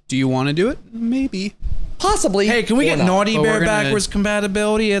 Do you want to do it? Maybe. Possibly. Hey, can we or get not. Naughty But we're Bear gonna- backwards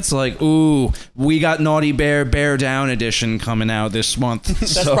compatibility? It's like, ooh, we got Naughty Bear Bear Down Edition coming out this month.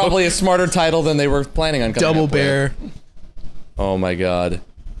 That's probably a smarter title than they were planning on coming Double up with. Bear. Oh my god.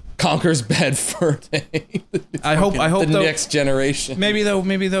 Conker's Bedford. I hope the though. next generation. Maybe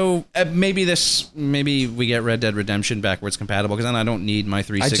we get Red Dead Redemption backwards compatible because then I don't need my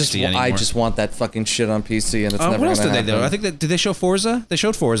 360 anymore. I just want that fucking shit on PC and it's never what else gonna did they do? happen. I think did they show Forza? They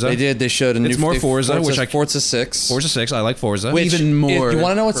showed Forza. They did. They showed a new. It's more Forza, which Forza 6. Forza 6. I like Forza. Which, Even more You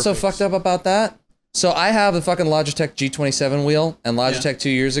want to know what's so perfect. fucked up about that? So I have the fucking Logitech G27 wheel, and Logitech 2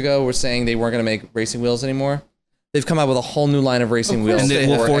 years ago were saying they weren't going to make racing wheels anymore. They've come out with a whole new line of racing wheels. and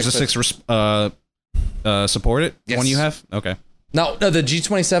will for Forza Xbox. 6 support it? The Yes. one you have? Okay. No, the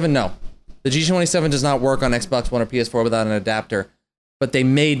G27, no. The G27 does not work on Xbox One or PS4 without an adapter. But they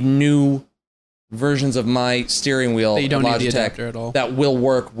made new versions of my steering wheel That you don't Logitech need the adapter at all. that will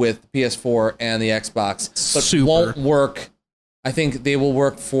work with PS4 and the Xbox, but Super. won't work. I think they will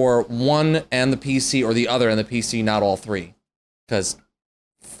work for one and the PC or the other and the PC, not all three. Because,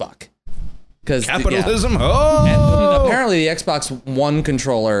 fuck. Because Capitalism. And Oh. apparently the Xbox One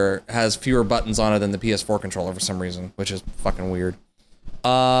controller has fewer buttons on it than the PS4 controller for some reason, which is fucking weird.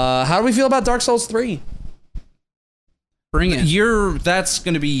 How do we feel about Dark Souls 3? Bring it. That's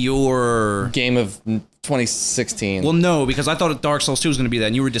going to be your... Game of 2016. Well, no, because I thought Dark Souls 2 was going to be that,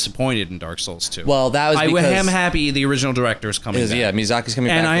 and you were disappointed in Dark Souls 2. Well, that was I because... am happy the original director is coming back. Yeah, Miyazaki's coming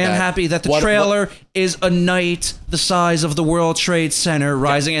back And I for am that. happy that the What- trailer is a knight the size of the World Trade Center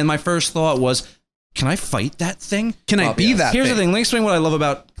rising, and my first thought was, can I fight that thing? Can I Oh, be yes. that? Here's the thing? thing. Let me explain what I love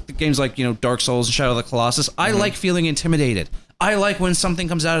about games like, Dark Souls and Shadow of the Colossus. I like feeling intimidated. I like when something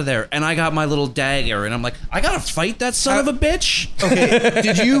comes out of there and I got my little dagger and I'm like, I gotta fight that son of a bitch. Okay.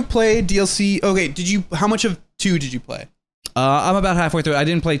 Did you play DLC? Okay. How much of 2 did you play? I'm about halfway through. I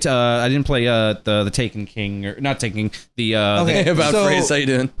didn't play the Taken King or not Taken King. Okay. Hey, about So- Phrase, how you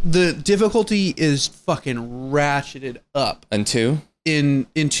doing? The difficulty is fucking ratcheted up And 2? in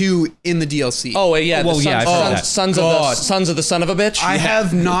 2 in the DLC. Oh, wait, yeah. Well, the yeah, I've heard that. Sons of the son of a bitch. I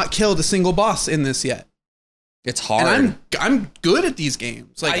have not killed a single boss in this yet. It's hard. And I'm good at these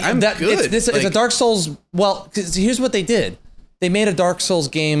games. Like I'm good. It's a Dark Souls. Well, 'cause here's what they did. They made a Dark Souls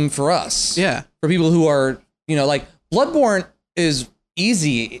game for us. Yeah. For people who are, like Bloodborne is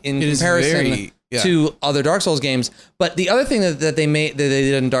easy in It is comparison very to other Dark Souls games. But the other thing that they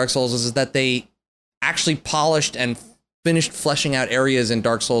did in Dark Souls is that they actually polished and finished fleshing out areas in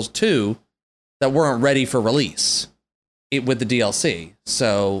Dark Souls 2 that weren't ready for release with the DLC.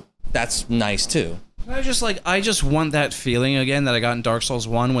 So that's nice too. I just want that feeling again that I got in Dark Souls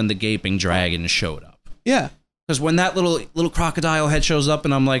 1 when the gaping dragon showed up. Yeah. Because when that little crocodile head shows up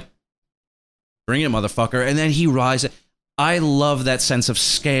and I'm like, bring it, motherfucker. And then he rises. I love that sense of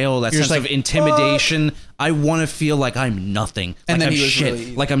scale, that sense of intimidation. I want to feel like I'm nothing. And like then I'm he was shit.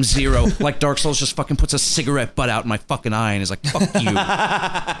 really- Like I'm zero. Like Dark Souls just fucking puts a cigarette butt out in my fucking eye and is like, fuck you.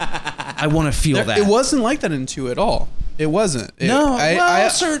 I want to feel that. It wasn't like that in 2 at all. It wasn't. There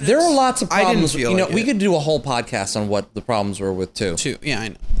are lots of problems. I didn't feel like we it. could do a whole podcast on what the problems were with 2. 2, yeah, I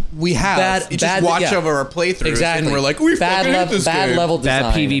know. We have. You just watch over our playthroughs, exactly. and we're like, we fucking hate this game. level design.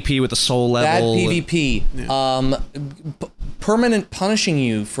 Bad PvP with the soul level. Bad PvP. Yeah. Permanent punishing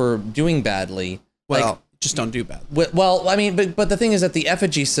you for doing badly. Well, just don't do bad. Well, I mean, but the thing is that the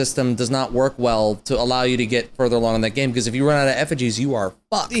effigy system does not work well to allow you to get further along in that game, because if you run out of effigies, you are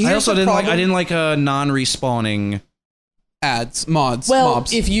fucked. I also didn't like non-respawning mods. Well,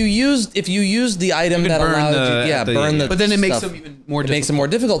 mobs. if you use the item that allowed you, burn the but then it makes stuff. them even more. It makes them more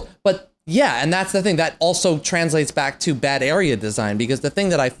difficult. But yeah, and that's the thing that also translates back to bad area design, because the thing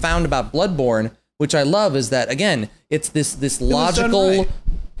that I found about Bloodborne, which I love, is that again, it's this logical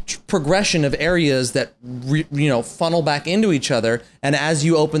progression of areas that funnel back into each other, and as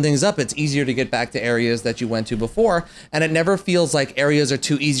you open things up, it's easier to get back to areas that you went to before, and it never feels like areas are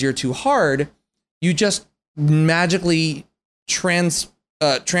too easy or too hard. You just magically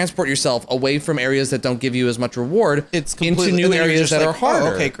transport yourself away from areas that don't give you as much reward into new areas that are harder.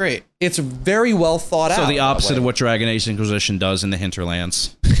 Oh, okay, great. It's very well thought out. So the opposite of what Dragon Age Inquisition does in the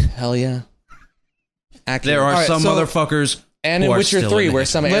hinterlands. Hell yeah. There are some motherfuckers. And in Witcher 3, where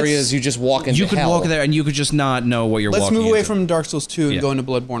some areas you just walk into you could hell. walk there and you could just not know what you're walking into. Let's move away from Dark Souls 2 and go into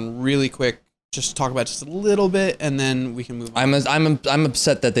Bloodborne really quick. Just talk about just a little bit, and then we can move on. I'm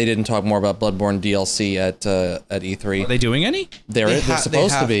upset that they didn't talk more about Bloodborne DLC at E3. Are they doing any? They're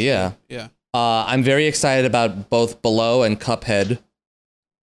supposed to be, yeah. Yeah. I'm very excited about both Below and Cuphead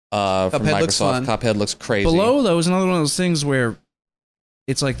from Microsoft. Looks fun. Cuphead looks crazy. Below, though, is another one of those things where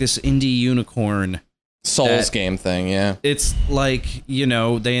it's like this indie unicorn Souls game thing, yeah. It's like,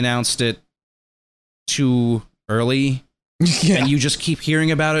 they announced it too early, and you just keep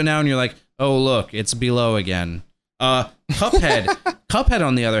hearing about it now, and you're like, oh, look, it's Below again. Cuphead. Cuphead,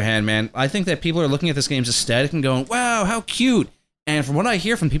 on the other hand, man, I think that people are looking at this game's aesthetic and going, wow, how cute. And from what I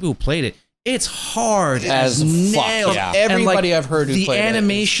hear from people who played it, it's hard as nails. Yeah. Everybody I've heard who the played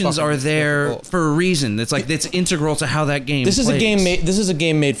animations it are there difficult. for a reason. It's like it's integral to how that game. This is plays. This is a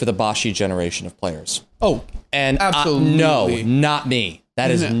game made for the Bashi generation of players. Oh, and absolutely. No, not me.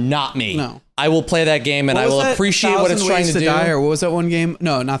 That is not me. No. I will play that game and I will appreciate what it's trying to do. Die, or what was that one game?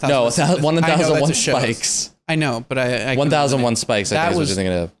 No, not 1001 Spikes. I know, but I 1001 Spikes. I think is what you're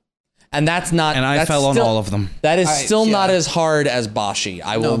thinking of. And that's not. And I fell on all of them. That is still not as hard as Bashi.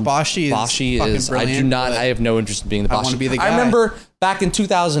 Bashi is. I do not. I have no interest in being the Bashi. I want to be the guy. I remember back in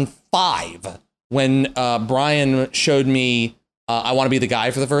 2005 when Brian showed me I Want to Be the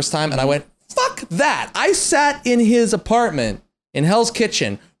Guy for the first time, and I went, "Fuck that!" I sat in his apartment in Hell's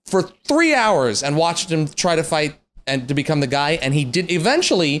Kitchen for 3 hours and watched him try to fight and to become the guy, and he did.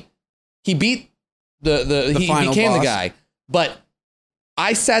 Eventually, he beat he became the guy, but.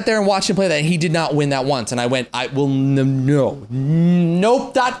 I sat there and watched him play that, and he did not win that once. And I went, I will nope.com.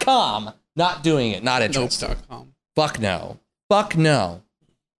 Not doing it. Not interested. Nope.com. Fuck no. Fuck no.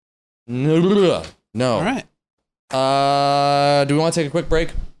 No. All right. Do we want to take a quick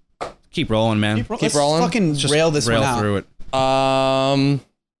break? Keep rolling, man. Keep rolling. Fucking Just rail this one out. through it.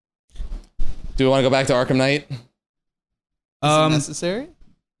 Do we want to go back to Arkham Knight? Is it necessary?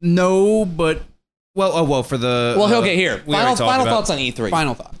 No, but for the okay. Here, final thoughts on E3.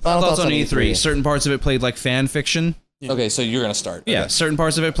 Final thoughts. Final thoughts on E3. Certain parts of it played like fan fiction. Yeah. Okay, so you're gonna start. Yeah, Okay. certain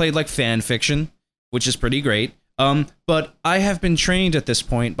parts of it played like fan fiction, which is pretty great. But I have been trained at this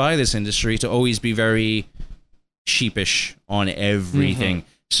point by this industry to always be very sheepish on everything.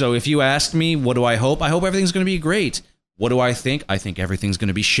 So if you ask me, what do I hope? I hope everything's going to be great. What do I think? I think everything's going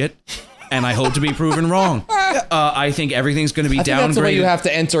to be shit. And I hope to be proven wrong. I think everything's going to be downgraded. That's the way you have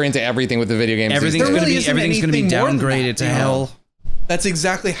to enter into everything with the video games. Everything's going to be downgraded to you know? hell. That's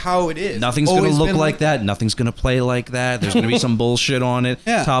exactly how it is. Nothing's going to look like that. Nothing's going to play like that. There's going to be some bullshit on it,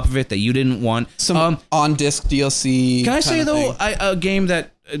 top of it that you didn't want. Some on-disc DLC. Can I say, though, a game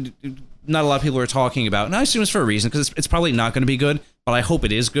that not a lot of people are talking about, and I assume it's for a reason, because it's probably not going to be good, but I hope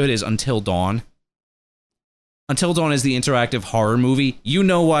it is good, is Until Dawn. Until Dawn is the interactive horror movie. You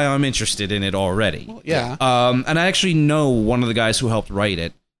know why I'm interested in it already. Well, yeah. And I actually know one of the guys who helped write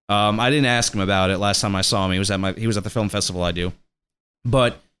it. I didn't ask him about it last time I saw him. He was at the film festival I do.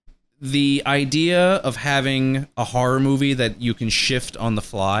 But the idea of having a horror movie that you can shift on the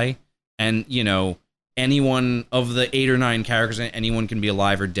fly, and anyone of the 8 or 9 characters, anyone can be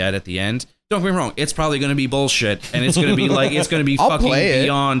alive or dead at the end. Don't get me wrong, it's probably going to be bullshit, and it's going to be fucking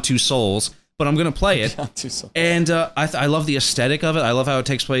beyond Two Souls. But I'm gonna play it, and I love the aesthetic of it. I love how it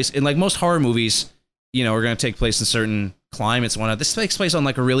takes place. In like most horror movies, are gonna take place in certain climates. This takes place on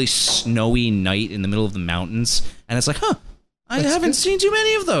like a really snowy night in the middle of the mountains, and it's like, I haven't seen too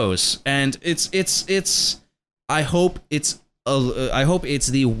many of those. And it's. I hope it's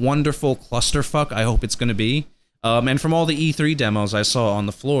the wonderful clusterfuck I hope it's gonna be. And from all the E3 demos I saw on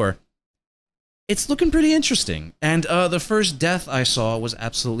the floor, it's looking pretty interesting. And the first death I saw was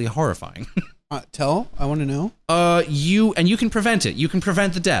absolutely horrifying. I want to know. You can prevent it. You can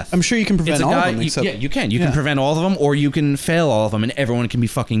prevent the death. I'm sure you can prevent all of them. Yeah, you can. You can prevent all of them, or you can fail all of them, and everyone can be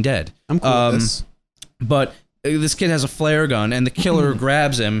fucking dead. I'm cool with this. But this kid has a flare gun, and the killer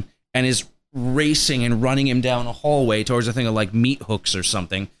grabs him and is racing and running him down a hallway towards a thing of like meat hooks or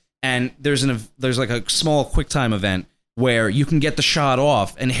something. And there's like a small QuickTime event where you can get the shot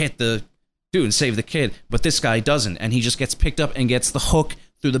off and hit the dude and save the kid, but this guy doesn't, and he just gets picked up and gets the hook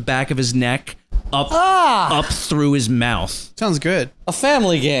through the back of his neck, up through his mouth. Sounds good. A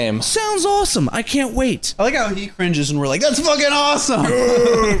family game. Sounds awesome. I can't wait. I like how he cringes and we're like, that's fucking awesome. No,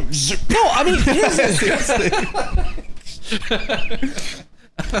 I mean,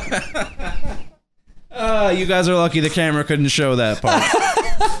 you guys are lucky the camera couldn't show that part.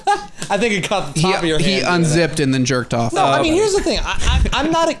 I think it caught the top of your hand. He unzipped and then jerked off. No, I mean, here's the thing.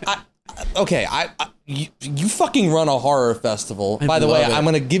 I'm not... You fucking run a horror festival. By the way, I'm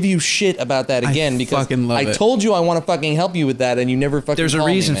gonna give you shit about that again because I told you I want to fucking help you with that, and you never fucking. There's a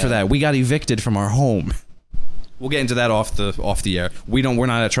reason for that. We got evicted from our home. We'll get into that off the air. We're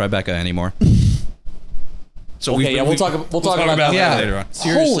not at Tribeca anymore. So we'll talk about that later on.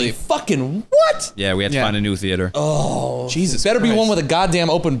 Seriously. Holy fucking what? Yeah, we had to find a new theater. Oh, Jesus! Better be one with a goddamn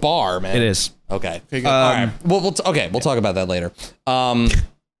open bar, man. It is. Okay. All right. We'll talk about that later.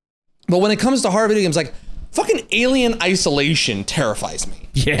 But when it comes to horror video games, like fucking Alien Isolation terrifies me.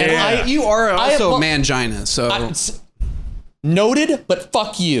 Yeah. And you are also mangina, so noted, but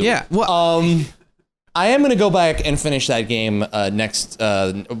fuck you. Yeah. Well, I am gonna go back and finish that game next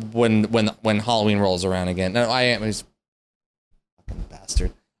when Halloween rolls around again. No, I am. He's fucking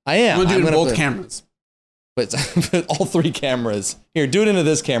bastard. I am. I'm gonna do it in both cameras. But all 3 cameras. Here, do it into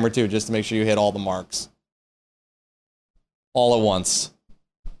this camera too, just to make sure you hit all the marks. All at once.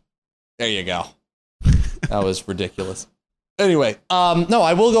 There you go. That was ridiculous. Anyway, no,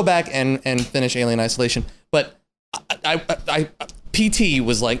 I will go back and finish Alien Isolation, but I PT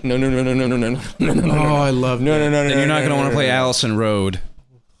was like, no. Oh, I love no. Then you're not going to want to play Allison Road.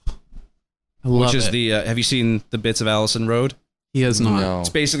 Which is the, have you seen the bits of Allison Road? He has not. No. It's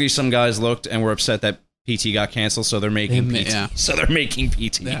basically some guys looked and were upset that PT got canceled, so they're making PT. Yeah. So they're making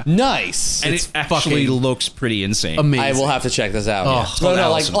PT. Yeah. Nice. And it actually looks pretty insane. Amazing. I will have to check this out. Oh,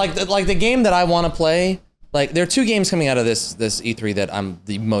 No, like the game that I want to play. Like there are 2 games coming out of this E3 that I'm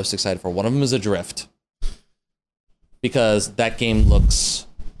the most excited for. One of them is Adrift, because that game looks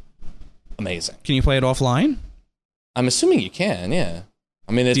amazing. Can you play it offline? I'm assuming you can. Yeah.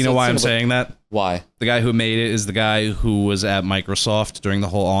 I mean, do you know why I'm saying that? Why? The guy who made it is the guy who was at Microsoft during the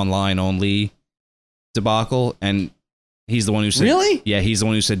whole online only debacle, and he's the one who said, really? Yeah, he's the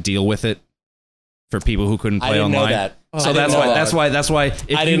one who said deal with it for people who couldn't play I didn't online. Know that. So that's why.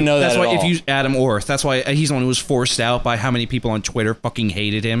 I didn't know that. That's why at all. if you Adam Orth, that's why he's the one who was forced out by how many people on Twitter fucking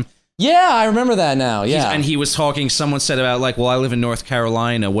hated him. Yeah, I remember that now. Yeah, and he was talking. Someone said about like, well, I live in North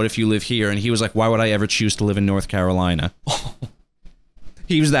Carolina. What if you live here? And he was like, why would I ever choose to live in North Carolina?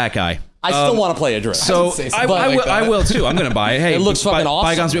 He was that guy. I still want to play Adrift. So I will too. I'm gonna buy it. Hey, it looks fucking awesome.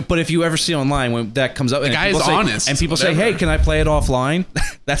 Bygones, but if you ever see online when that comes up, the guy is honest, and people say, "Hey, can I play it offline?"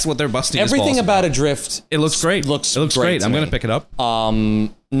 That's what they're busting. Everything about Adrift. It looks great. It looks great. I'm gonna pick it up.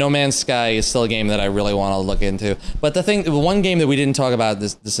 No Man's Sky is still a game that I really want to look into. But the one game that we didn't talk about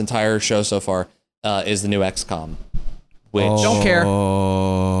this entire show so far is the new XCOM. Which don't care.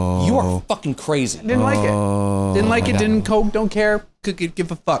 You are fucking crazy. Didn't like it. Didn't like it. Didn't cope. Don't care. Could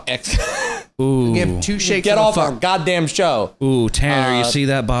give a fuck. Ooh. Give 2 shakes. Get of off the our goddamn show. Ooh, Tanner, you see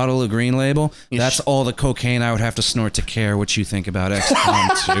that bottle of Green Label? That's all the cocaine I would have to snort to care what you think about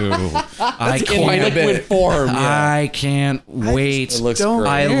XCOM 2. I In can't. liquid form. Yeah. I can't wait. It looks don't- great.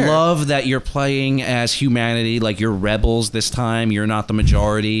 I care. love that you're playing as humanity, like you're rebels this time. You're not the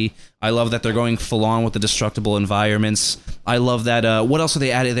majority. I love that they're going full on with the destructible environments. I love that. What else are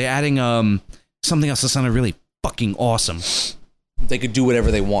they adding? They're adding something else that sounded really fucking awesome. They could do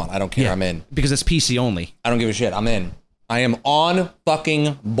whatever they want. I don't care. Yeah. I'm in. Because it's PC only. I don't give a shit. I'm in. I am on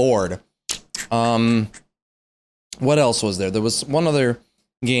fucking board. What else was there? There was one other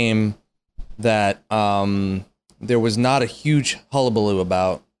game that there was not a huge hullabaloo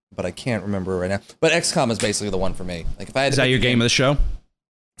about, but I can't remember right now. But XCOM is basically the one for me. Like if I had Is to that pick your a game of the show?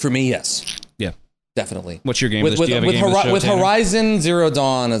 For me, yes. Yeah. Definitely. What's your game of the show? Do you have a game of the show, with Tanner? Horizon Zero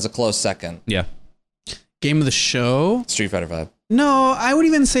Dawn as a close second. Yeah. Game of the show? Street Fighter 5. No, I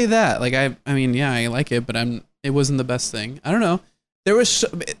wouldn't even say that. Like I mean, yeah, I like it, but it wasn't the best thing. I don't know.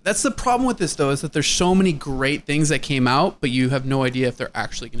 That's the problem with this though, is that there's so many great things that came out, but you have no idea if they're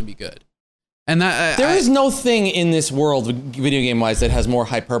actually going to be good. And that There is no thing in this world, video game wise, that has more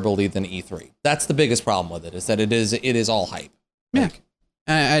hyperbole than E3. That's the biggest problem with it. Is that it is all hype. Yeah.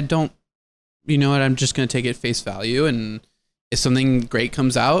 I don't. You know what? I'm just going to take it face value, and if something great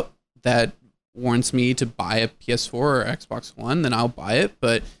comes out that warrants me to buy a PS4 or Xbox One, then I'll buy it.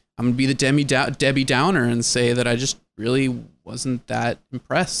 But I'm gonna be the Debbie Downer and say that I just really wasn't that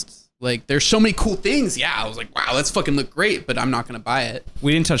impressed. Like, there's so many cool things. Yeah, I was like, wow, that's fucking look great, but I'm not gonna buy it.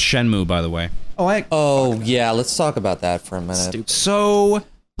 We didn't touch Shenmue, by the way. Oh yeah, let's talk about that for a minute. Stupid. So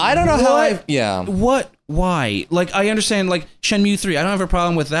I don't know how What? Why? Like, I understand, like, Shenmue 3. I don't have a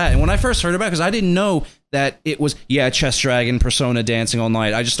problem with that. And when I first heard about it, because I didn't know that it was, Chess Dragon, Persona Dancing All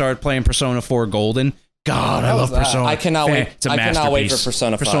Night. I just started playing Persona 4 Golden. God, I love Persona. I cannot wait. It's a I cannot wait for masterpiece.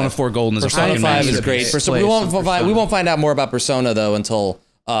 Persona 5. Persona 4 Golden is Persona a fucking 5 is masterpiece. great. We won't find out more about Persona though until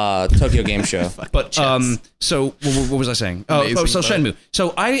Tokyo Game Show. But so what was I saying? Amazing, So but- Shenmue.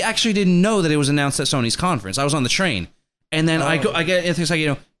 So I actually didn't know that it was announced at Sony's conference. I was on the train, and then I get things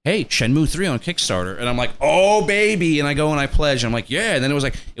like, hey, Shenmue 3 on Kickstarter, and I'm like, oh baby, and I go and I pledge, and I'm like, yeah, and then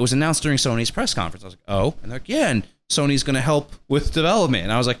it was announced during Sony's press conference. I was like, oh, and they're like, yeah, and Sony's gonna help with development,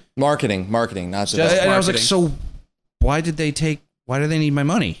 and I was like, Marketing, not just. and I was like, so why do they need my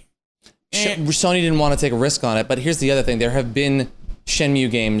money? Sony didn't want to take a risk on it, but here's the other thing: there have been Shenmue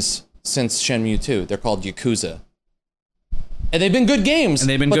games since Shenmue 2. They're called Yakuza, and they've been good games,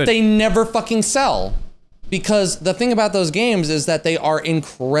 but they never fucking sell. Because the thing about those games is that they are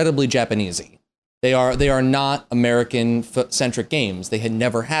incredibly Japanesey. They are not American-centric games. They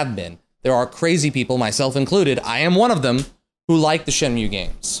never have been. There are crazy people, myself included, I am one of them, who like the Shenmue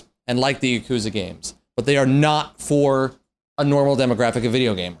games and like the Yakuza games. But they are not for a normal demographic of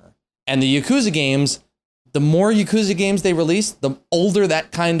video gamer. And the Yakuza games, the more Yakuza games they release, the older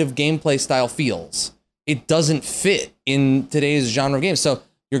that kind of gameplay style feels. It doesn't fit in today's genre of games. So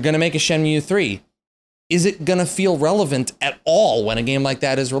you're going to make a Shenmue 3. Is it going to feel relevant at all when a game like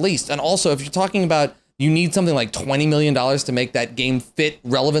that is released? And also, if you're talking about you need something like $20 million to make that game fit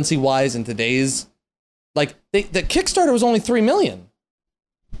relevancy-wise in today's... Like, the Kickstarter was only $3 million.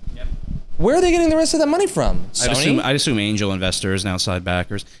 Yep. Where are they getting the rest of that money from? Sony? I'd assume angel investors and outside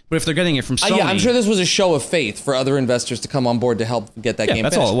backers. But if they're getting it from Sony... yeah, I'm sure this was a show of faith for other investors to come on board to help get that game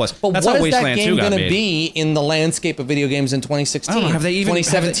that's finished. all it was. But That's what how is that Wasteland 2 game got going to made. be in the landscape of video games in 2016? I don't know, have they even...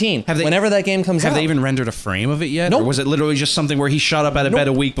 2017? Have they, whenever that game comes out. Have they even rendered a frame of it yet? Nope. Or was it literally just something where he shot up out of bed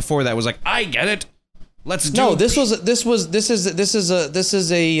a week before that was like, I get it. Let's do it. No, this is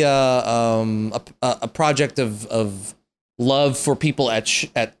a project of love for people at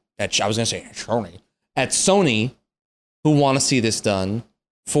Sony who want to see this done,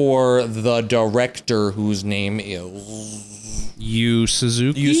 for the director whose name is Yu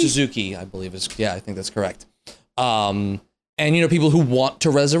Suzuki. Yu Suzuki, I believe I think that's correct. And people who want to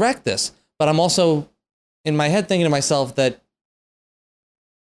resurrect this. But I'm also in my head thinking to myself that,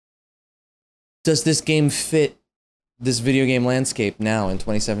 does this game fit this video game landscape now in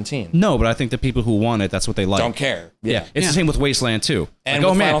 2017? No, but I think the people who want it, that's what they like. Don't care. Yeah. It's the same with Wasteland 2. And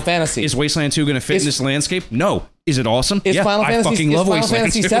with Final Fantasy. Is Wasteland 2 going to fit in this landscape? No. Is it awesome? Is Final I fucking love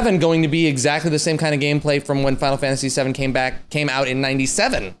Wasteland 2. Fantasy 7 going to be exactly the same kind of gameplay from when Final Fantasy 7 came out in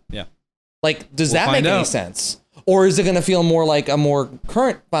 97? Yeah. Like, does that make any sense? Or is it going to feel more like a more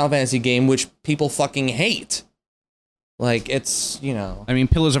current Final Fantasy game, which people fucking hate? Like, it's, I mean,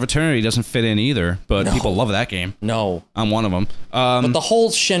 Pillars of Eternity doesn't fit in either, but people love that game. No. I'm one of them. But the whole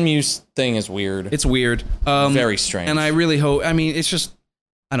Shenmue thing is weird. It's weird. Very strange. And I really hope, it's just,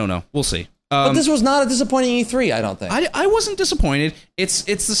 I don't know. We'll see. But this was not a disappointing E3, I don't think. I wasn't disappointed. It's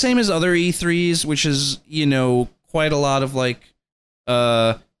the same as other E3s, which is, you know, quite a lot of like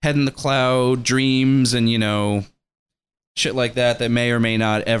head in the cloud dreams and, you know, shit like that may or may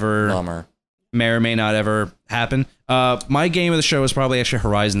not ever happen. My game of the show is probably actually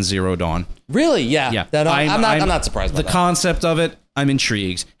Horizon Zero Dawn. Really? Yeah. Yeah. I'm not surprised by the that. concept of it. I'm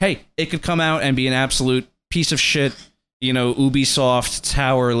intrigued. Hey, it could come out and be an absolute piece of shit, you know, Ubisoft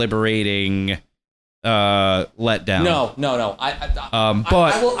tower liberating letdown. No.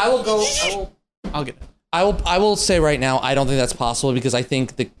 I'll get it. I will say right now, I don't think that's possible because I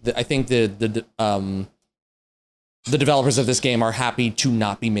think the developers of this game are happy to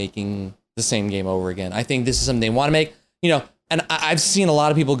not be making the same game over again. I think this is something they want to make, you know, and I've seen a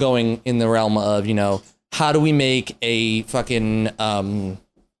lot of people going in the realm of, you know, how do we make a fucking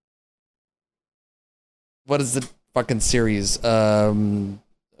what is the fucking series? Monster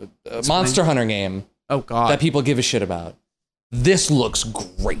Hunter game. Oh God. That people give a shit about. This looks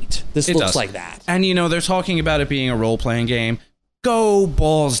great. This looks like that. And, you know, they're talking about it being a role-playing game. Go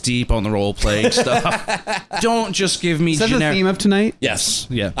balls deep on the role-playing stuff. Don't just give me Is that the theme of tonight? Yes.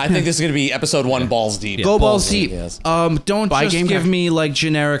 Yeah. I think this is going to be episode 1, balls deep. Yeah. Go balls deep. Yes. Don't just give me, like,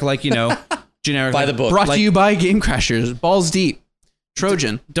 generic, like, you know, generic. By the book. Brought to you by Game Crashers. Balls deep.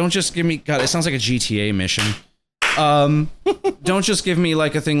 Trojan. Don't just give me, God, it sounds like a GTA mission. Don't just give me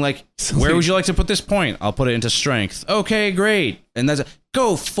like a thing like, where would you like to put this point? I'll put it into strength. Okay, great. And that's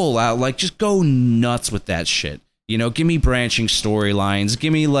go full out, like just go nuts with that shit. You know, give me branching storylines.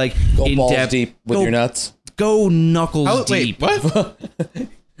 Give me like go balls deep with your nuts. Go knuckles deep. Wait, what?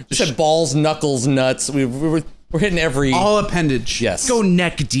 You said balls, knuckles, nuts. We're hitting every all appendage. Yes. Go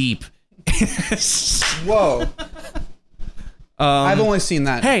neck deep. Whoa. I've only seen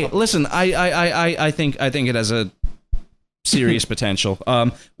that. Hey, listen, I think it has a serious potential.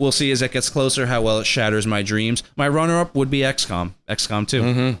 We'll see as it gets closer how well it shatters my dreams. My runner-up would be XCOM 2.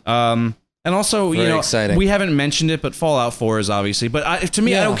 Mm-hmm. And also, very you know, exciting. We haven't mentioned it, but Fallout 4 is obviously. But to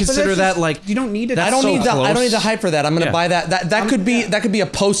me, I don't consider that like you don't need it. I don't need the hype for that. I'm gonna buy that. That could be a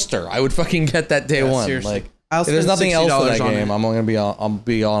poster. I would fucking get that day one. Seriously. Like, if there's nothing else in that game, I'm gonna be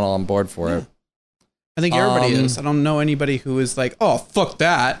on board for it. I think everybody is. I don't know anybody who is like, oh, fuck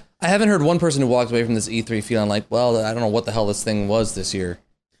that. I haven't heard one person who walked away from this E3 feeling like, well, I don't know what the hell this thing was this year.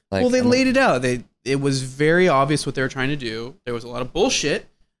 Like, well, they laid it out. It was very obvious what they were trying to do. There was a lot of bullshit,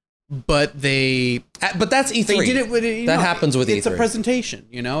 but that's E3. They did it with it. That happens with E3. It's a presentation,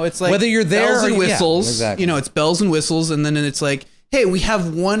 you know. It's like whether you're there bells and whistles. Yeah, exactly. You know, it's bells and whistles, and then it's like, hey, we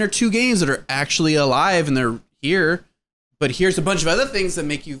have 1 or 2 games that are actually alive and they're here, but here's a bunch of other things that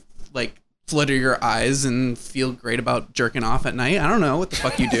make you like flutter your eyes and feel great about jerking off at night. I don't know what the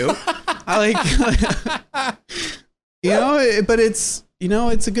fuck you do. I like, you know, but it's, you know,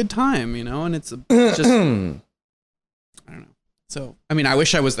 it's a good time, you know, and it's just, I don't know. So, I mean, I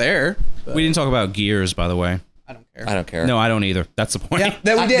wish I was there. we didn't talk about Gears, by the way. I don't care. I don't care. No, I don't either. That's the point. Yeah,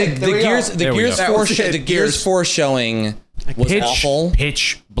 that we did. The Gears 4 showing was awful.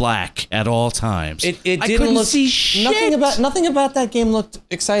 Pitch black at all times. It didn't look. See shit. Nothing about that game looked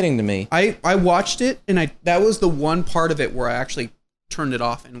exciting to me. I watched it, and that was the one part of it where I actually turned it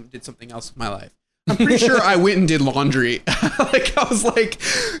off and did something else with my life. I'm pretty sure I went and did laundry. Like, I was like,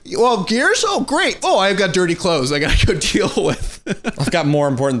 well, Gears? Oh, great. Oh, I've got dirty clothes I got to go deal with. I've got more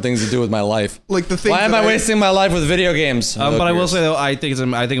important things to do with my life. Like the thing. Why am I wasting my life with video games? But I will say, though, I think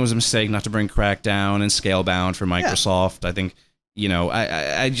it was a mistake not to bring Crackdown and Scalebound for Microsoft. Yeah. I think, you know,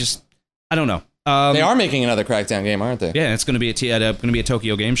 I don't know. They are making another Crackdown game, aren't they? Yeah, it's going to be a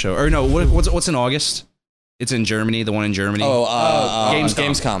Tokyo Game Show. Or no, what's in August? It's in Germany, the one in Germany.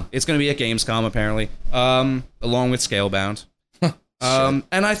 Gamescom. It's going to be at Gamescom, apparently, along with Scalebound. And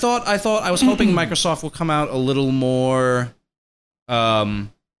I was hoping Microsoft would come out a little more,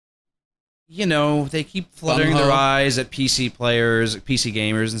 you know, they keep fluttering their eyes at PC players, PC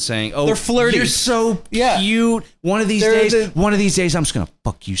gamers, and saying, "Oh, they're flirty. You're so cute. One of these days, I'm just gonna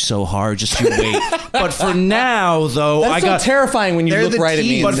fuck you so hard. Just you wait." But for now, though, that's so terrifying when you look right at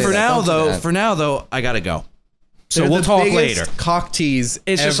me. But for now, though, I gotta go. So we'll talk later. Cock tease.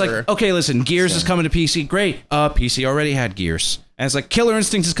 It's just like, okay, listen, Gears is coming to PC. Great. PC already had Gears. And it's like, Killer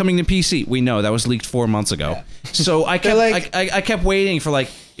Instinct is coming to PC. We know that was leaked 4 months ago. Yeah. So I kept I kept waiting for like,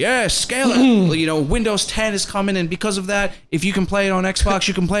 yeah, scale it. You know, Windows 10 is coming, and because of that, if you can play it on Xbox,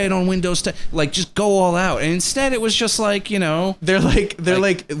 you can play it on Windows 10. Like, just go all out. And instead, it was just like, you know, they're like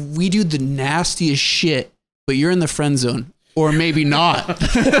we do the nastiest shit, but you're in the friend zone. Or maybe not.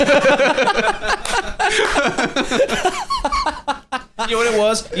 You know what it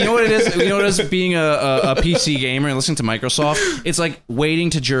was? You know what it is? You know what it is being a PC gamer and listening to Microsoft? It's like waiting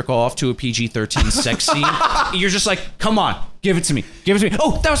to jerk off to a PG-13 sex scene. You're just like, come on, give it to me. Give it to me.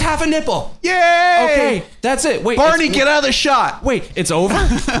 Oh, that was half a nipple. Yay! Okay, that's it. Wait, Barney, get out of the shot. Wait, it's over?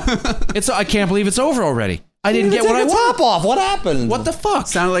 I can't believe it's over already. I didn't get what I wanted. Top off. What happened? What the fuck?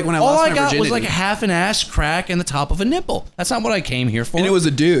 Sounded like when I All lost I my got virginity. was like a half an ass crack and the top of a nipple. That's not what I came here for. And it was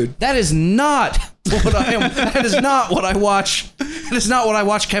a dude. That is not what I am. That is not what I watch. That is not what I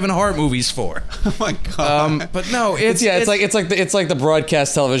watch Kevin Hart movies for. Oh my god. But no, it's like the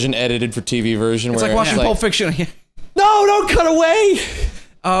broadcast television edited for TV version. It's where like watching Pulp Fiction. No, don't cut away.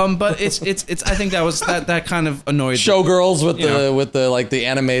 But it's I think that kind of annoyed Showgirls with the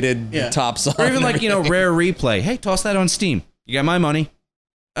animated tops on. or even like Rare Replay. Hey, toss that on Steam. You got my money.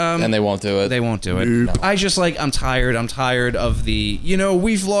 And they won't do it. They won't do it. No. I just I'm tired. I'm tired of the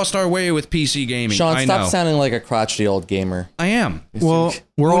we've lost our way with PC gaming. Sean, stop sounding like a crotchety old gamer. I am. Well,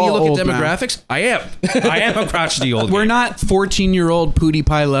 we're when all you look old at now. demographics, I am a crotchety old. We're gamer. not 14-year-old pootie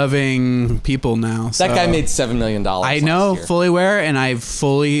pie loving people now. That so. guy made $7 million. I know, last year. fully aware, and I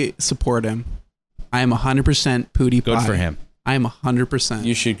fully support him. I am 100% pootie pie. Good for him. I am 100%.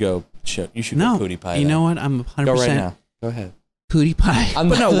 You should go. You should no, go pootie pie. you know what? I'm 100% Go right now. Go ahead. pootie pie.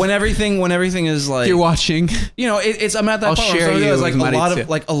 But no, when everything is like, You're watching. it's I'm at that I'll point where share I you realize, with a lot Mauricio.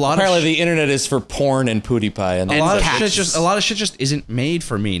 of a lot Apparently, of the internet is for porn and pootie pie, and a lot of cats. shit just isn't made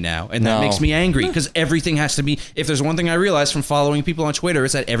for me now, and that No. makes me angry because everything has to be. If there's one thing I realized from following people on Twitter,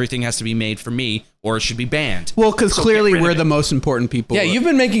 it's that everything has to be made for me or it should be banned. Well, because So clearly get rid of we're it. the most important people. yeah, you've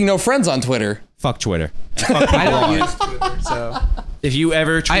been making no friends on Twitter. Fuck Twitter. Fuck people I don't on. use Twitter, so. If you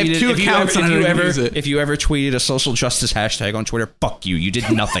ever tweeted, I have 2 accounts and I don't use it. if you ever tweeted a social justice hashtag on Twitter, fuck you. You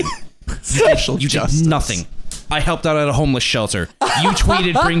did nothing. Social You justice. did nothing. I helped out at a homeless shelter. You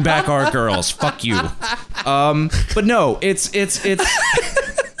tweeted, "Bring back our girls." Fuck you. But no, it's.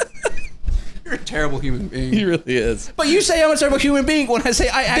 You're a terrible human being. He really is. But you say I'm a terrible human being when I say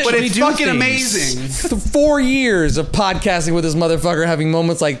I actually But it's do fucking things. amazing. 4 years of podcasting with this motherfucker, having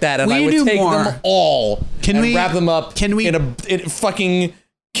moments like that, and We I would do take more. them all and we- wrap them up can we- in a fucking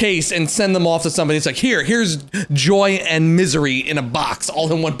case and send them off to somebody. It's like, here's joy and misery in a box, all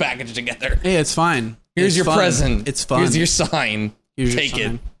in one package together. Hey, it's fine. Here's It's your fun. present. It's fun. Here's your sign. Here's your Take sign.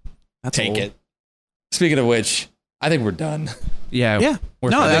 it. That's Take old. it. Speaking of which, I think we're done. Yeah. Yeah. We're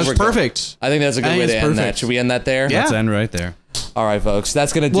No, fine. that was We're good. perfect. I think that's a good I think way to it's end that. perfect. Should we end that there? Yeah. Let's end right there. All right, folks.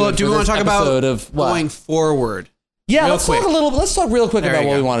 That's gonna do Well, it do for we want this to talk about episode of what? going forward? Yeah, real let's quick? talk real quick There about you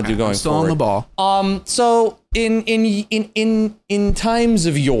what go. we want to do going I'm still forward. on the ball. So in times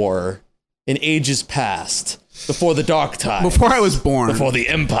of yore, in ages past, before the dark time, Before I was born. before the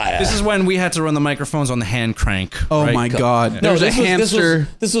empire. This is when we had to run the microphones on the hand crank. Oh right? my god. no, There was a this was- hamster.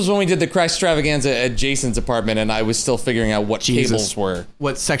 This was when we did the Crash Extravaganza at Jason's apartment, and I was still figuring out what Jesus. cables were.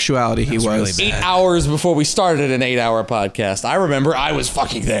 What sexuality he That's was. really 8 hours before we started an 8-hour podcast. I remember I was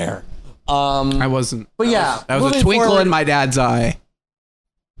fucking there. I wasn't. But yeah, That was a moving twinkle forward- in my dad's eye.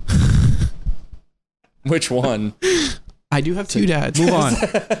 Which one? I do have 2 dads. Move on.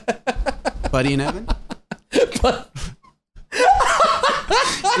 Buddy and Evan.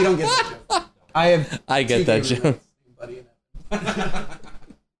 You don't get that joke. I get that joke. Buddy and Evan.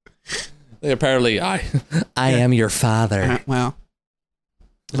 Apparently, I am your father. Well,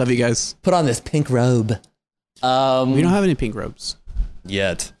 love you guys. Put on this pink robe. We don't have any pink robes.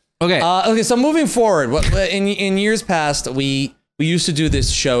 Yet. Okay. Okay, so moving forward, in years past, we used to do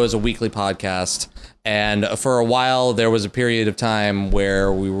this show as a weekly podcast, and for a while there was a period of time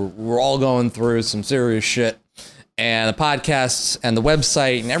where we were all going through some serious shit, and the podcasts and the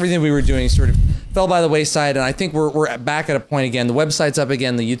website and everything we were doing sort of fell by the wayside. And I think we're back at a point again. The website's up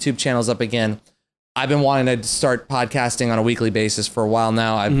again, the YouTube channel's up again. I've been wanting to start podcasting on a weekly basis for a while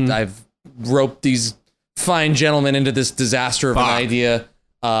now. I've roped these fine gentlemen into this disaster of an idea.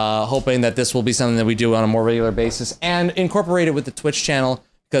 Hoping that this will be something that we do on a more regular basis and incorporate it with the Twitch channel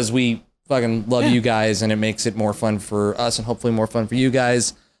because we fucking love you guys and it makes it more fun for us and hopefully more fun for you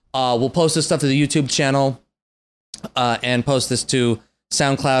guys. We'll post this stuff to the YouTube channel and post this to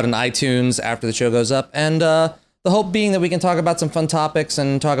SoundCloud and iTunes after the show goes up. And the hope being that we can talk about some fun topics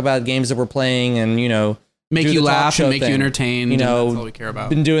and talk about games that we're playing and, Make do you the talk laugh show and make thing. you entertained. That's all we care about.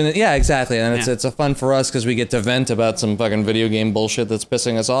 Been doing it, yeah, exactly, and Yeah. it's a fun for us because we get to vent about some fucking video game bullshit that's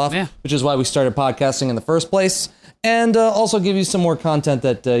pissing us off. Yeah. Which is why we started podcasting in the first place, and also give you some more content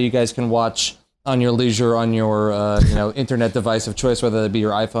that you guys can watch on your leisure on your internet device of choice, whether it be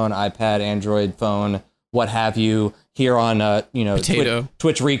your iPhone, iPad, Android phone, what have you. here on Potato.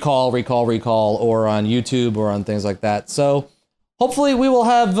 Twitch Recall, or on YouTube or on things like that. So hopefully we will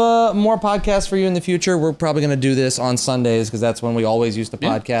have more podcasts for you in the future. We're probably going to do this on Sundays because that's when we always used to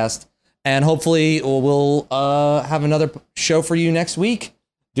podcast. And hopefully we'll have another show for you next week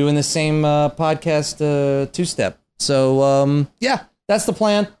doing the same podcast two-step. So yeah, that's the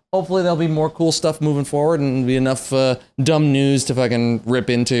plan. Hopefully there'll be more cool stuff moving forward and be enough dumb news to fucking rip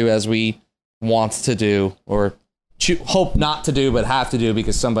into as we want to do, or hope not to do, but have to do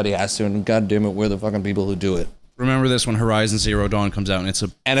because somebody has to, and God damn it, we're the fucking people who do it. Remember this when Horizon Zero Dawn comes out, and it's a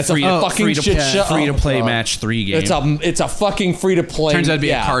fucking shit show. Free to play match 3 game. It's a fucking free to play. Turns out to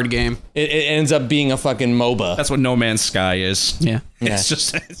be a card game. It ends up being a fucking MOBA. That's what No Man's Sky is. Yeah.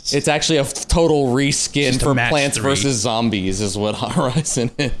 It's actually a total reskin for Plants 3 vs. Zombies is what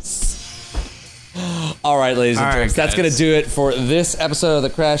Horizon is. All right, ladies and gents, that's going to do it for this episode of the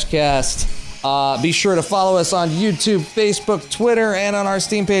Crashcast. Be sure to follow us on YouTube, Facebook, Twitter, and on our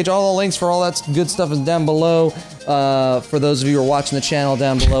Steam page. All the links for all that good stuff is down below. For those of you who are watching the channel,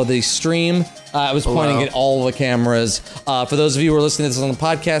 down below the stream. I was pointing at all the cameras. For those of you who are listening to this on the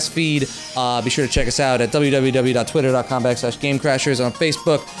podcast feed, be sure to check us out at www.twitter.com/GameCrashers, on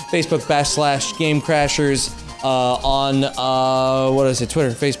Facebook, Facebook/GameCrashers, on,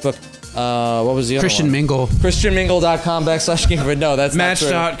 Twitter, Facebook. What was the other Christian one? Mingle. ChristianMingle.com/game. No, that's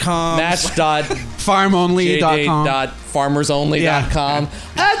Match.com. Farmonly.com. Farmersonly.com.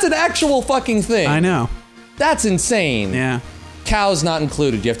 That's an actual fucking thing. I know. That's insane. Yeah. Cows not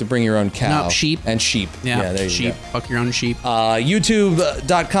included. You have to bring your own cow. No, sheep. And sheep. Yeah, there you sheep. go. Fuck your own sheep.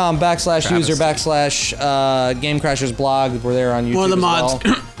 YouTube.com/user/GameCrashers blog. We're there on YouTube. One of the as mods.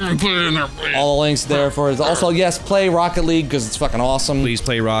 well. All the links there for it. Also, yes, play Rocket League because it's fucking awesome. Please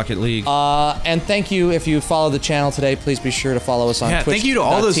play Rocket League. And thank you if you follow the channel today. Please be sure to follow us on Twitch. Thank you to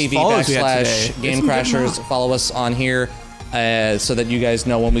all those follows we had today. /GameCrashers. Follow us on here so that you guys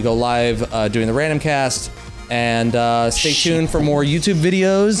know when we go live doing the random cast. And stay tuned for more YouTube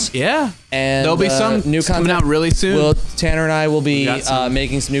videos. Yeah. And there'll be some new content coming out really soon. Tanner and I will be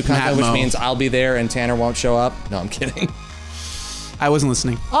making some new content, which Mo. means I'll be there and Tanner won't show up. No, I'm kidding. I wasn't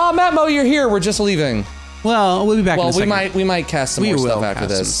listening. Oh, Matt Mo, you're here. We're just leaving. Well, we'll be back in a second. we might cast some more stuff after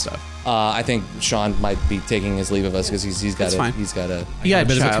cast this. some stuff. I think Sean might be taking his leave of us because he's got a You got a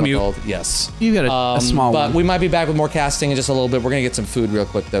bit of a commute. Yes. You got a small but one. we might be back with more casting in just a little bit. We're gonna get some food real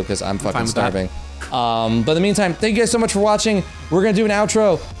quick though because I'm fucking starving. But in the meantime, thank you guys so much for watching. We're going to do an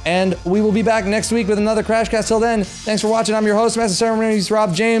outro, and we will be back next week with another Crashcast. Till then, thanks for watching. I'm your host, Master Ceremonies,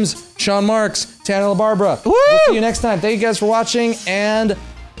 Rob James, Sean Marks, Tanner LaBarbera. Woo! We'll see you next time. Thank you guys for watching, and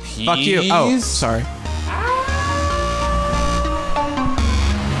peace. Fuck you. Oh, sorry. You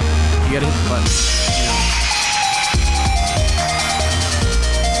gotta hit the button.